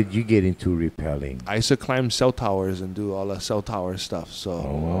 How did you get into rappelling? I used to climb cell towers and do all the cell tower stuff. So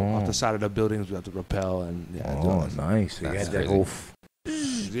off the Oh. side of the buildings, we have to rappel and do all Oh, that. nice. So you That's had that crazy. whole.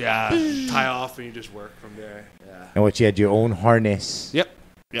 Yeah, tie off and you just work from there. Yeah. And what you had your own harness. Yep.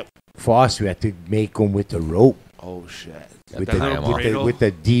 For us, we had to make them with the rope. Oh shit. With to tie the, 'em with, off. the, with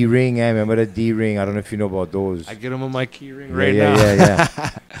the D ring. I remember the D ring. I don't know if you know about those. I get them on my key ring Yeah, right yeah, now.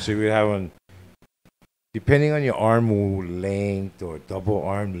 yeah. So we have one. Depending on your arm length or double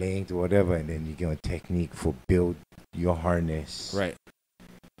arm length or whatever, and then you get a technique for build your harness. Right.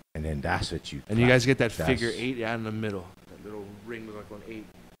 And then that's what you. And you guys get that That's- figure 8 in the middle. That little ring with like an 8.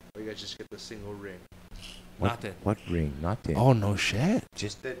 Or you guys just get the single ring. Nothing. What ring? Nothing. Oh no shit.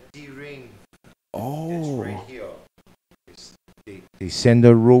 Just the D ring. Oh. It's right here. They send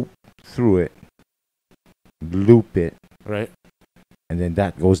a rope through it, loop it, Right. and then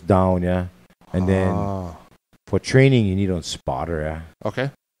that goes down, yeah. And then Ah. for training, you need a spotter, yeah.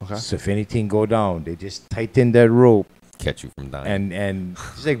 Okay. Okay. So if anything go down, they just tighten that rope Catch you from dying. and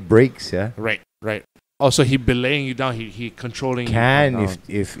it's like brakes, yeah. Right. Right. Oh, so he belaying you down. He controlling Can you. down.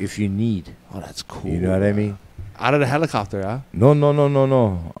 if you need. Oh, that's cool. You know what I mean? Out of the helicopter, huh?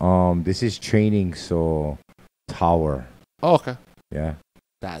 No. This is training, so tower, Oh, okay. yeah.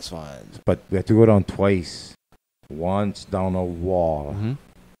 That's fine. But we have to go down twice. Once down a wall, Mm-hmm.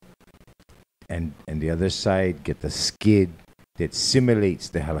 and the other side get the skid that simulates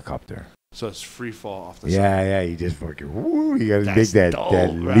the helicopter. So it's free fall off the side. Yeah, you just fucking woo, you gotta That's make that dope,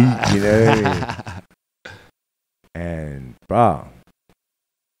 leap, you know what I mean? And bro,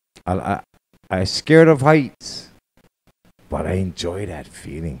 I scared of heights, but I enjoy that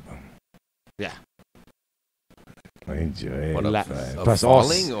feeling, bro. Yeah. I enjoy it. What, La- of Plus all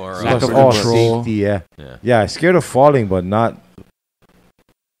falling or lack plus of all control. safety, yeah. Yeah. Yeah, scared of falling, but not.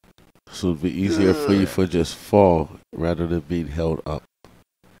 So it'd be easier for you for just fall rather than being held up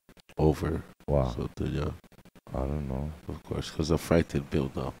over Wow, something, yeah. I don't know. Of course, because the fright did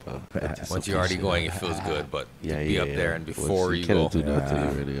build up. Once you're already going, it feels good, but to be up there and before you go. Can't do that to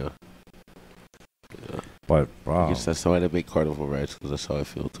Yeah. you, really, yeah. But I bro, guess that's why they make carnival rides, because that's how I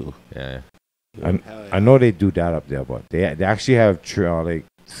feel too. Yeah. I know they do that up there, but they actually have like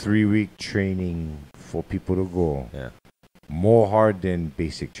 3-week training for people to go. Yeah. More hard than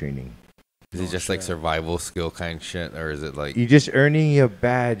basic training. Is it just like survival skill kind of shit, or is it like You're just earning your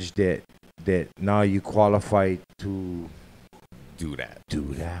badge that now you qualify to do that? do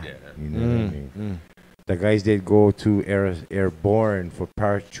that. Yeah. You know what I mean? The guys that go to airborne for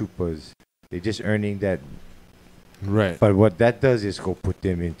paratroopers, they're just earning that. Right. But what that does is go put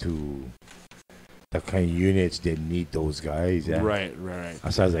them into the kind of units that need those guys. Yeah? Right.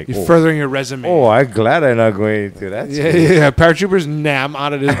 So I was like, You're furthering your resume. oh, I'm glad I'm not going into that. Yeah. Paratroopers, nah, I'm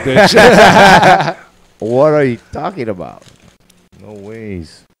out of this bitch. What are you talking about? No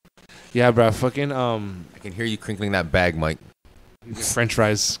ways. Yeah, bro. Fucking I can hear you crinkling that bag, Mike. French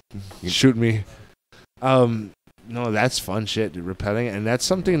fries. Shoot me. No, that's fun shit, dude, rappelling. And that's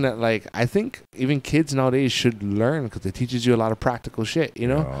something that, like, I think even kids nowadays should learn because it teaches you a lot of practical shit, you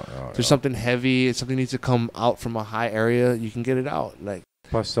know? There's something heavy, something needs to come out from a high area, you can get it out. Like,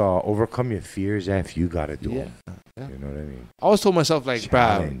 Plus, overcome your fears if you got to do yeah. them. Yeah. You know what I mean? I always told myself, like, bruh,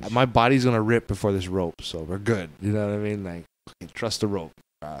 Challenge. my body's going to rip before this rope, so we're good. You know what I mean? Like, trust the rope,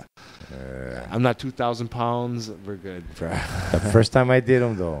 bruh. I'm not 2,000 pounds. We're good, bruh. The first time I did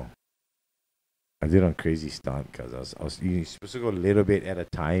them, though, I did on crazy stunt because I was you're supposed to go a little bit at a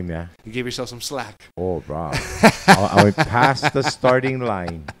time, yeah. You gave yourself some slack. Oh, bro. I went past the starting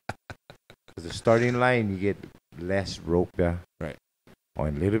line. 'Cause the starting line, you get less rope, yeah. Right. I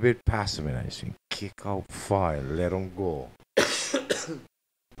went a little bit past them, and I just kick out far and let them go.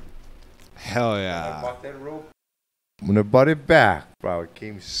 Hell I yeah. bought that rope. When I brought it back, bro, it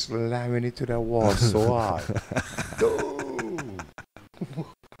came slamming into that wall so hard. Dude.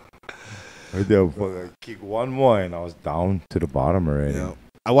 I did kick one more, and I was down to the bottom already. Yeah.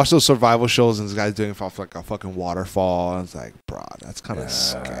 I watched those survival shows and this guy's doing it off like a fucking waterfall. And it's like, bro, that's kind of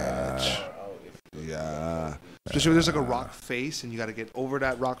sketch. Yeah. Especially when there's like a rock face and you got to get over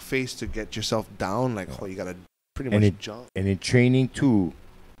that rock face to get yourself down. Like, oh, you got to pretty much jump. And in training, too,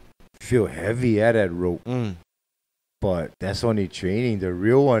 feel heavy at that rope. But that's only training. The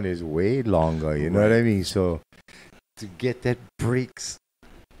real one is way longer. You know what I mean? So to get that breaks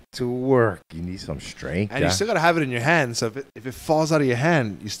to work, you need some strength. And you still got to have it in your hand. So if it falls out of your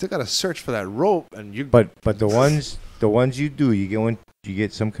hand, you still got to search for that rope. And you. But the ones you do, you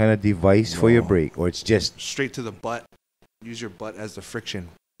get some kind of device for your brake, or it's just straight to the butt. Use your butt as the friction.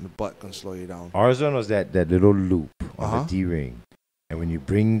 The butt can slow you down. Ours one was that little loop on Uh-huh. the D ring, and when you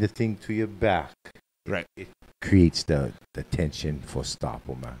bring the thing to your back, right, it creates the tension for stop,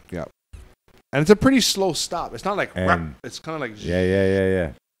 man. Yep. And it's a pretty slow stop. It's not like rap. And- It's kind of like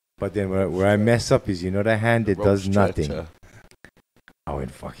Yeah. But then where I mess up is, the hand that does nothing. I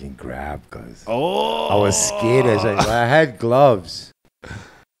went fucking grab, cause I was scared. I had gloves,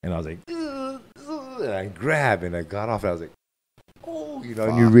 and I was like, and I grabbed and I got off. And I was like, oh,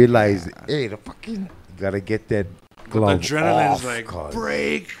 and you realize, hey, you gotta get that glove the adrenaline's off, like cause-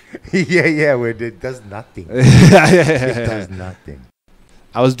 break. yeah, where it does nothing. It does nothing.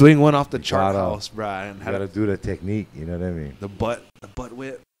 I was doing one off the chart gotta- house, bro, and You had gotta do the technique. You know what I mean? the butt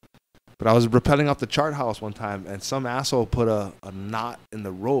whip. But I was rappelling off the chart house one time, and some asshole put a knot in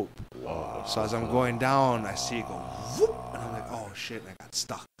the rope. So as I'm going down, I see it go, whoop, and I'm like, oh shit, and I got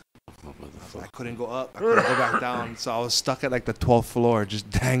stuck. I couldn't go up, I couldn't go back down, so I was stuck at like the 12th floor, just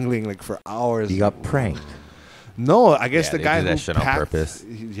dangling like for hours. You got pranked. No, I guess Yeah, the they guy do that who shit on packed, purpose.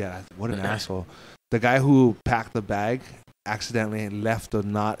 Yeah, what an asshole. The guy who packed the bag accidentally left a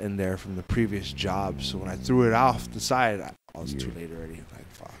knot in there from the previous job. So when I threw it off the side, I was too late already. Like,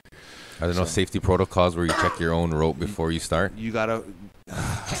 fuck. Are there no safety protocols where you check your own rope before you start? You gotta.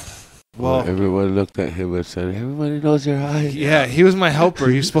 Well, Well, everyone looked at him and said, "Everybody knows you're high." yeah, he was my helper.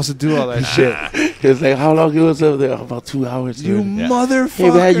 He was supposed to do all that shit. He was like, "How long you was over there?" "About 2 hours." You man." motherfucker. Hey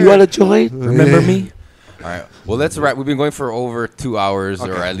man, you want to join? Remember me? All right. Well, let's wrap. We've been going for over 2 hours,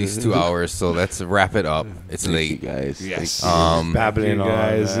 or at least 2 hours. So let's wrap it up. It's Thank late. you guys. Yes. Babbling you on,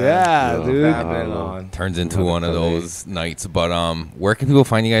 guys. man. Yeah, Yo, dude. Babbling on. Turns into one of those nights. But where can people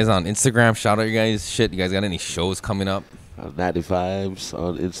find you guys on Instagram? Shout out you guys. Shit, you guys got any shows coming up? Natty Vibes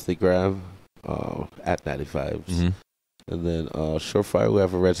on Instagram, at Natty Vibes. Mm-hmm. And then Surefire, we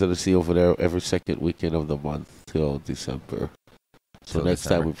have a residency over there every second weekend of the month till December. So Till next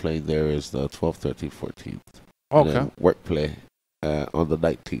December. time we play there is the 12th, 13th, 14th. And Okay. then work play on the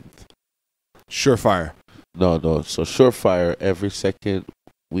 19th. Surefire. No. So Surefire every second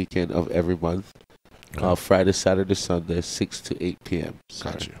weekend of every month. Friday, Saturday, Sunday, 6 to 8 p.m.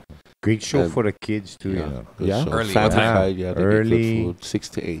 Got you. Great show And- for the kids too. Good Yeah. show. Early, Family what time? time, yeah. They get Early. good food, 6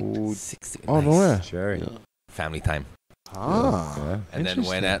 to 8. Food. 60. Oh, no way. Sure. Yeah. Family time. Ah. Yeah. And then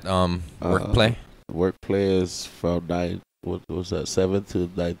when Interesting. at work play? Work play is from 9, what was that, 7 to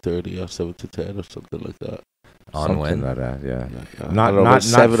 9:30 or 7 to 10 or something like that. On Something when? like that. Yeah. Not, Not- not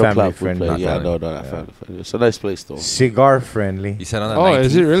 7 family o'clock we friendly. play. Not Yeah, family. no, not Yeah. family friendly. It's a nice place though. Cigar friendly. You said on the Oh, 19th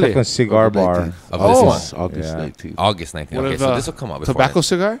is it really? Like a cigar On the bar. 19th. of this Oh. month? August Yeah. 19th. August 19th. What Okay, if, so this will come out before Tobacco then.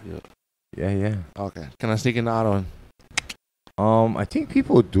 cigar? Yeah. Okay. Can I sneak in the auto one? I think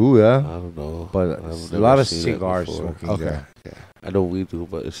people do, I yeah. don't know. But I've a never lot of seen that cigars before. smoking Okay. there. I know we do,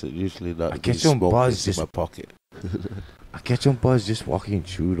 but it's usually not. I being get some smoked. buzz It's in just- my pocket. I catch on buzz just walking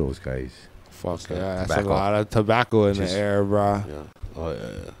through those guys. Fuck Okay. yeah. That's a Tobacco. lot of tobacco in Just- the air, bro. Yeah. Oh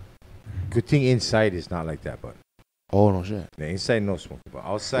yeah. Good thing inside is not like that, but Oh, no shit. the inside no smoking, but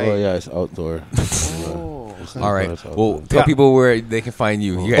outside. Oh yeah, it's outdoor. Oh, All right. It's outdoor. Well, tell Yeah. people where they can find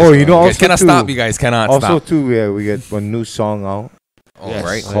you. You guys, Oh, you guys also cannot too- stop. You guys cannot Also stop. too, yeah, we get one new song out All Yes.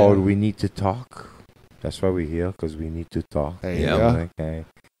 right. called "We Need to Talk." That's why we're here, because we need to talk. There you go. Okay.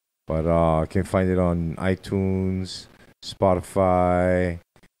 But you can find it on iTunes, Spotify,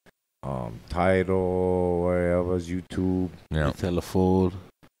 Tidal, wherever, YouTube. Yeah. Your telephone.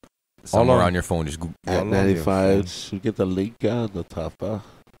 Somewhere on- on your phone, just Google All At on 95. You get the link on the top. For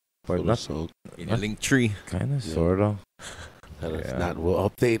But the not song. in your link tree. kind of, Yeah. sort of. And if Yeah. not, we'll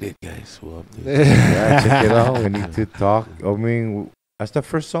update it, guys. We'll update it. Yeah, check it out. We need to talk. I mean, that's the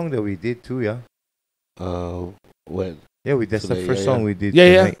first song that we did too, yeah. When? Yeah, that's the Today, first yeah, song yeah. we did.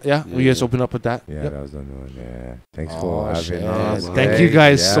 Yeah. tonight. We just open up with that. Yeah, Yep. that was the new one. Yeah. Thanks Oh, for having shit. us. Thank you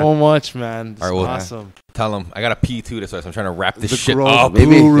guys Yeah. so much, man. This All right, is well, awesome. Tell them I got a pee too. That's why I'm trying to wrap this The shit Grow up.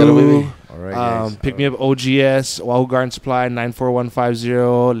 Maybe, Guru. gotta maybe. All right, guys. Pick me up OGS, Wahoo Garden Supply,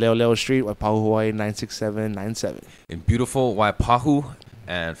 94150, Leo Street, Waipahu, Hawaii, 96797. In beautiful Waipahu,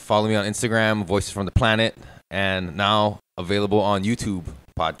 and follow me on Instagram, Voices from the Planet, and now available on YouTube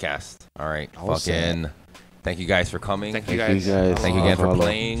podcast. All right, fucking. Thank you guys for coming. Thank you Thank guys. you guys. Thank you again for Follow.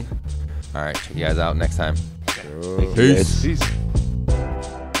 playing. All right, check you guys out next time. Thank you, guys. Peace.